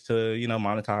other ways to, you know,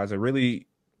 monetize it. Really,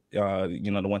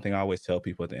 you know, the one thing I always tell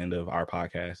people at the end of our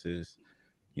podcast is,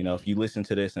 you know, if you listen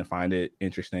to this and find it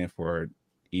interesting for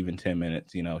even 10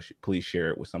 minutes, you know, please share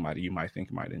it with somebody you might think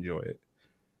might enjoy it.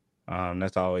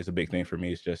 That's always a big thing for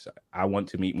me. It's just, I want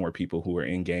to meet more people who are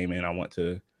in gaming. I want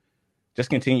to just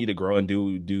continue to grow and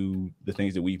do the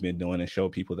things that we've been doing and show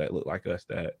people that look like us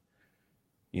that,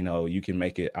 you know, you can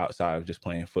make it outside of just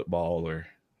playing football or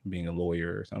being a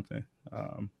lawyer or something.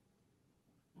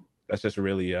 That's just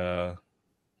really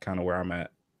kind of where I'm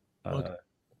at.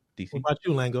 DC. What about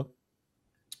you, Lango?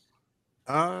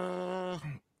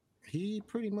 He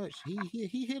pretty much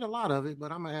he hit a lot of it,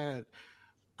 but I'm gonna add.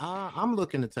 I'm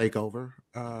looking to take over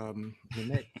the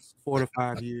next 4 to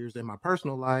 5 years in my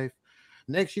personal life.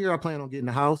 Next year, I plan on getting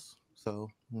a house, so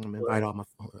I'm gonna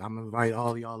invite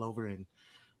all y'all over, and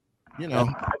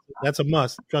that's a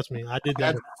must. Trust me, I did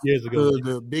that years ago.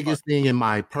 The biggest thing in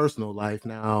my personal life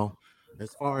now,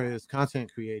 as far as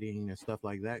content creating and stuff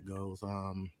like that goes,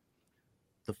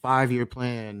 the 5-year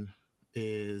plan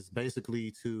is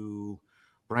basically to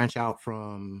branch out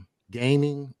from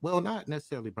gaming. Well, not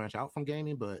necessarily branch out from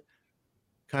gaming, but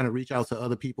kind of reach out to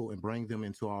other people and bring them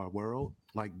into our world,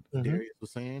 like Darius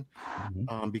was saying,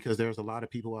 because there's a lot of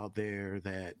people out there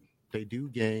that they do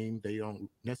game. They don't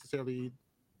necessarily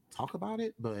talk about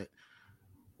it, but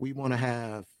we want to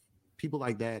have people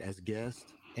like that as guests.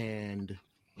 And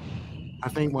I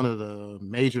think one of the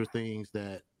major things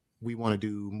that we want to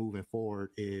do moving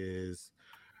forward is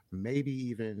maybe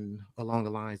even along the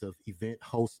lines of event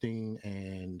hosting.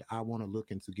 And I want to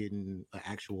look into getting an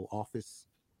actual office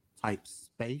type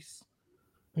space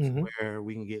where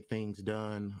we can get things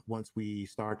done once we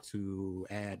start to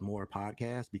add more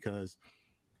podcasts, because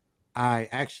I'm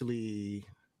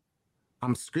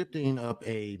scripting up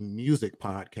a music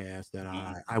podcast that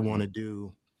I want to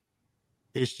do.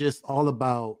 It's just all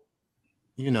about,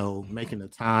 making the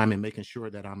time and making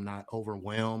sure that I'm not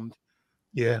overwhelmed.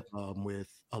 Yeah. With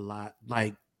a lot,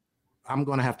 like I'm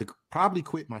going to have to probably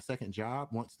quit my second job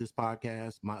once this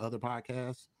podcast, my other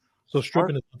podcast. So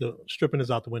stripping is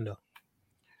out the window.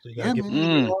 So you gotta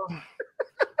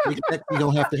we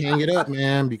don't have to hang it up,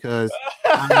 man, because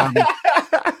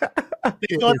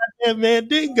man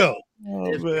Dingo.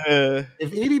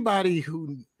 If anybody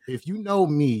if you know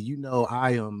me, you know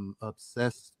I am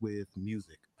obsessed with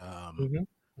music.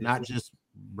 Not just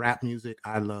rap music.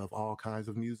 I love all kinds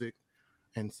of music.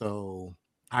 And so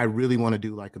I really want to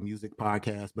do like a music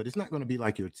podcast, but it's not going to be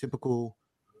like your typical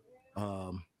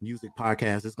music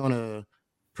podcast. It's going to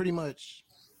pretty much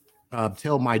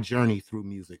tell my journey through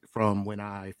music from when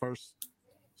I first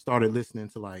started listening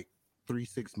to like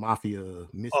 3-6 Mafia,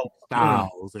 Mystic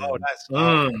Styles.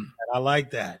 I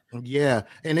like that. Yeah.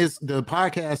 And the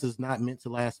podcast is not meant to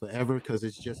last forever, because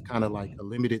it's just kind of like a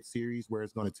limited series where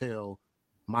it's going to tell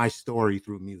my story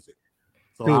through music.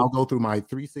 So I'll go through my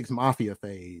 3-6 Mafia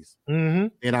phase,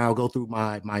 and I'll go through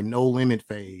my No Limit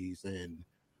phase, and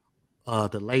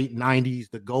the late 90s,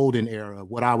 the golden era,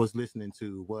 what I was listening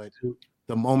to, what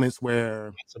the moments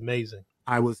where it's amazing.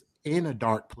 I was in a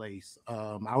dark place.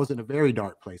 I was in a very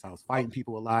dark place. I was fighting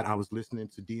people a lot. I was listening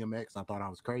to DMX. I thought I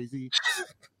was crazy.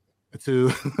 to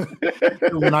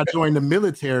when I joined the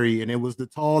military, and it was the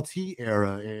Tall T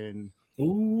era, and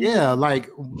like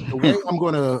the way I'm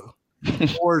gonna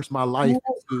forge my life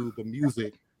into the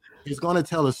music is gonna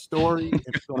tell a story, and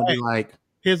it's gonna be like,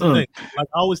 here's the thing. Like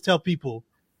I always tell people,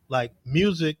 like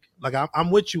music, like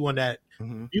I'm with you on that.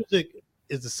 Music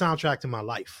is the soundtrack to my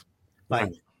life.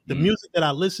 Like the music that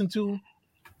I listen to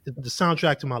is the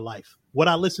soundtrack to my life. What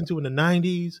I listened to in the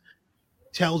 90s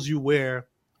tells you where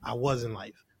I was in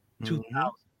life. 2000s,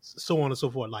 so on and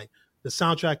so forth. Like the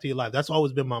soundtrack to your life. That's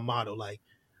always been my motto. Like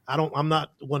I'm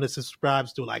not one that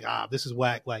subscribes to like, this is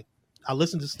whack. Like I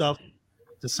listen to stuff,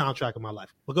 the soundtrack of my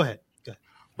life. But go ahead.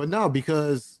 But no,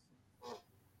 because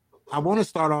I want to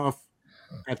start off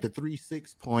at the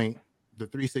 3-6 point, the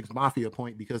 3-6 Mafia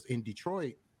point, because in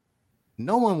Detroit,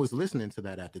 no one was listening to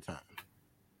that at the time.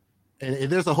 And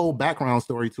there's a whole background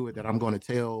story to it that I'm going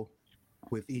to tell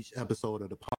with each episode of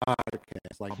the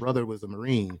podcast. Like my brother was a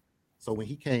Marine. So when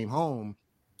he came home,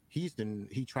 he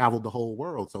traveled the whole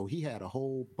world. So he had a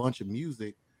whole bunch of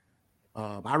music.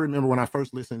 I remember when I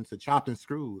first listened to Chopped and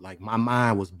Screwed, like my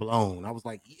mind was blown. I was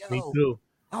like, me too.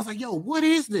 I was like, yo, what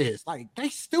is this? Like, they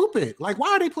stupid. Like, why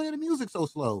are they playing the music so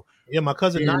slow? Yeah, my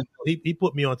cousin, he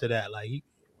put me onto that. Like,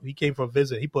 he came for a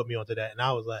visit. He put me onto that. And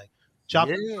I was like,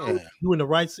 Chopped and Screwed, you in the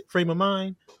right frame of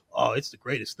mind? Oh, it's the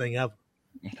greatest thing ever.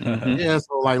 Yeah,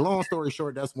 so like long story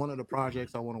short, that's one of the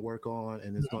projects I want to work on,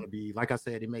 and it's going to be, like I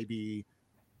said, it may be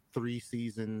 3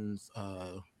 seasons.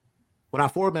 What I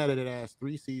formatted it as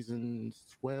 3 seasons,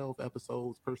 12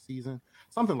 episodes per season,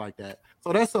 something like that.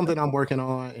 So that's something I'm working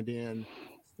on, and then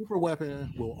Super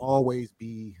Weapon will always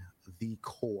be the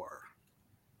core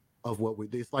of what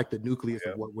it's like the nucleus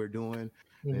of what we're doing.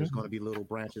 There's going to be little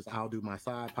branches. I'll do my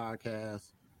side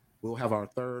podcast. We'll have our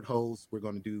third host. We're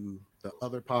going to do the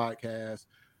other podcast.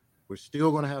 We're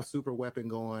still going to have Super Weapon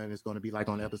going. It's going to be like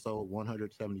on episode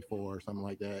 174 or something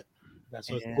like that. That's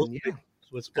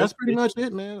that's pretty much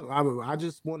it, man. I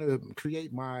just want to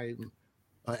create my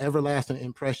everlasting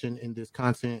impression in this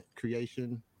content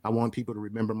creation. I want people to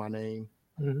remember my name.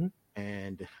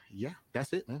 And yeah,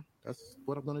 that's it, man. That's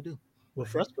what I'm going to do. Well,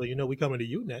 Fresco, we coming to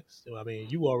you next. I mean,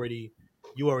 you already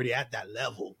you already at that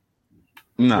level.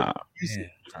 Nah,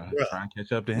 trying to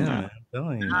catch up to him. Man. I'm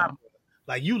telling you.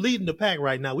 Like you leading the pack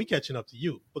right now. We catching up to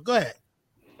you. But go ahead.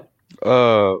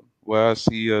 Where I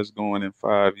see us going in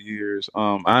 5 years.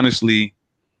 Honestly,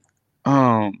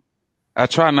 I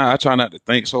try not to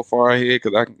think so far ahead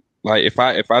because I can like if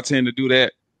I tend to do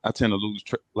that, I tend to lose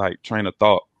train of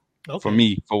thought for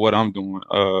me for what I'm doing.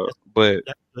 But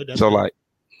that's good.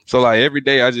 Like every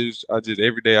day I just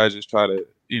try to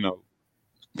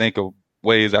think of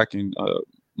ways I can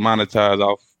monetize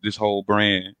off this whole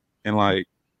brand and like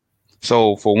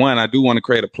so for one I do want to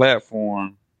create a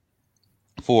platform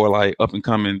for like up and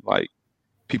coming like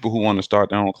people who want to start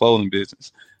their own clothing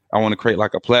business. I want to create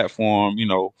like a platform,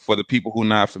 for the people who are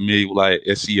not familiar with like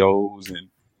SEOs and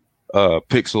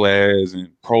pixel ads and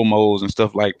promos and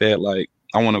stuff like that. Like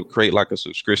I want to create like a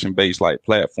subscription based like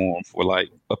platform for like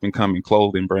up and coming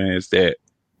clothing brands that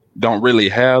don't really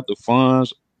have the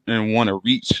funds and want to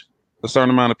reach a certain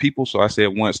amount of people. So I said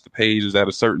once the page is at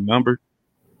a certain number,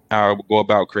 I will go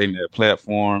about creating that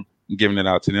platform and giving it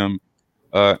out to them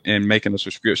and making a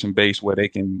subscription base where they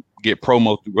can get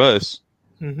promo through us,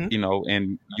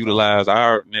 and utilize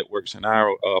our networks and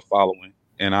our following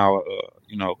and our,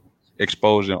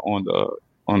 exposure on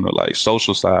the like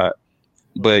social side.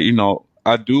 But,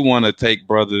 I do want to take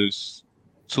brothers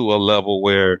to a level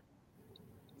where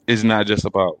it's not just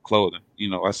about clothing.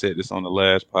 I said this on the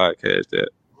last podcast that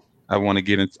I want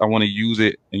to use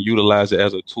it and utilize it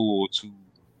as a tool to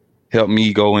help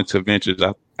me go into ventures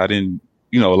I didn't,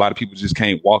 a lot of people just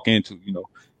can't walk into,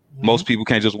 most people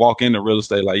can't just walk into real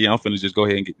estate like, yeah, I'm finna just go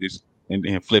ahead and get this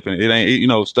and flipping it. It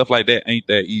ain't, stuff like that ain't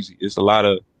that easy. It's a lot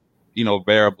of,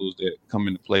 variables that come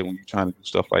into play when you're trying to do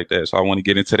stuff like that. So I want to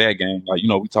get into that game. Like,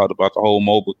 we talked about the whole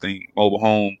mobile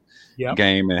home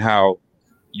game and how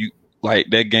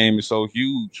that game is so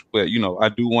huge. But, I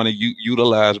do want to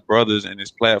utilize brothers and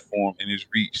his platform and his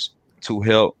reach to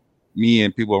help me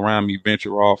and people around me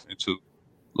venture off into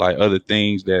like other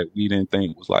things that we didn't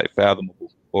think was like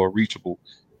fathomable or reachable,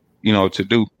 to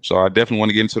do. So I definitely want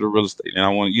to get into the real estate and I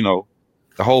want,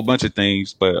 a whole bunch of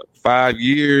things, but 5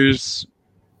 years,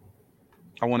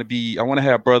 I want to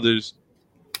have brothers,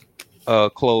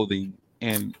 clothing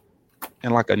and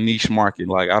like a niche market.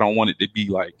 Like, I don't want it to be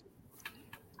like,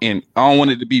 and I don't want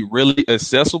it to be really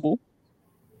accessible,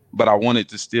 but I want it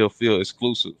to still feel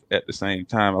exclusive at the same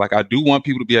time. Like, I do want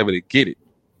people to be able to get it.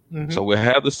 So we'll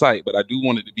have the site, but I do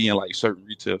want it to be in like certain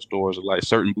retail stores or like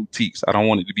certain boutiques. I don't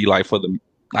want it to be like for the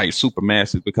like super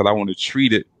masses because I want to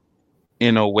treat it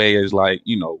in a way as like,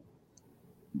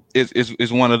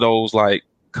 it's one of those like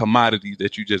commodities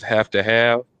that you just have to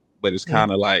have, but it's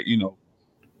kind of like,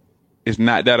 it's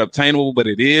not that obtainable, but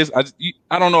it is.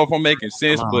 I don't know if I'm making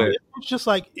sense, but it's just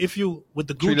like if you with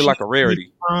the Gucci, treat it like a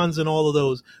rarity, and all of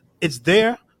those, it's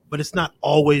there, but it's not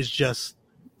always just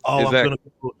exactly. I'm gonna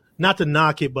go, not to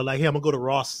knock it, but like, hey, I'm gonna go to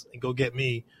Ross and go get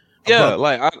me.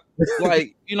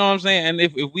 Like you know what I'm saying. And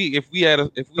if we had a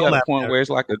point where it's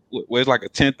like a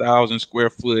 10,000 square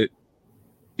foot,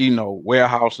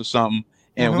 warehouse or something,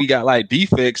 and we got like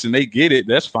defects and they get it,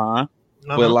 that's fine.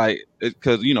 But like,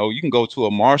 because you can go to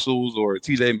a Marshalls or a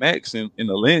TJ Maxx in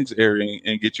the Lens area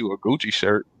and get you a Gucci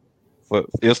shirt for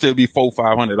it'll still be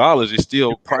 $400-$500. It's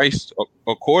still priced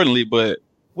accordingly, but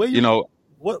what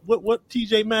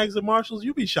TJ Maxx and Marshalls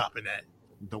you be shopping at?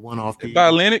 The one off by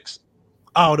Lenox.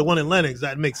 Oh, the one in Lenox.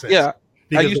 That makes sense. Yeah,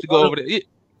 because I used to go over there.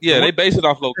 They base it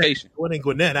off location. What in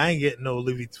Gwinnett, I ain't getting no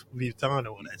Louis Vuitton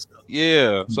or that stuff.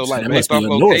 Yeah, so like based off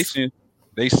location,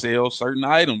 they sell certain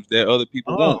items that other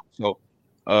people want. So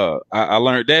I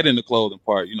learned that in the clothing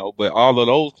part, but all of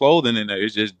those clothing in there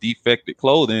is just defected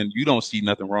clothing. You don't see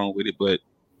nothing wrong with it, but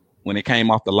when it came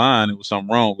off the line, it was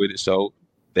something wrong with it. So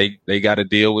they got to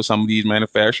deal with some of these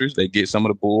manufacturers. They get some of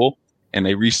the bull and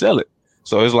they resell it.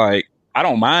 So it's like, I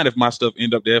don't mind if my stuff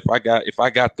end up there. If I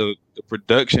got the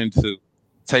production to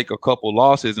take a couple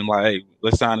losses and like, hey,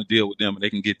 let's sign a deal with them and they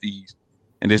can get these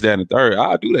and this, that, and the third,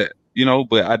 I'll do that,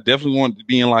 but I definitely want to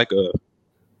be in like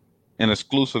an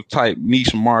exclusive type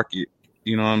niche market.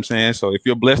 You know what I'm saying? So if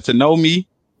you're blessed to know me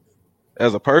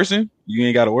as a person, you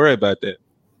ain't got to worry about that.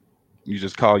 You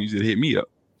just hit me up.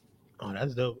 Oh,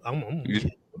 that's dope.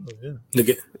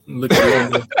 Look at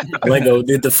Lango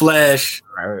did the flash.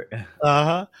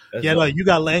 Yeah, like you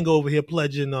got Lango over here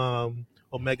pledging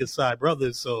Omega Side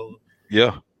Brothers, so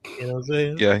yeah. You know what I'm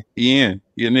saying? Yeah,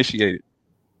 he initiated.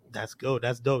 That's good.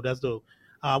 That's dope.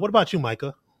 What about you,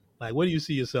 Micah? Like, where do you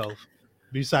see yourself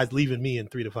besides leaving me in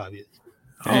 3 to 5 years?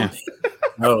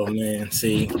 Oh man,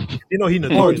 see, he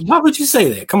notorious. Why would you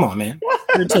say that? Come on, man.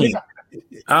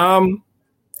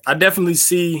 I definitely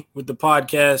see with the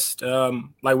podcast,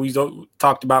 like we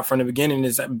talked about from the beginning,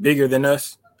 is bigger than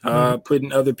us,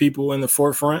 putting other people in the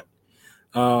forefront,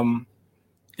 and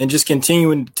just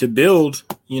continuing to build,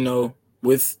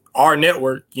 with our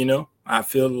network. I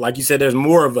feel like you said, there's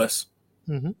more of us,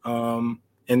 and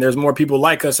there's more people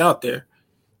like us out there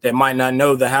that might not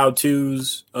know the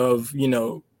how-tos of,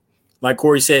 like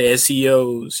Corey said,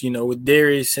 SEOs, with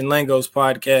Darius and Lango's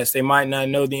podcast, they might not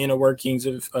know the inner workings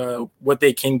of what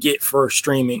they can get for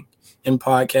streaming and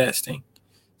podcasting.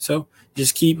 So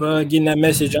just keep getting that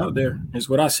message out there is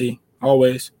what I see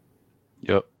always.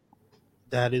 Yep.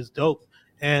 That is dope.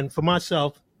 And for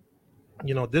myself,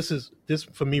 this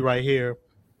for me right here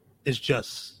is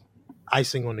just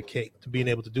icing on the cake to being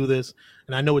able to do this.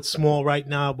 And I know it's small right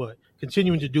now, but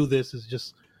continuing to do this is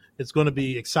just, it's going to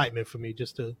be excitement for me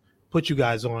just to put you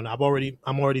guys on. I'm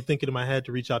already thinking in my head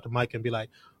to reach out to Mike and be like,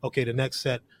 okay, the next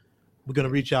set, we're going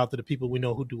to reach out to the people we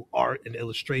know who do art and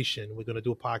illustration. We're going to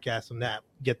do a podcast on that,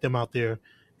 get them out there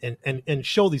and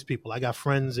show these people. I got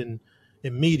friends in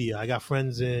media. I got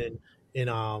friends in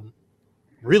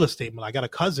real estate. I got a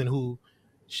cousin who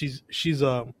she's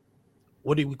a,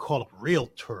 what do we call a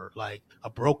realtor, like a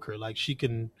broker. Like she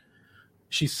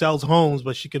sells homes,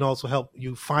 but she can also help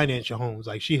you finance your homes.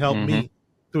 Like she helped me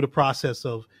through the process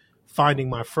of finding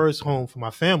my first home for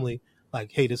my family.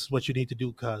 Like, hey, this is what you need to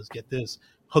do, cuz get this,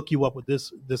 hook you up with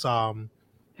this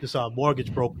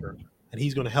mortgage broker, and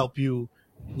he's going to help you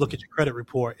look at your credit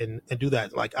report and do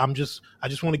that. Like I just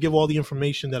want to give all the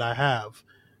information that I have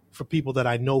for people that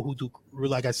I know who do,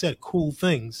 like I said, cool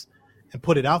things and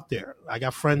put it out there. I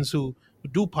got friends who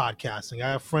do podcasting.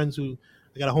 I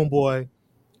got a homeboy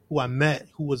who I met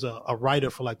who was a writer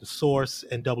for like The Source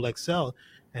and Double XL,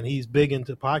 and he's big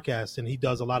into podcasts and he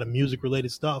does a lot of music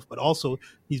related stuff, but also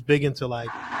he's big into like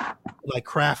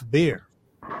craft beer.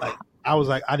 Like I was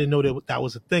like, I didn't know that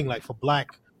was a thing, like for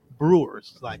black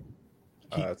brewers. Like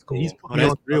that's cool.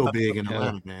 That's real big in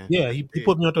Atlanta, man. Yeah, he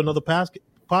put me onto another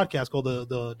podcast called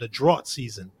the Drought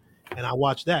Season, and I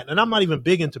watched that. And I'm not even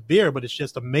big into beer, but it's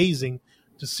just amazing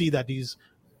to see that these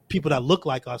people that look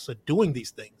like us are doing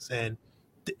these things. And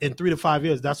in 3 to 5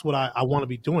 years, that's what I want to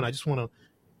be doing. I just want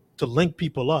to link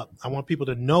people up. I want people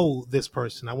to know this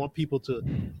person. I want people to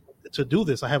do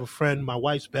this. I have a friend, my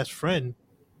wife's best friend,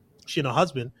 she and her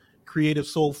husband, Creative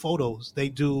Soul Photos. They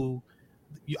do,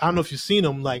 I don't know if you've seen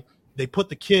them, like they put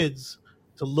the kids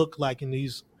to look like in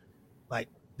these, like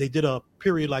they did a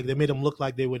period, like they made them look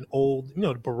like they were in old,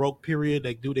 the Baroque period.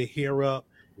 They do their hair up.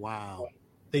 Wow.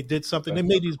 They did something. They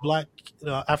made these black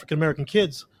African-American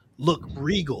kids look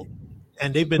regal.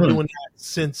 And they've been doing that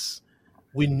since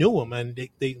we knew them. And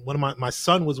my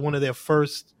son was one of their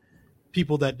first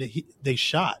people that they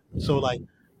shot. So like,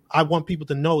 I want people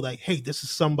to know like, hey, this is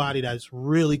somebody that's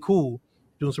really cool,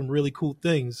 doing some really cool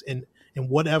things in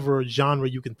whatever genre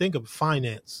you can think of.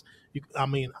 Finance.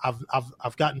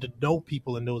 I've gotten to know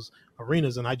people in those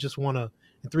arenas, and I just want to,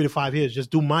 in 3 to 5 years,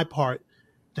 just do my part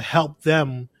to help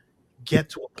them get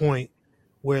to a point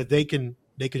where they can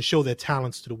show their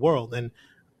talents to the world. And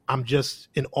I'm just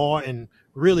in awe, and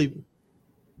really,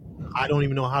 I don't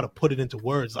even know how to put it into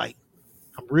words. Like,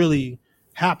 I'm really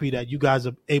happy that you guys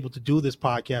are able to do this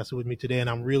podcast with me today, and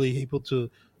I'm really able to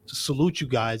salute you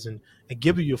guys and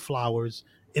give you your flowers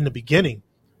in the beginning,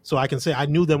 so I can say I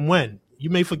knew them when. You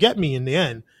may forget me in the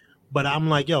end, but I'm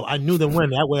like, yo, I knew them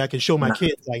when. That way I can show my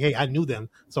kids, like, hey, I knew them,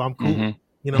 so I'm cool.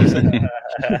 You know what I'm saying?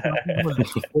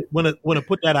 Want to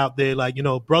put that out there, like,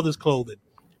 Brothers Clothing,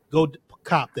 go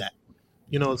cop that.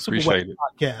 Super Weapon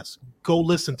Podcast, go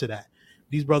listen to that.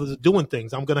 These brothers are doing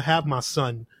things. I'm gonna have my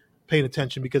son paying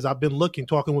attention, because I've been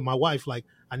talking with my wife, like,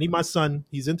 I need my son,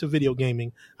 he's into video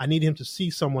gaming, I need him to see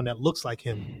someone that looks like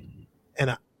him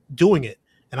and doing it.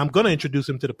 And I'm going to introduce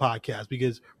him to the podcast,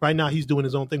 because right now he's doing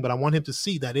his own thing, but I want him to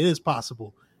see that it is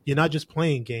possible. You're not just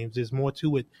playing games. There's more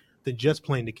to it than just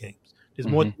playing the games. There's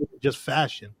more to it than just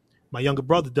fashion. My younger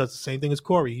brother does the same thing as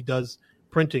Corey. He does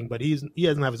printing, but he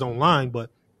doesn't have his own line, but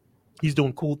he's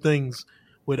doing cool things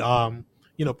with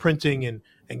printing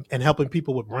and helping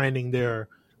people with branding their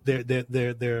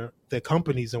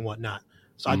companies and whatnot.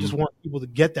 So I just want people to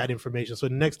get that information. So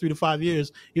in the next 3 to 5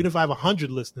 years, even if I have 100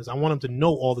 listeners, I want them to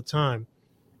know all the time,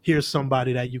 here's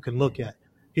somebody that you can look at.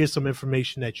 Here's some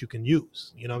information that you can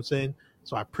use. You know what I'm saying?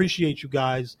 So I appreciate you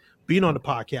guys being on the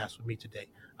podcast with me today.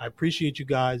 I appreciate you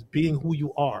guys being who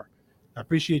you are. I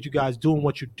appreciate you guys doing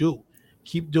what you do.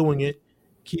 Keep doing it.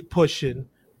 Keep pushing.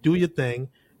 Do your thing.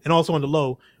 And also on the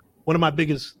low, one of my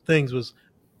biggest things was,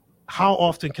 how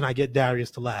often can I get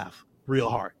Darius to laugh real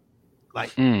hard?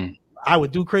 Like, I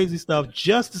would do crazy stuff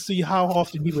just to see how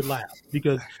often he would laugh.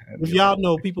 Because if y'all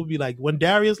know, people be like, when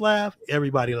Darius laugh,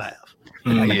 everybody laugh.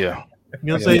 Yeah. You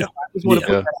know what I'm saying? I just want to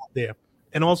put that out there.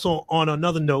 And also on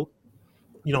another note,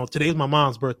 you know, today's my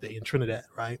mom's birthday in Trinidad,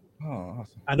 right? Oh,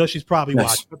 awesome. I know she's probably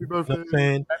watching. Happy birthday. You know what I'm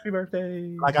saying? Happy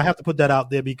birthday. Like, I have to put that out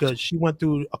there because she went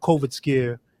through a COVID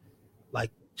scare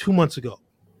like 2 months ago.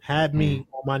 Had me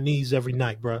on my knees every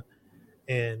night, bro.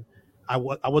 And I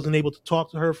wasn't able to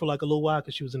talk to her for like a little while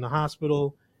because she was in the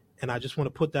hospital. And I just want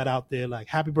to put that out there, like,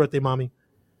 happy birthday, mommy.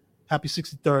 Happy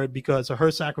 63rd, because of her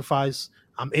sacrifice,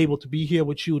 I'm able to be here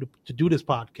with you to do this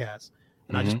podcast.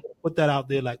 And I just want to put that out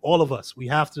there, like, all of us, we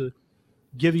have to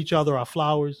give each other our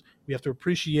flowers. We have to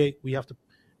appreciate. We have to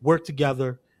work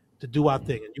together to do our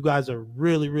thing. And you guys are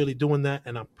really, really doing that.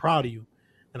 And I'm proud of you.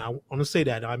 And I want to say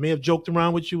that. I may have joked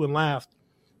around with you and laughed,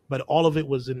 but all of it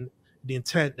was in the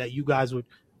intent that you guys would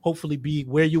hopefully be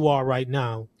where you are right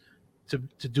now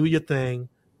to do your thing,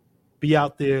 be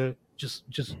out there, just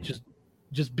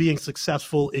being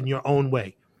successful in your own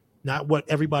way. Not what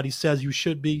everybody says you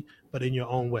should be, but in your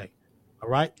own way. All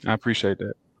right? I appreciate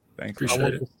that. Thanks. I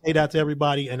want to say that to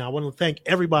everybody, and I want to thank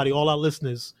everybody, all our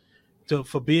listeners,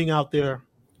 for being out there.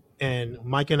 And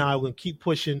Mike and I are going to keep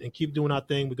pushing and keep doing our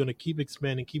thing. We're going to keep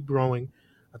expanding, keep growing.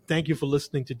 Thank you for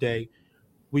listening today.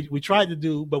 We tried to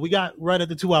do, but we got right at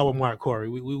the 2-hour mark, Corey.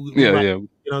 We Yeah. You know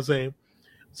what I'm saying?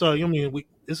 So, I mean,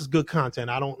 this is good content.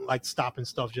 I don't like stopping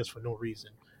stuff just for no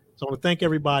reason. So I want to thank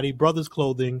everybody. Brothers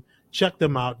Clothing, check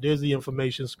them out. There's the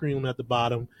information, screen them at the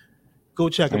bottom. Go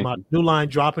check them out. New line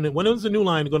dropping it. When is the new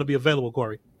line going to be available,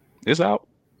 Corey? It's out.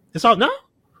 It's out now?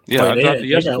 Yeah, I dropped it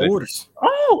yesterday. Got orders.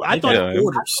 Oh, I thought got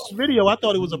orders. Video. I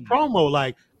thought it was a promo,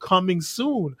 like coming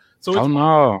soon. So it's,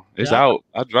 no, it's out.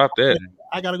 I dropped that.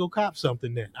 I gotta go cop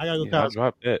something then. I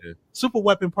dropped that. Super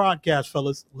Weapon Podcast,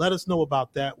 fellas. Let us know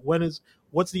about that.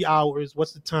 What's the hours?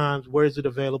 What's the times? Where is it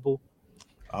available?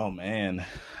 Oh man.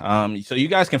 So you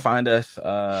guys can find us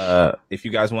if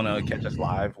you guys want to catch us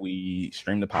live. We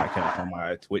stream the podcast on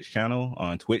my Twitch channel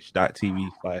on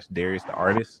twitch.tv/Darius the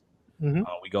Artist.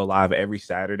 We go live every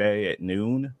Saturday at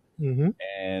noon.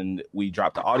 And we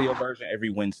drop the audio version every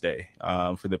Wednesday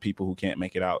for the people who can't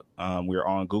make it out. We're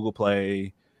on Google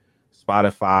Play,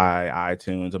 Spotify,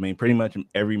 iTunes. I mean, pretty much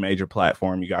every major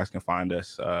platform. You guys can find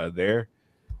us there.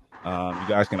 You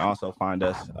guys can also find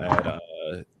us at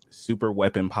Super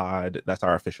Weapon Pod. That's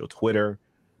our official Twitter.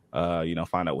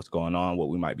 Find out what's going on, what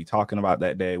we might be talking about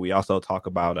that day. We also talk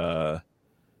about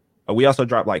we also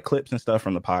drop like clips and stuff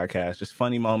from the podcast, just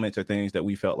funny moments or things that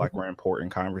we felt like were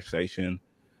important conversation.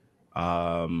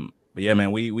 But yeah,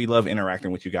 man, we love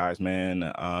interacting with you guys,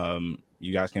 man.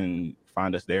 You guys can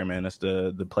find us there, man. That's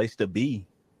the place to be.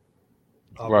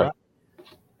 All right.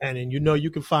 And then you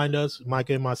can find us,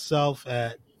 Micah and myself,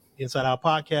 at Inside Our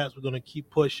Podcast. We're going to keep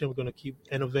pushing. We're going to keep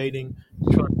innovating,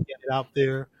 trying to get it out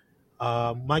there.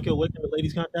 Micah, where can the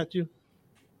ladies contact you?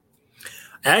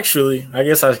 Actually, I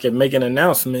guess I could make an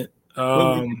announcement.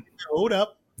 Hold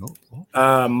up.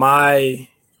 My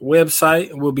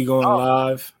website will be going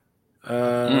live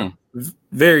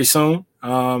very soon.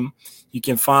 You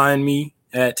can find me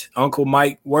at Uncle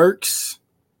Mike Works.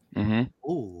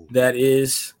 That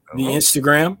is the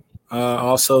Instagram.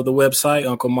 Also the website,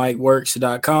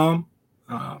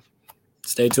 unclemikeworks.com.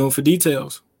 Stay tuned for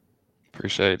details.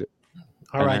 Appreciate it.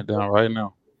 All right. Down right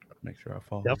now. Make sure I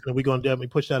follow. Definitely. We're going to definitely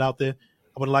push that out there.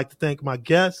 I would like to thank my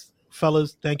guests.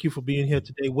 Fellas, thank you for being here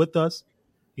today with us.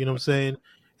 You know what I'm saying?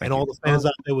 And all the fans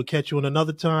out there will catch you on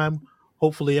another time.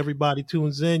 Hopefully everybody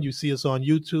tunes in. You see us on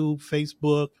YouTube,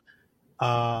 Facebook,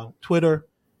 Twitter.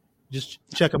 Just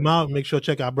check them out. Make sure to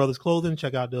check out Brothers Clothing.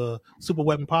 Check out the Super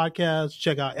Weapon Podcast.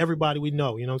 Check out everybody we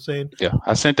know. You know what I'm saying? Yeah,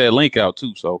 I sent that link out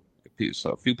too, so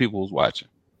a few people was watching.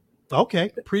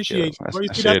 Okay, appreciate you. I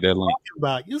shared that link.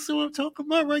 About. You see what I'm talking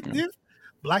about right there?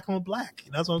 Black on black.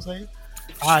 That's what I'm saying.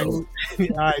 All right.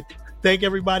 All right. Thank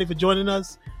everybody for joining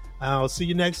us. I'll see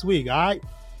you next week. All right.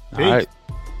 Peace. All right.